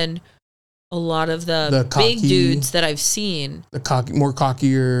different than a lot of the cocky, big dudes that I've seen. More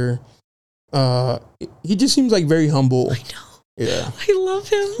cockier. He just seems like very humble. I know. Yeah. I love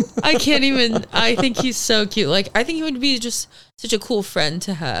him. I can't even. I think he's so cute. Like, I think he would be just such a cool friend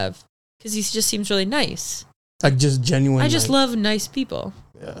to have because he just seems really nice. Like, just genuine. I just love nice people.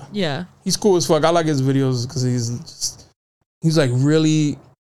 Yeah. Yeah. He's cool as fuck. I like his videos because he's like really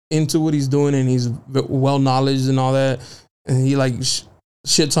into what he's doing and he's well knowledge and all that. And he like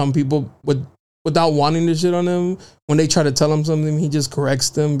shits on people without wanting to shit on them. When they try to tell him something, he just corrects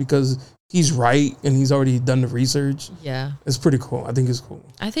them because he's right and he's already done the research. Yeah. It's pretty cool. I think it's cool.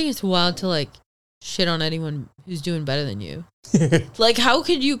 I think it's wild to like shit on anyone who's doing better than you. Like, how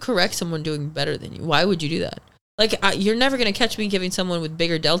could you correct someone doing better than you? Why would you do that? Like, you're never going to catch me giving someone with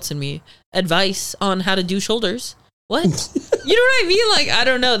bigger delts than me advice on how to do shoulders. What? You know what I mean? Like, I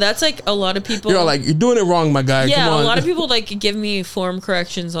don't know. That's like a lot of people. You're like, you're doing it wrong, my guy. Yeah, Come on. a lot of people like give me form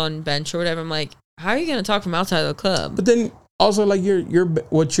corrections on bench or whatever. I'm like, how are you going to talk from outside of the club? But then also, like,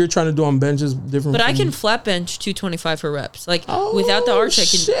 what you're trying to do on bench is different. But I can flat bench 225 for reps. Like, without the arch, I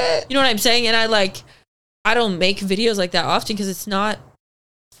can. Shit. You know what I'm saying? And I don't make videos like that often because it's not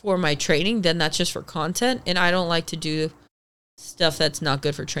for my training. Then that's just for content. And I don't like to do stuff that's not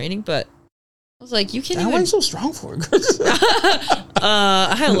good for training. But I was like, you can't even. Why are you so strong for it?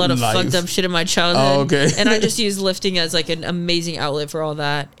 I had a lot of fucked up shit in my childhood. Oh, okay. And I just used lifting as like an amazing outlet for all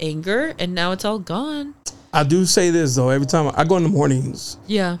that anger. And now it's all gone. I do say this, though. Every time I go in the mornings,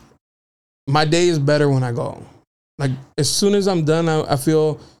 Yeah. my day is better when I go. Like, as soon as I'm done, I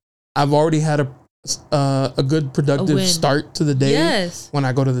feel I've already had a good productive start to the day. Yes. When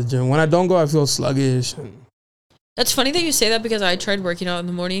I go to the gym. When I don't go, I feel sluggish. That's funny that you say that because I tried working out in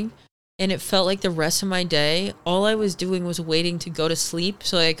the morning and it felt like the rest of my day, all I was doing was waiting to go to sleep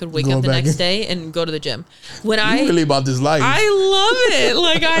so I could wake up the next day and go to the gym. When You're really about this life. I love it.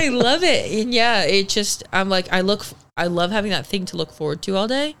 Like, I love it. And yeah, it just, I'm like, I love having that thing to look forward to all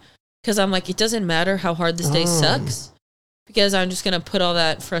day because I'm like, it doesn't matter how hard this day sucks because I'm just going to put all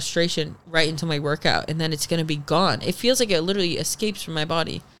that frustration right into my workout and then it's going to be gone. It feels like it literally escapes from my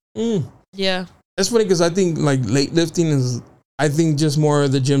body. Yeah. That's funny because I think like late lifting is, I think just more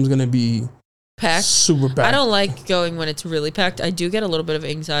of the gym's going to be packed. Super packed. I don't like going when it's really packed. I do get a little bit of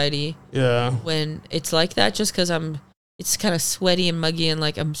anxiety. Yeah. When it's like that, just because it's kind of sweaty and muggy and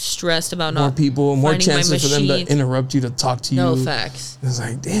like I'm stressed about more not people, more chances for them machine. to interrupt you, to talk to you. No facts. It's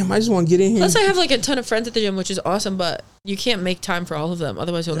like, damn, I just want to get in here. Plus, I have like a ton of friends at the gym, which is awesome, but you can't make time for all of them.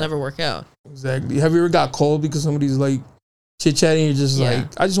 Otherwise, you'll never work out. Exactly. Have you ever got cold because somebody's like chit-chatting? You're just like,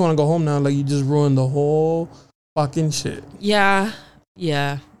 I just want to go home now. Like, you just ruined the whole fucking shit. Yeah.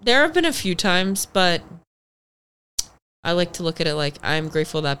 Yeah. There have been a few times, but I like to look at it like I'm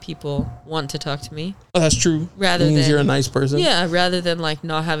grateful that people want to talk to me. Oh, that's true. Rather it means than you're a nice person. Yeah, rather than like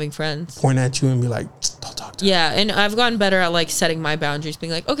not having friends. Point at you and be like, don't talk to me. Yeah, and I've gotten better at like setting my boundaries,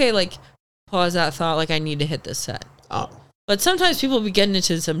 being like, okay, like pause that thought, like I need to hit this set. But sometimes people be getting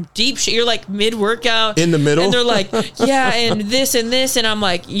into some deep shit. You're like mid-workout. In the middle. And they're like, yeah, and this. And I'm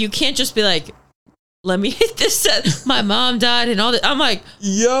like, you can't just be like, let me hit this set. My mom died and all that. I'm like,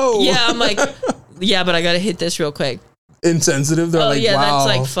 yo. Yeah, I'm like, yeah, but I got to hit this real quick. Insensitive. They're like, yeah, wow.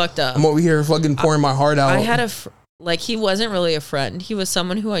 that's like fucked up. I'm over here fucking pouring my heart out. I had he wasn't really a friend. He was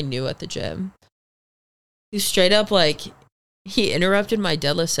someone who I knew at the gym. He straight up like, he interrupted my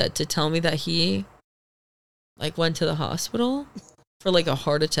deadlift set to tell me that he like went to the hospital for like a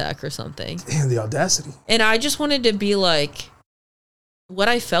heart attack or something. Damn, the audacity. And I just wanted to be like, what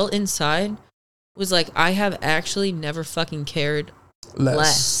I felt inside was like, I have actually never fucking cared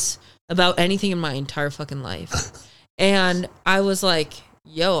less about anything in my entire fucking life. And I was like,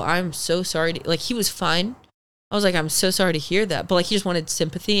 yo, I'm so sorry. Like, he was fine. I was like, I'm so sorry to hear that. But like, he just wanted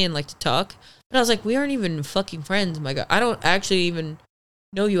sympathy and like to talk. But I was like, we aren't even fucking friends. My God, I don't actually even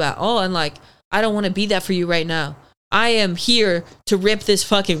know you at all. And like, I don't want to be that for you right now. I am here to rip this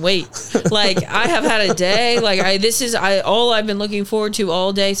fucking weight. Like, I have had a day. Like, all I've been looking forward to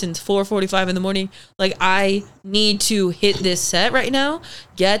all day since 4:45 in the morning. Like, I need to hit this set right now.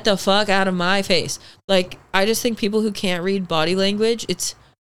 Get the fuck out of my face. Like, I just think people who can't read body language, it's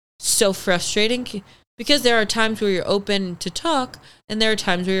so frustrating because there are times where you're open to talk and there are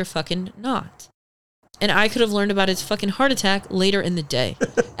times where you're fucking not. And I could have learned about his fucking heart attack later in the day.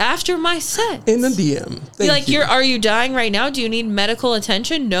 After my set. In the DM. Be like, are you dying right now? Do you need medical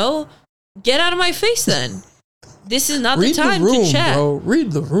attention? No. Get out of my face then. This is not the time to chat. Bro.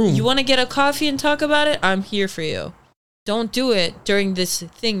 Read the room. You want to get a coffee and talk about it? I'm here for you. Don't do it during this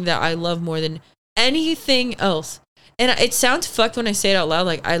thing that I love more than anything else. And it sounds fucked when I say it out loud.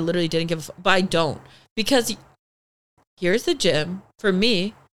 Like, I literally didn't give a fuck. But I don't. Because here's the gym for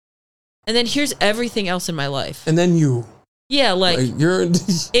me. And then here's everything else in my life. And then you. Yeah, like you're.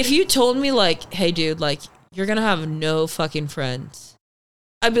 If you told me like, hey dude, like you're gonna have no fucking friends,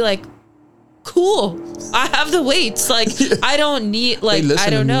 I'd be like, cool. I have the weights. Like I don't need like I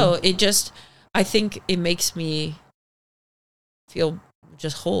don't know. It just I think it makes me feel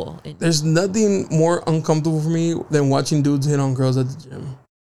just whole. There's nothing more uncomfortable for me than watching dudes hit on girls at the gym.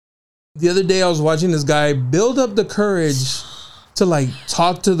 The other day I was watching this guy build up the courage to like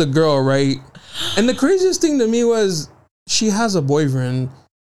talk to the girl, right? And the craziest thing to me was she has a boyfriend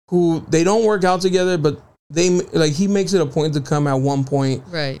who they don't work out together, but he makes it a point to come at one point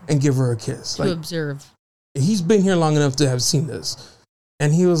right and give her a kiss. to observe. He's been here long enough to have seen this.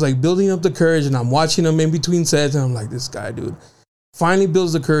 And he was like building up the courage, and I'm watching him in between sets, and I'm like, this guy, dude. Finally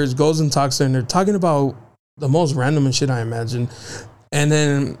builds the courage, goes and talks to her, and they're talking about the most random and shit I imagine. And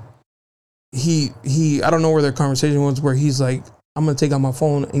then he I don't know where their conversation was, where he's like, I'm gonna take out my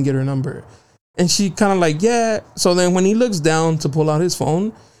phone and get her number. And she kind of like, yeah. So then when he looks down to pull out his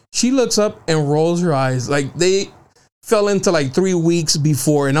phone, she looks up and rolls her eyes. Like they fell into like 3 weeks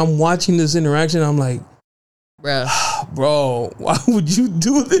before, and I'm watching this interaction. I'm like, bro, why would you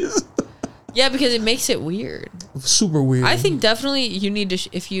do this? Yeah, because it makes it weird. Super weird. I think definitely you need to,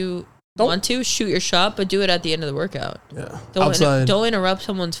 if you want to, shoot your shot, but do it at the end of the workout. Yeah. Don't interrupt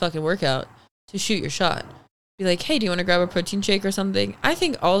someone's fucking workout to shoot your shot. Be like, hey, do you want to grab a protein shake or something? I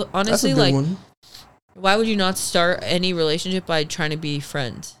think honestly, like, why would you not start any relationship by trying to be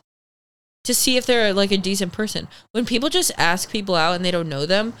friends? To see if they're like a decent person. When people just ask people out and they don't know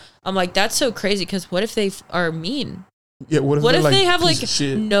them, I'm like, that's so crazy, because what if they are mean? Yeah, what if they have like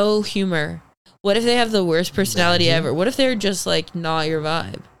no humor? What if they have the worst personality ever? What if they're just like not your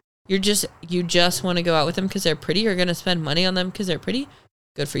vibe? You just want to go out with them because they're pretty? You're gonna spend money on them because they're pretty?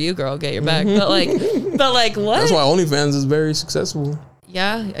 Good for you, girl. Get your bag. But like what? That's why OnlyFans is very successful.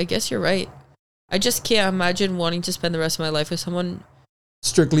 Yeah, I guess you're right. I just can't imagine wanting to spend the rest of my life with someone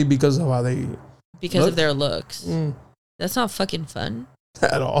strictly because of how they of their looks. That's not fucking fun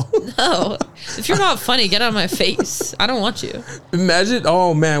at all. No, if you're not funny, get out of my face. I don't want you. Imagine,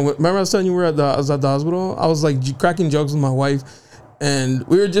 oh man, remember I was telling you I was at the hospital? I was like cracking jokes with my wife, and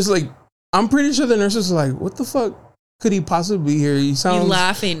we were just like, I'm pretty sure the nurses were like, what the fuck could he possibly be here? He sounds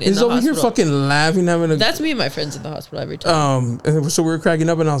laughing. He's over here fucking laughing, having That's me and my friends in the hospital every time. And so we were cracking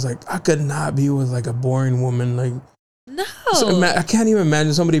up, and I was like, I could not be with like a boring woman. Like, no, so I can't even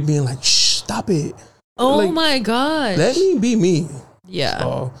imagine somebody being like, shh, stop it. Oh like, my god, let me be me. Yeah,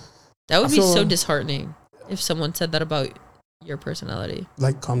 so, that would be so disheartening if someone said that about your personality.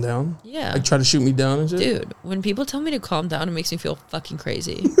 Like, calm down. Yeah, like try to shoot me down and shit. Dude, when people tell me to calm down, it makes me feel fucking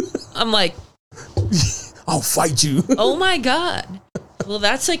crazy. I'm like, I'll fight you. Oh my god. Well,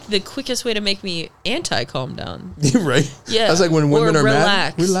 that's like the quickest way to make me anti-calm down. Right? Yeah. That's like when women are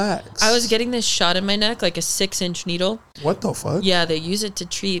mad. Relax. I was getting this shot in my neck, like a 6-inch needle. What the fuck? Yeah, they use it to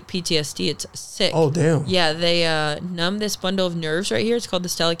treat PTSD. It's sick. Oh, damn. Yeah, they numb this bundle of nerves right here. It's called the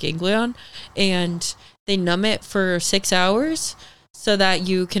stellate ganglion. And they numb it for 6 hours so that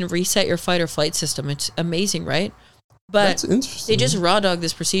you can reset your fight or flight system. It's amazing, right? But that's interesting. They just raw dog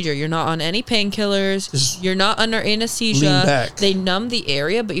this procedure. You're not on any painkillers. You're not under anesthesia. They numb the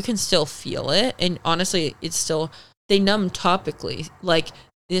area, but you can still feel it. And honestly, they numb topically. Like,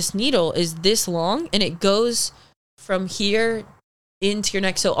 this needle is this long, and it goes from here into your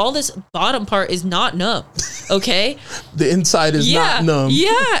neck. So all this bottom part is not numb, okay? The inside is not numb.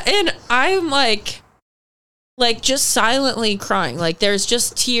 Yeah, and I'm like just silently crying. Like, there's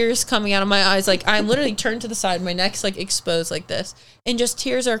just tears coming out of my eyes. Like, I'm literally turned to the side. My neck's like exposed like this. And just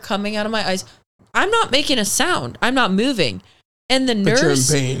tears are coming out of my eyes. I'm not making a sound. I'm not moving. And the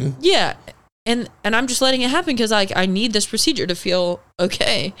nurse... But you're in pain. Yeah. And I'm just letting it happen because I need this procedure to feel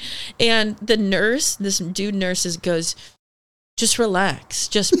okay. And the nurse, this dude nurse goes, just relax.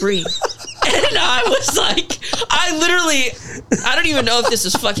 Just breathe. And I was like, I don't even know if this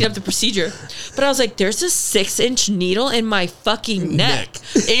is fucking up the procedure, but I was like, there's a 6-inch needle in my fucking neck.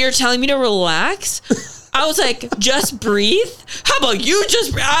 And you're telling me to relax? I was like, just breathe? How about you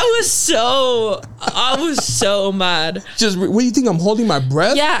just breathe? I was so mad. Just, what do you think? I'm holding my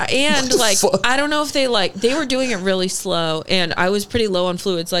breath? Yeah, and like, fuck? I don't know if they were doing it really slow, and I was pretty low on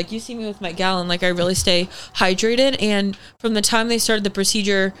fluids. Like, you see me with my gallon, like, I really stay hydrated, and from the time they started the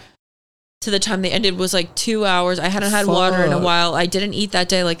procedure to the time they ended was like 2 hours. I hadn't had water in a while. I didn't eat that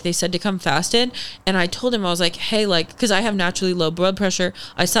day. Like, they said to come fasted. And I told him, I was like, hey, like, because I have naturally low blood pressure.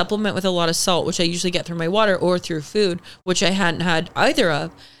 I supplement with a lot of salt, which I usually get through my water or through food, which I hadn't had either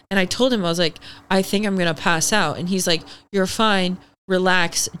of. And I told him, I was like, I think I'm going to pass out. And he's like, you're fine.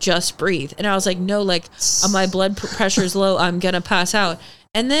 Relax. Just breathe. And I was like, no, like, my blood pressure is low. I'm going to pass out.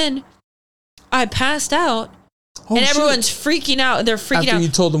 And then I passed out. Oh, and everyone's freaking out. They're freaking out. After you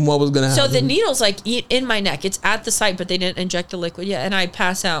told them what was going to happen. So the needle's like in my neck. It's at the site, but they didn't inject the liquid yet. And I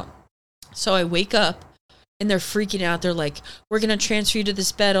pass out. So I wake up and they're freaking out. They're like, we're going to transfer you to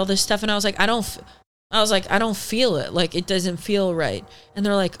this bed, all this stuff. And I was like, I don't feel it. Like, it doesn't feel right. And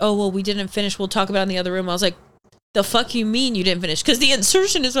they're like, oh, well, we didn't finish. We'll talk about it in the other room. I was like, the fuck you mean you didn't finish? Because the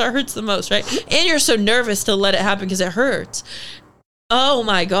insertion is what hurts the most, right? And you're so nervous to let it happen because it hurts. Oh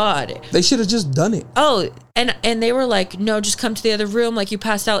my God. They should have just done it. Oh, and they were like, no, just come to the other room. Like you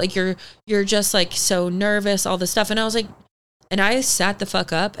passed out. Like you're just like so nervous, all this stuff. And I was like, and I sat the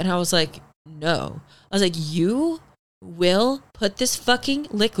fuck up and I was like, no. I was like, you will put this fucking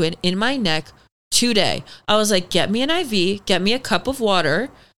liquid in my neck today. I was like, get me an IV, get me a cup of water,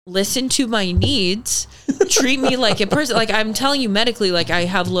 listen to my needs, treat me like a person. Like I'm telling you medically, like I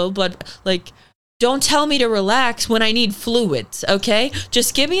have low blood, like don't tell me to relax when I need fluids, okay?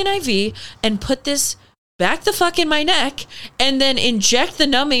 Just give me an IV and put this back the fuck in my neck and then inject the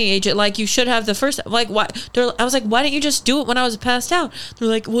numbing agent like you should have the first. Like, why? I was like, why didn't you just do it when I was passed out? They're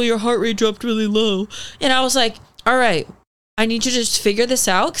like, well, your heart rate dropped really low. And I was like, all right, I need you to just figure this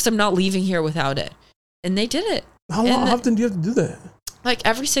out because I'm not leaving here without it. And they did it. How often do you have to do that? Like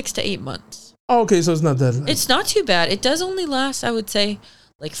every 6 to 8 months. Oh, okay, so it's not that. It's not too bad. It does only last, I would say,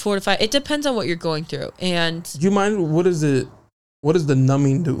 like 4 to 5. It depends on what you're going through. And do you mind? What is it? What does the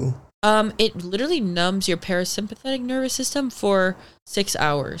numbing do? It literally numbs your parasympathetic nervous system for 6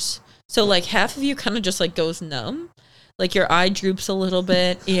 hours. So like half of you kind of just like goes numb. Like your eye droops a little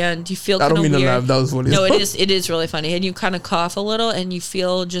bit and you feel kind of weird. I don't mean to laugh. That was funny. No, it is really funny. And you kind of cough a little and you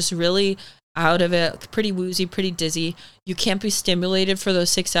feel just really out of it, pretty woozy, pretty dizzy. You can't be stimulated for those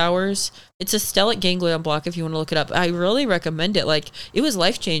 6 hours. It's a stellate ganglion block if you want to look it up. I really recommend it. Like it was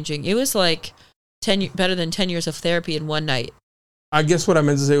life-changing. It was like better than 10 years of therapy in one night. I guess what I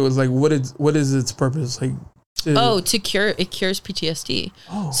meant to say was like, what is its purpose? Like, it cures PTSD.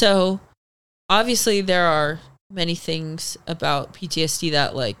 Oh. So obviously there are many things about PTSD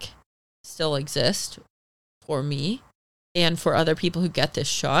that like still exist for me and for other people who get this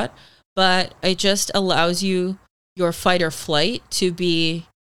shot, but it just allows you your fight or flight to be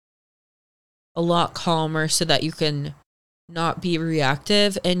a lot calmer so that you can not be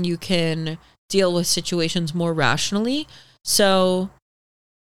reactive and you can deal with situations more rationally. So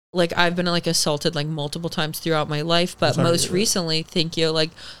like I've been like assaulted like multiple times throughout my life, but most recently, thank you,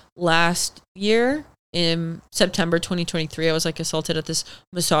 like last year in September 2023, I was like assaulted at this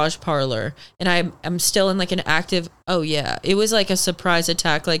massage parlor and I'm still in like an active, it was like a surprise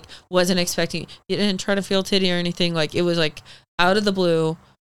attack, like wasn't expecting, he didn't try to feel titty or anything, like it was like out of the blue,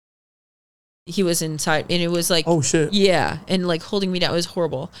 he was inside and it was like, oh shit, yeah, and like holding me down, it was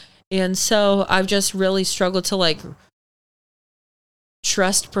horrible. And so I've just really struggled to like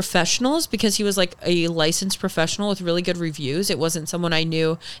trust professionals because he was like a licensed professional with really good reviews. It wasn't someone I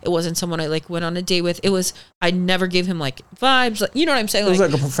knew. It wasn't someone I like went on a date with. It was, I never gave him like vibes. Like, you know what I'm saying? It was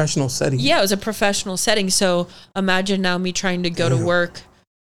like a professional setting. Yeah, it was a professional setting. So imagine now me trying to go to work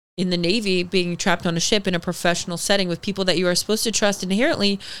in the Navy, being trapped on a ship in a professional setting with people that you are supposed to trust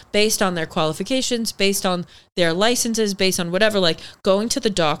inherently based on their qualifications, based on their licenses, based on whatever. Like going to the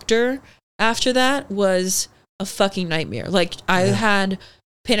doctor after that was a fucking nightmare. Like I had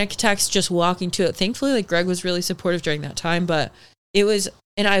panic attacks just walking to it. Thankfully, like Greg was really supportive during that time, but it was,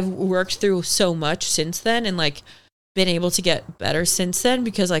 and I've worked through so much since then and like been able to get better since then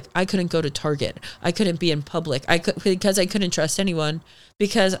because like I couldn't go to Target. I couldn't be in public. Because I couldn't trust anyone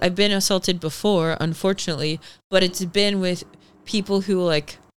because I've been assaulted before, unfortunately, but it's been with people who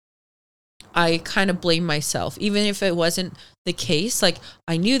like I kind of blame myself, even if it wasn't the case. Like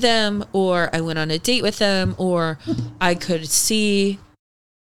I knew them or I went on a date with them or I could see,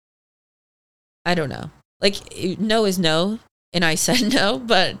 I don't know, like no is no. And I said no,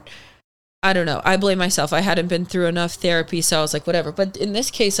 but I don't know. I blame myself. I hadn't been through enough therapy. So I was like, whatever. But in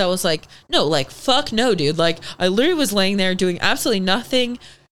this case, I was like, no, like, fuck no, dude. Like I literally was laying there doing absolutely nothing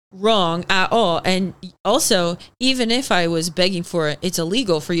wrong at all. And also, even if I was begging for it, it's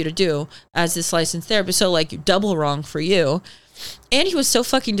illegal for you to do as this licensed therapist. So like double wrong for you. And he was so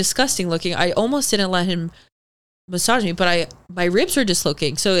fucking disgusting looking. I almost didn't let him massage me, but my ribs were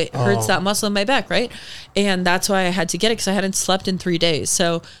dislocating. So it hurts that muscle in my back, right? And that's why I had to get it because I hadn't slept in 3 days.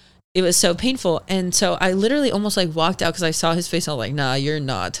 So it was so painful. And so I literally almost like walked out because I saw his face. And I was like, nah, you're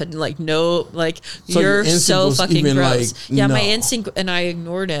not. Like, no, like so you're so fucking gross. Like, yeah, no. My instinct, and I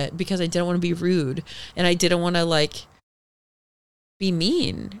ignored it because I didn't want to be rude. And I didn't want to like be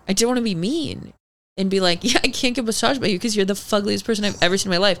mean. I didn't want to be mean and be like, yeah, I can't get massaged by you because you're the fuggliest person I've ever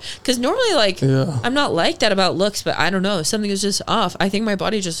seen in my life. Because normally like, I'm not like that about looks, but I don't know. Something was just off. I think my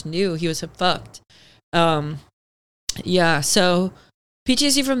body just knew he was fucked. Yeah, so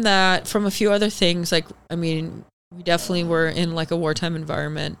PTSD from that, from a few other things. Like, I mean, we definitely were in like a wartime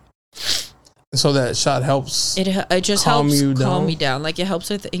environment. So that shot helps. It just helps calm me down. Like it helps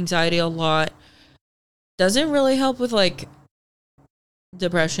with anxiety a lot. Doesn't really help with like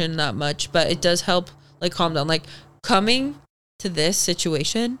depression that much, but it does help like calm down. Like coming to this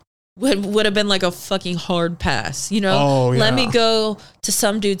situation would have been like a fucking hard pass, you know? Oh, Let me yeah. go to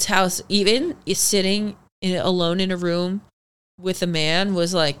some dude's house, even sitting alone in a room with a man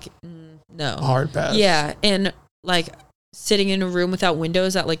was like, no. Hard pass. Yeah, and like sitting in a room without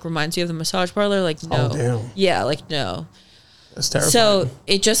windows that like reminds you of the massage parlor, like no. Oh, damn. Yeah, like no. That's terrifying. So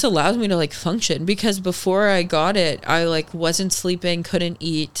it just allows me to like function, because before I got it, I like wasn't sleeping, couldn't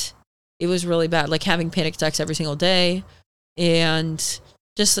eat. It was really bad, like having panic attacks every single day, and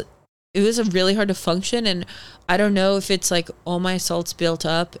just it was really hard to function. And I don't know if it's like all my assaults built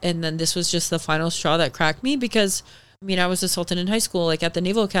up, and then this was just the final straw that cracked me, because I mean I was assaulted in high school, like at the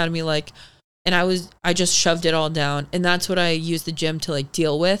Naval Academy, like, and I just shoved it all down, and that's what I used the gym to like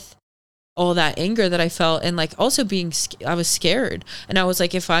deal with all that anger that I felt. And like also I was scared, and I was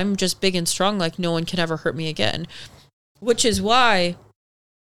like, if I'm just big and strong, like no one can ever hurt me again, which is why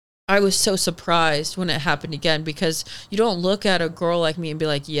I was so surprised when it happened again, because you don't look at a girl like me and be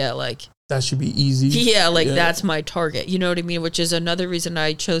like, yeah, like that should be easy. Yeah, like that's my target. You know what I mean? Which is another reason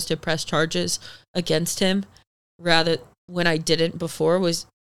I chose to press charges against him rather when I didn't before. Was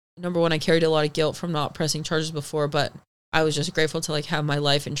number one, I carried a lot of guilt from not pressing charges before, but I was just grateful to like have my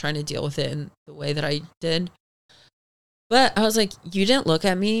life and trying to deal with it in the way that I did. But I was like, you didn't look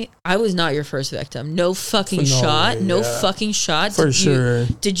at me. I was not your first victim. No fucking shot. way, No yeah. fucking shot. For sure.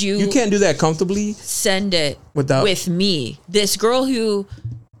 Did you? You can't do that comfortably Send it without with me. This girl who,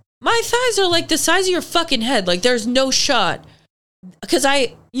 my thighs are like the size of your fucking head. Like there's no shot. Because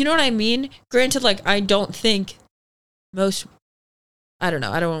you know what I mean? Granted, like I don't think I don't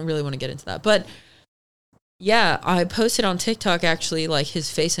know. I don't really want to get into that. But yeah, I posted on TikTok actually like his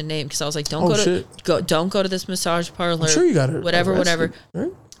face and name, because I was like, don't go to this massage parlor. I'm sure you got it. Whatever.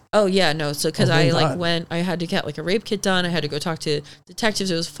 Right? Oh yeah, no. So because thank I like God. went, I had to get like a rape kit done. I had to go talk to detectives.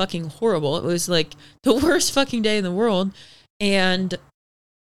 It was fucking horrible. It was like the worst fucking day in the world. And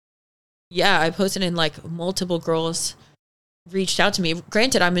yeah, I posted, and like multiple girls reached out to me.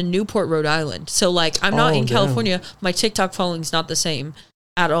 Granted, I'm in Newport, Rhode Island, so like I'm not in damn. California. My TikTok following is not the same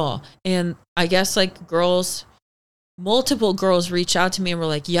at all. And I guess like multiple girls reached out to me and were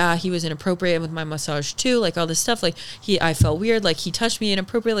like, yeah, he was inappropriate with my massage too, like all this stuff, like I felt weird, like he touched me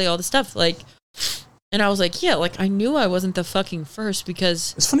inappropriately, all this stuff, like, and I was like, yeah, like I knew I wasn't the fucking first,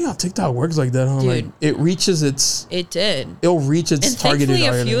 because It's funny how TikTok works like that, huh? Dude. Like it reaches it'll reach its and targeted thankfully a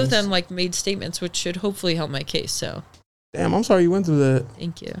audience. few of them like made statements, which should hopefully help my case. So Damn, I'm sorry you went through that.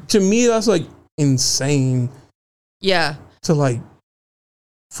 thank you. To me, that's like insane Yeah, to like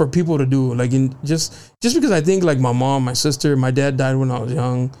for people to do. Like just because I think like my mom, my sister, my dad died when I was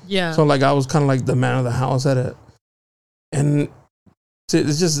young. yeah. So like I was kind of like the man of the house at it. And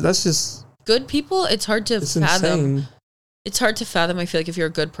that's just Good people, it's hard to it's fathom. insane. It's hard to fathom, I feel like, if you're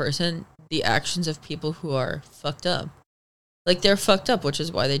a good person, the actions of people who are fucked up. Like they're fucked up, which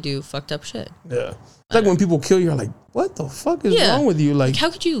is why they do fucked up shit. Yeah. It's like when people kill you, you're like, what the fuck is Yeah. wrong with you? Like, Like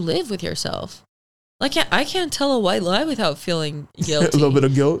how could you live with yourself? Like, I can't tell a white lie without feeling a guilty. little bit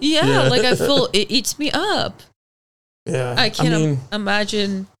of guilt. Yeah, like I feel it eats me up. Yeah. I can't mean,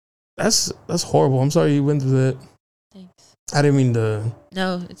 imagine. that's horrible. I'm sorry you went through that. Thanks. I didn't mean to.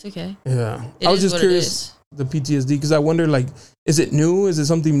 No, it's okay. Yeah. It I was is just what it curious is. the PTSD because I wonder like, is it new? Is it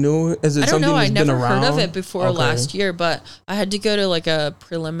something new? Is it I don't something know. I that's never been around? heard of it before Okay. last year, but I had to go to like a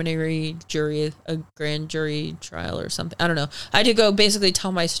preliminary jury, a grand jury trial or something. I don't know. I had to go basically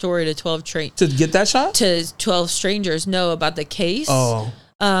tell my story to 12 To get that shot? to 12 strangers know about the case. Oh.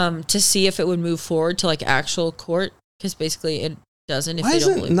 To see if it would move forward to like actual court, because basically it doesn't. If Why they is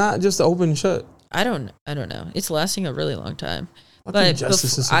don't it believe, not just open shut? I don't know. It's lasting a really long time. I think But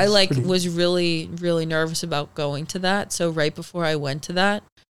justice system I is like pretty- was really, really nervous about going to that. So right before I went to that,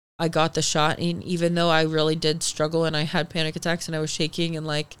 I got the shot. And even though I really did struggle and I had panic attacks and I was shaking and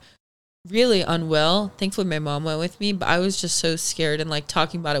like really unwell, thankfully my mom went with me, but I was just so scared, and like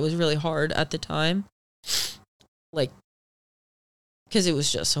talking about it was really hard at the time. Like, because it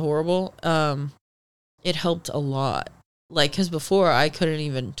was just horrible. It helped a lot. Like, because before I couldn't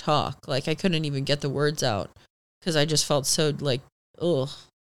even talk. Like, I couldn't even get the words out because I just felt so like, ugh.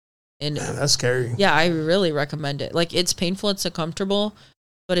 And Man, that's scary. yeah, I really recommend it. Like, it's painful, it's uncomfortable,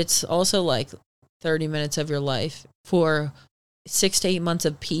 but it's also like 30 minutes of your life for 6 to 8 months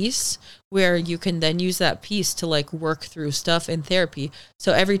of peace, where you can then use that peace to like work through stuff in therapy.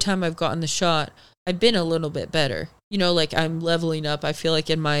 So every time I've gotten the shot, I've been a little bit better. You know, like I'm leveling up. I feel like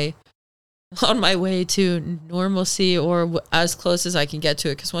on my way to normalcy, or as close as I can get to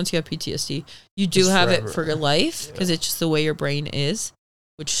it. Because once you have PTSD, you do It's have forever. it for your life, because it's just the way your brain is,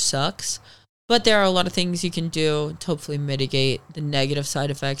 which sucks. But there are a lot of things you can do to hopefully mitigate the negative side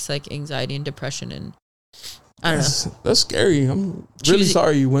effects like anxiety and depression and I don't know. That's scary. I'm really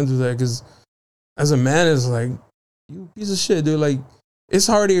sorry you went through that, because as a man, it's like, you piece of shit, dude. Like, it's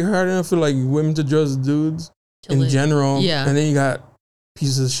hard enough for like women to trust dudes in general. Yeah. And then you got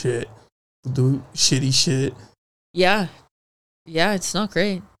pieces of shit who do shitty shit. Yeah. Yeah, it's not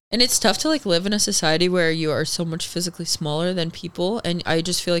great. And it's tough to like live in a society where you are so much physically smaller than people. And I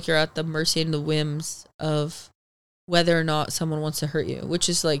just feel like you're at the mercy and the whims of whether or not someone wants to hurt you, which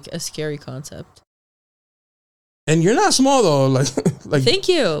is like a scary concept. And you're not small though. Like thank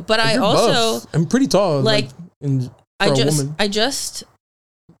you. But I also, I'm pretty tall. Like I just,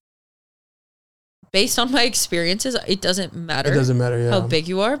 based on my experiences, it doesn't matter. It doesn't matter, how big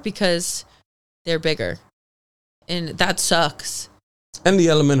you are, because they're bigger. And that sucks. And the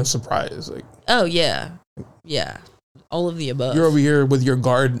element of surprise. Like, oh, yeah. Yeah. All of the above. You're over here with your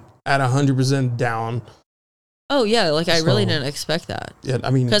guard at 100% down. Oh, yeah. Like, I really didn't expect that. Yeah, I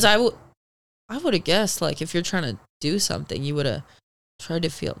mean. Because I would have guessed, like, if you're trying to do something, you would have tried to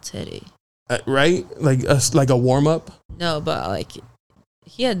feel titty. Right? Like a warm-up? No, but, like,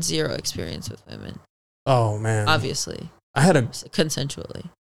 he had zero experience with women. Oh, man. Obviously. Consensually.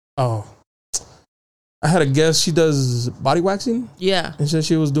 Oh. I had a guest, she does body waxing. Yeah. And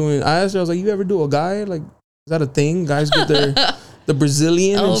she was doing, I asked her, I was like, you ever do a guy? Like, is that a thing? Guys get the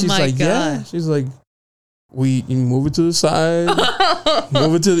Brazilian? Oh, and she's like, God. yeah. She's like, you move it to the side,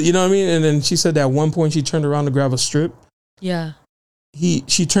 move it to the, you know what I mean? And then she said that at one point she turned around to grab a strip. Yeah.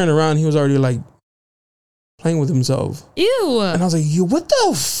 She turned around, he was already like playing with himself. Ew. And I was like, what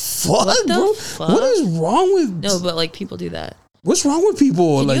the fuck, bro? Fuck? What is wrong with... No, but like people do that. What's wrong with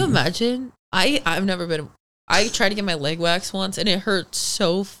people? Can like, you imagine? I've never been... I tried to get my leg waxed once, and it hurt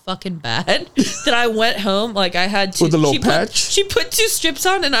so fucking bad that I went home. Like, I had to... With a little patch? She put 2 strips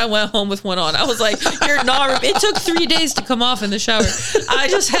on, and I went home with one on. I was like, you're not... It took 3 days to come off in the shower. I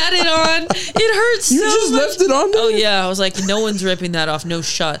just had it on. It hurts so much. You just left it on there? Oh, yeah. I was like, no one's ripping that off. No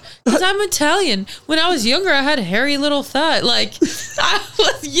shot. Because I'm Italian. When I was younger, I had a hairy little thigh. Like, I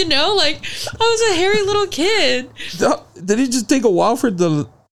was, I was a hairy little kid. Did it just take a while for the...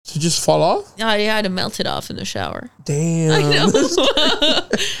 to just fall off? I had to melt it off in the shower. Damn. I know.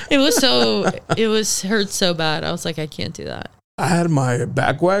 it hurt so bad. I was like, I can't do that. I had my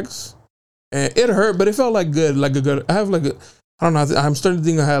back wax and it hurt, but it felt like good. Like a good, I have like a, I don't know. I'm starting to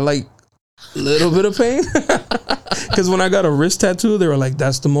think I had like a little bit of pain. Because when I got a wrist tattoo, they were like,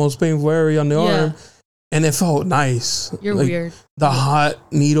 that's the most painful area on the arm. And it felt nice. You're like, weird. The hot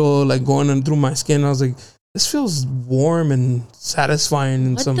needle like going in through my skin. I was like, this feels warm and satisfying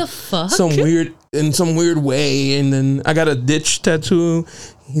in the fuck? some weird way. And then I got a ditch tattoo.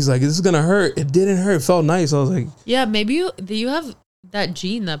 He's like, this is gonna hurt. It didn't hurt. It felt nice. I was like, yeah, maybe you have that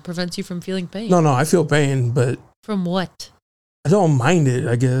gene that prevents you from feeling pain. No, I feel pain, but from what? I don't mind it,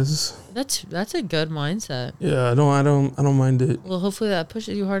 I guess. That's a good mindset. Yeah, I don't mind it. Well, hopefully that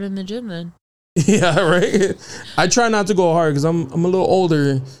pushes you hard in the gym then. Yeah, right. I try not to go hard because I'm a little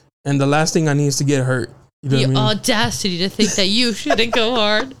older, and the last thing I need is to get hurt. You know the what I mean? audacity to think that you shouldn't go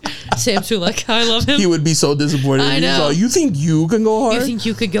hard. Sam's like, I love him. He would be so disappointed. I know. He's like, you think you can go hard? You think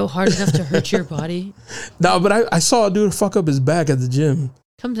you could go hard enough to hurt your body? No, but I saw a dude fuck up his back at the gym.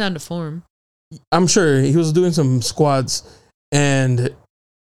 Comes down to form. I'm sure he was doing some squats, and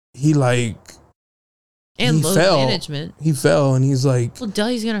he load fell. Management. He fell, and he's like, well, duh,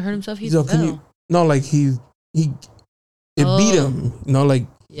 he's gonna hurt himself. He like, fell. It beat him.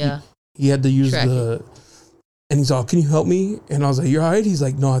 Yeah. He had to use and he's all, can you help me? And I was like, you're all right? He's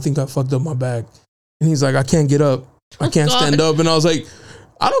like, no, I think I fucked up my back. And he's like, I can't get up. I can't stand up. And I was like,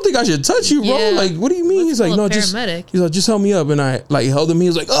 I don't think I should touch you, bro. Yeah. Like, what do you mean? He's like, no, just help me up. And I like held him. He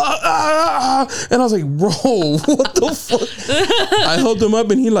was like, and I was like, bro, what the fuck? I held him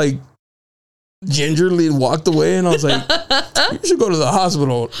up and he like gingerly walked away. And I was like, you should go to the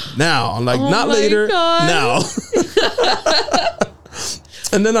hospital now. Like, not later, now.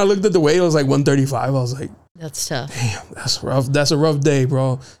 And then I looked at the weight. It was like 135. I was like, that's tough. Damn, that's rough. That's a rough day,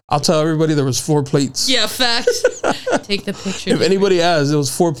 bro. I'll tell everybody there was 4 plates. Yeah, facts. Take the picture. If anybody asks, it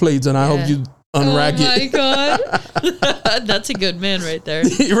was 4 plates, and I hope you unrack it. Oh my God. That's a good man right there.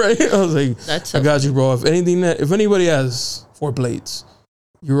 Right? I was like, that's so I got you, bro. If anybody has 4 plates,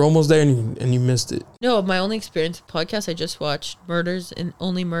 you're almost there and you missed it. No, my only experience with podcasts, I just watched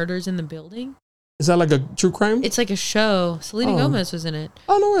Only Murders in the Building. Is that like a true crime? It's like a show. Selena Gomez was in it.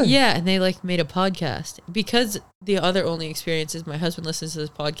 Oh, no way. Yeah, and they like made a podcast. Because the other only experience is my husband listens to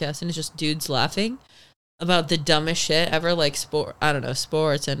this podcast and it's just dudes laughing. about the dumbest shit ever, like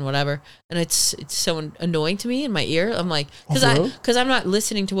sports and whatever, and it's so annoying to me in my ear. I'm like, because I'm not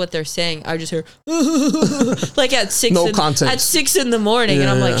listening to what they're saying. I just hear like at 6 in the morning, and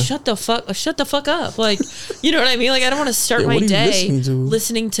I'm like, shut the fuck up, like, you know what I mean? Like, I don't want to start my day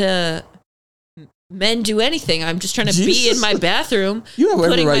listening to men do anything. I'm just trying to be in my bathroom,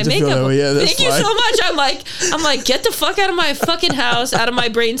 putting my makeup on. Thank you so much. I'm like, get the fuck out of my fucking house, out of my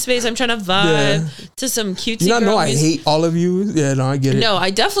brain space. I'm trying to vibe to some cutesy. You know, I hate all of you. Yeah, no, I get it. No, I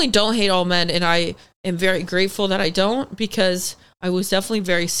definitely don't hate all men, and I am very grateful that I don't, because I was definitely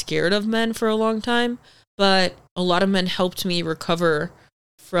very scared of men for a long time. But a lot of men helped me recover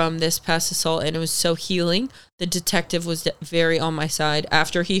from this past assault, and it was so healing. The detective was very on my side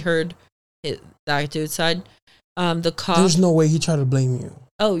after he heard that dude's side. The cop, there's no way he tried to blame you.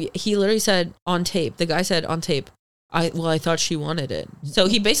 Oh, he literally said on tape. The guy said on tape, I thought she wanted it. So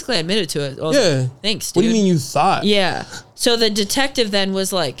he basically admitted to it. Well, thanks, dude. What do you mean you thought? Yeah. So the detective then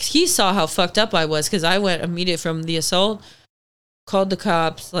was like, he saw how fucked up I was, because I went immediate from the assault, called the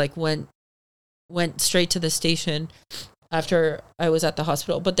cops, like went straight to the station after I was at the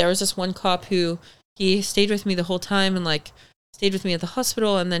hospital. But there was this one cop who, he stayed with me the whole time, and like stayed with me at the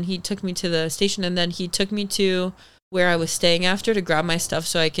hospital, and then he took me to the station, and then he took me to where I was staying after to grab my stuff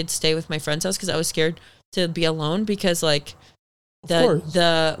so I could stay with my friend's house, because I was scared to be alone, because like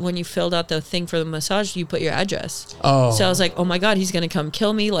the when you filled out the thing for the massage, you put your address. Oh. So I was like, oh my God, he's gonna come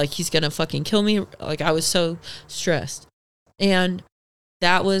kill me, like he's gonna fucking kill me. Like, I was so stressed. And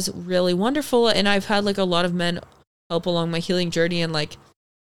that was really wonderful. And I've had like a lot of men help along my healing journey, and like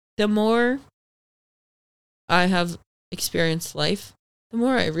the more I have experienced life, the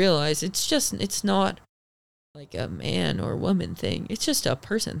more I realize it's not like a man or woman thing. It's just a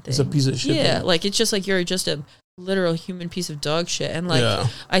person thing. It's a piece of shit. Yeah, man. Like, it's just like you're just a literal human piece of dog shit. And like,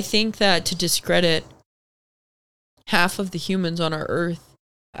 I think that to discredit half of the humans on our earth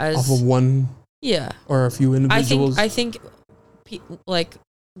as off of one, or a few individuals. I think like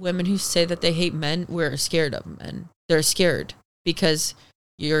women who say that they hate men, we're scared of men. They're scared because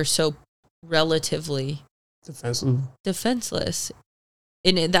you're so relatively defenseless,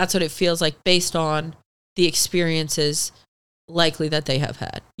 and that's what it feels like based on the experiences likely that they have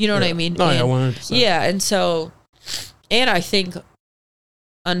had. You know what I mean? 100%. Yeah, and so, and I think,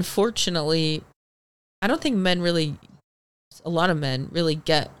 unfortunately, I don't think a lot of men really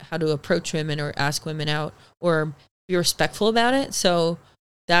get how to approach women or ask women out or be respectful about it. So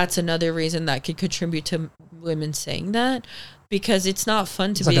that's another reason that could contribute to women saying that, because it's not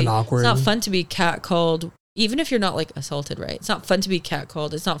fun to it's not fun to be catcalled. Even if you're not like assaulted, right? It's not fun to be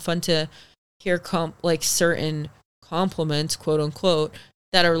catcalled. It's not fun to hear like certain compliments, quote unquote,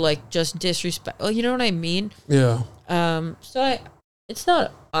 that are like just disrespectful. You know what I mean? Yeah. So it's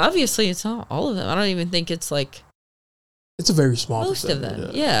not all of them. I don't even think it's like. It's a very small most of them.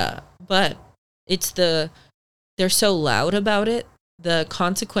 Yeah. But they're so loud about it. The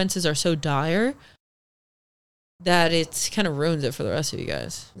consequences are so dire that it's kind of ruins it for the rest of you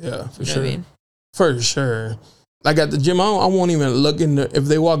guys. Yeah, for sure. What I mean? For sure. Like at the gym, I won't even look if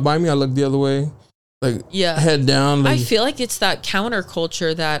they walk by me, I look the other way. Like, head down. Like, I feel like it's that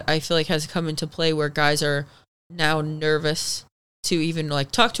counterculture that I feel like has come into play, where guys are now nervous to even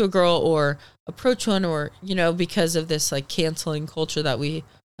like talk to a girl or approach one, or, you know, because of this like canceling culture that we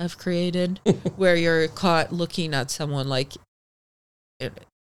have created where you're caught looking at someone like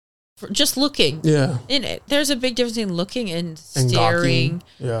just looking. Yeah. And there's a big difference in looking and staring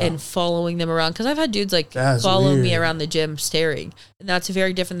and following them around. Because I've had dudes like follow me around the gym staring. And that's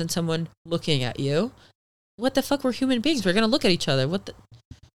very different than someone looking at you. What the fuck? We're human beings. We're going to look at each other. What the?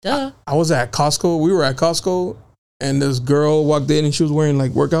 Duh. I was at Costco. We were at Costco. And this girl walked in and she was wearing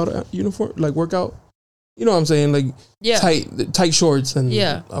like workout uniform, like workout. You know what I'm saying? Like tight shorts and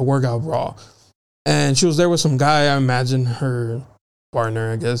a workout bra. And she was there with some guy. I imagine her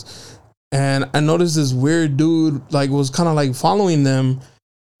partner, I guess. And I noticed this weird dude like was kind of like following them,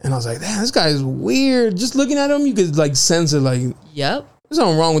 and I was like, damn, this guy is weird. Just looking at him, you could like sense it, like, yep, there's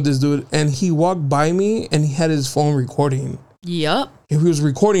something wrong with this dude. And he walked by me and he had his phone recording. Yep. He was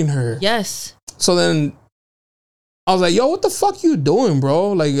recording her. Yes. So then I was like, yo, what the fuck you doing,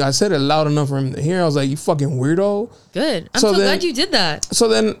 bro? Like, I said it loud enough for him to hear. I was like, you fucking weirdo. Good. I'm so glad you did that. So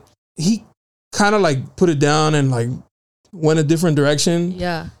then he kind of like put it down and like went a different direction.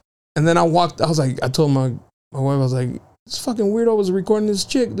 Yeah. And then I told my wife, I was like, this fucking weirdo was recording this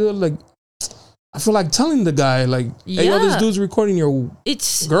chick, dude. Like, I feel like telling the guy, like, hey, yo, this dude's recording your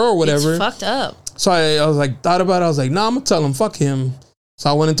girl or whatever. It's fucked up. So I was like, thought about it. I was like, nah, I'm going to tell him, fuck him. So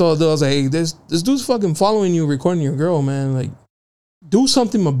I went and told the dude, I was like, hey, this dude's fucking following you, recording your girl, man. Like, do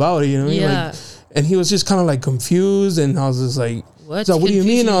something about it, you know what I mean? Like, And he was just kind of like confused, and I was just like, What's so what do you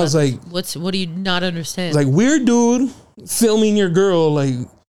mean? I was like, what do you not understand? like, weird dude filming your girl, like,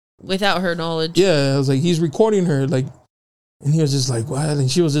 without her knowledge. yeah. I was like, he's recording her, like, and he was just like, what? And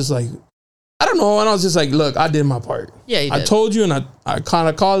she was just like, I don't know. And I was just like, look, I did my part. Yeah, you I did. told you, and I kind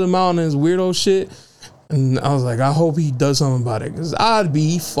of called him out on his weirdo shit. And I was like, I hope he does something about it, because I'd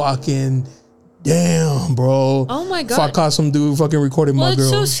be fucking damn, bro. Oh my If I God. caught some dude fucking recording Well, my it's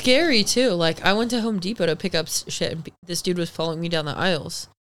girl. so scary too. Like, I went to Home Depot to pick up shit, and this dude was following me down the aisles.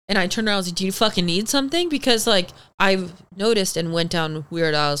 And I turned around, I was like, do you fucking need something? Because, like, I've noticed and went down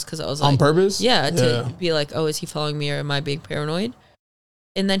weird aisles because I was like... On purpose? Yeah, to be like, oh, is he following me or am I being paranoid?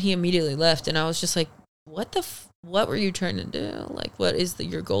 And then he immediately left, and I was just like, what were you trying to do? Like, what is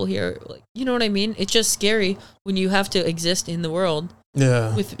your goal here? Like, you know what I mean? It's just scary when you have to exist in the world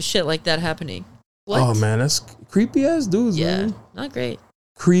Yeah. with shit like that happening. What? Oh, man, that's creepy ass dudes, Yeah, man. not great.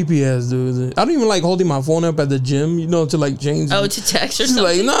 Creepy ass dudes. I don't even like holding my phone up at the gym, you know, to like change. Oh, to text or She's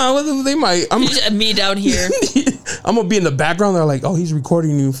something? like, nah, they might. Me down here. I'm gonna be in the background. They're like, oh, he's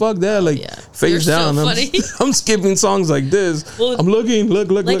recording you. Fuck that. Like, Yeah. face You're so down. funny. I'm skipping songs like this. Well, I'm looking. Look.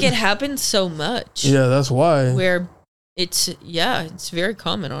 Like, it happens so much. Yeah, that's why. Where it's very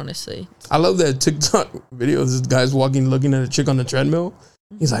common, honestly. I love that TikTok video. This guy's walking, looking at a chick on the treadmill.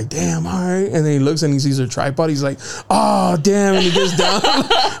 He's like, damn, all right. And then he looks and he sees her tripod. He's like, oh, damn. And he gets down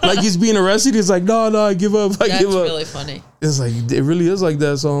like he's being arrested. He's like, no, I give up. I That's give up. really funny. It's like, it really is like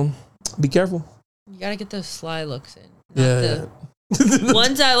that. So be careful. You gotta get those sly looks in. Yeah. The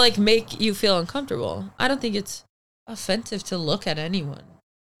ones that like make you feel uncomfortable. I don't think it's offensive to look at anyone.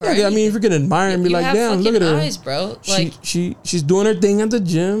 Yeah, I mean, if you can admire and be You like, have damn, look at fucking her. eyes, bro. Like, She's doing her thing at the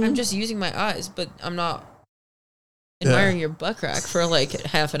gym. I'm just using my eyes, but I'm not admiring your butt crack for like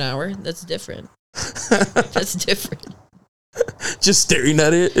half an hour. That's different. That's different. just staring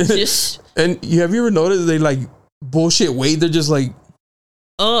at it. Just And have you ever noticed they like bullshit weight? They're just like,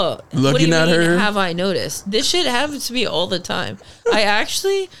 what do Looking you at mean, her? have I noticed? This shit happens to me all the time. I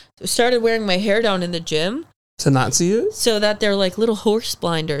actually started wearing my hair down in the gym to not see it. so that they're like little horse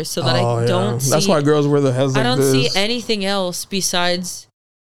blinders so that I yeah. don't see. That's why girls wear the heads like I don't this. see anything else besides.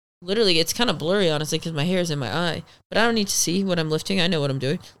 Literally, it's kind of blurry, honestly, because my hair is in my eye. But I don't need to see what I'm lifting. I know what I'm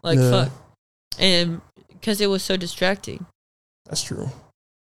doing. Like, Yeah. fuck. And because it was so distracting. That's true.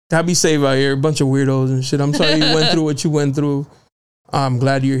 God be safe out here. A bunch of weirdos and shit. I'm sorry you went through what you went through. I'm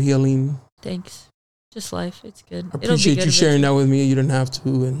glad you're healing. Thanks. Just life. It's good. I appreciate you sharing that with me. You didn't have to.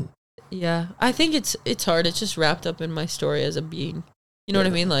 And Yeah. I think it's hard. It's just wrapped up in my story as a being. You know what I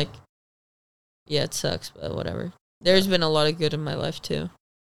mean? Like, yeah, it sucks, but whatever. There's been a lot of good in my life, too.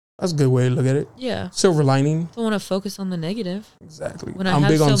 that's a good way to look at it. Yeah. Silver lining. Don't want to focus on the negative. Exactly. When I I'm have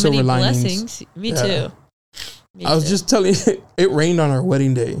big so on silver many linings. blessings. Me Yeah. too. Me I was too. just telling you, it rained on our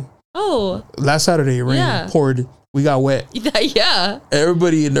wedding day. Oh, Last Saturday, it rained, Yeah. poured. We got wet. yeah.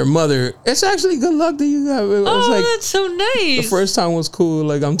 Everybody and their mother. It's actually good luck that you got. It was Oh, like that's so nice. the first time was cool.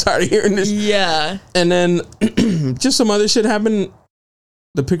 Like, I'm tired of hearing this. Yeah. And then just some other shit happened.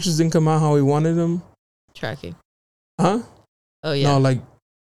 The pictures didn't come out how we wanted them. Tracking. Huh? Oh, yeah. No, like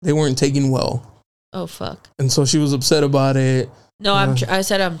they weren't taken well. Oh, fuck. And so she was upset about it. No, I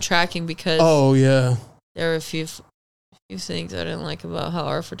said I'm tracking because Oh, yeah. there are a few things I didn't like about how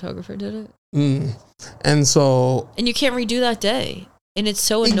our photographer did it. And so. And you can't redo that day. And it's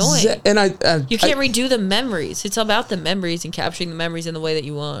so annoying. And You can't redo the memories. It's about the memories and capturing the memories in the way that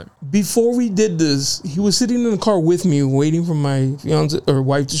you want. Before we did this, he was sitting in the car with me, waiting for my fiance or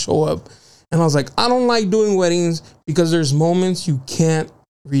wife to show up. And I was like, I don't like doing weddings because there's moments you can't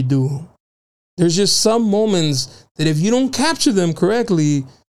redo. There's just some moments that if you don't capture them correctly,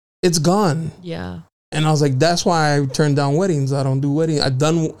 it's gone. Yeah. And I was like, that's why I turned down weddings. I don't do weddings. I've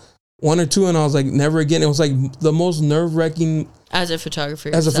done one or two and I was like, never again. It was like the most nerve-wracking As a photographer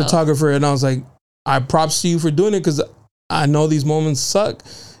as a yourself. photographer. And I was like, I props to you for doing it because I know these moments suck.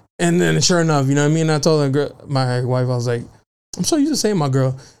 And then sure enough, you know what I mean? I told my wife, I was like, I'm so used to saying my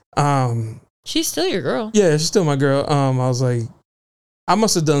girl. She's still your girl. Yeah, she's still my girl. I was like, I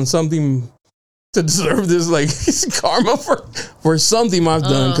must have done something to deserve this, like, karma for something I've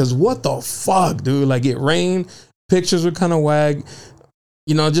done. Because what the fuck, dude? Like, it rained. Pictures were kind of wag.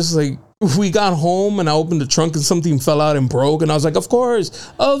 You know, just like, we got home and I opened the trunk and something fell out and broke. And I was like, of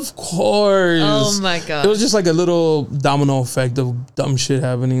course. Oh, my God. It was just like a little domino effect of dumb shit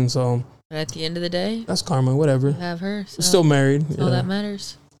happening. So But at the end of the day, that's karma, whatever. you have her. So We're still married. that's all that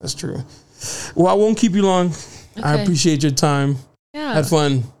matters. That's true. Well, I won't keep you long. I Okay. appreciate your time. Yeah. Had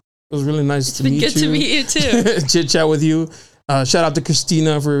fun. It was really nice It's to been meet you. good to meet you, too. Chit chat with you. Shout out to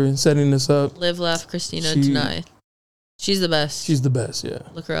Christina for setting this up. Live, laugh, Christina, She- deny. She's the best. She's the best, yeah.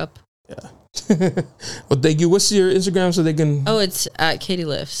 Look her up. Yeah. Well, thank you. What's your Instagram so they can? Oh, it's at Katie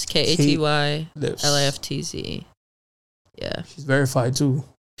Lifts. KatyLiftz. Yeah. She's verified too.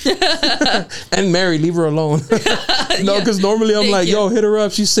 And married. Leave her alone. No, because normally I'm like, yo, hit her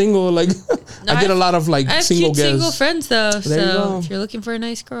up. She's single. Like, I get a lot of like single guests. I have single friends though. There So if you're looking for a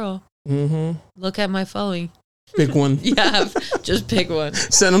nice girl, look at my following. Pick one. Yeah, just pick one.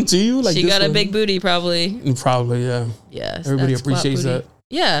 Send them to you. Like she got a big booty, probably. Probably, yeah. Yeah. Everybody appreciates that.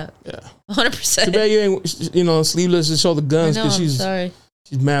 Yeah. 100%. Too bad you ain't, sleeveless to show the guns because she's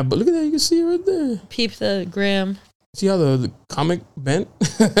mad. But look at that, you can see her right there. Peep the gram. See how the comic bent?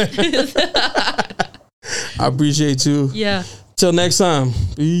 I appreciate you. Yeah. Till next time.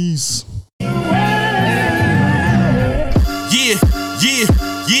 Peace.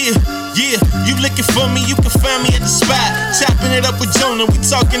 Yeah, you looking for me, you can find me at the spot. Chopping it up with Jonah, we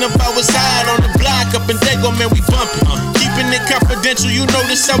talking about what's hot on the block. Up in Dago, man, we bumping. Keeping it confidential, you know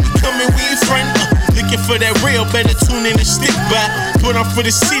this how we coming, we in front. Looking for that real, better tune in and stick by. Put on for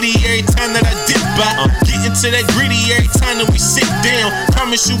the city every time that I dip by. Getting to that gritty every time that we sit down.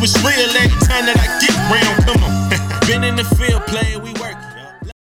 Promise you it's real every time that I get round, come on. Been in the field playing, we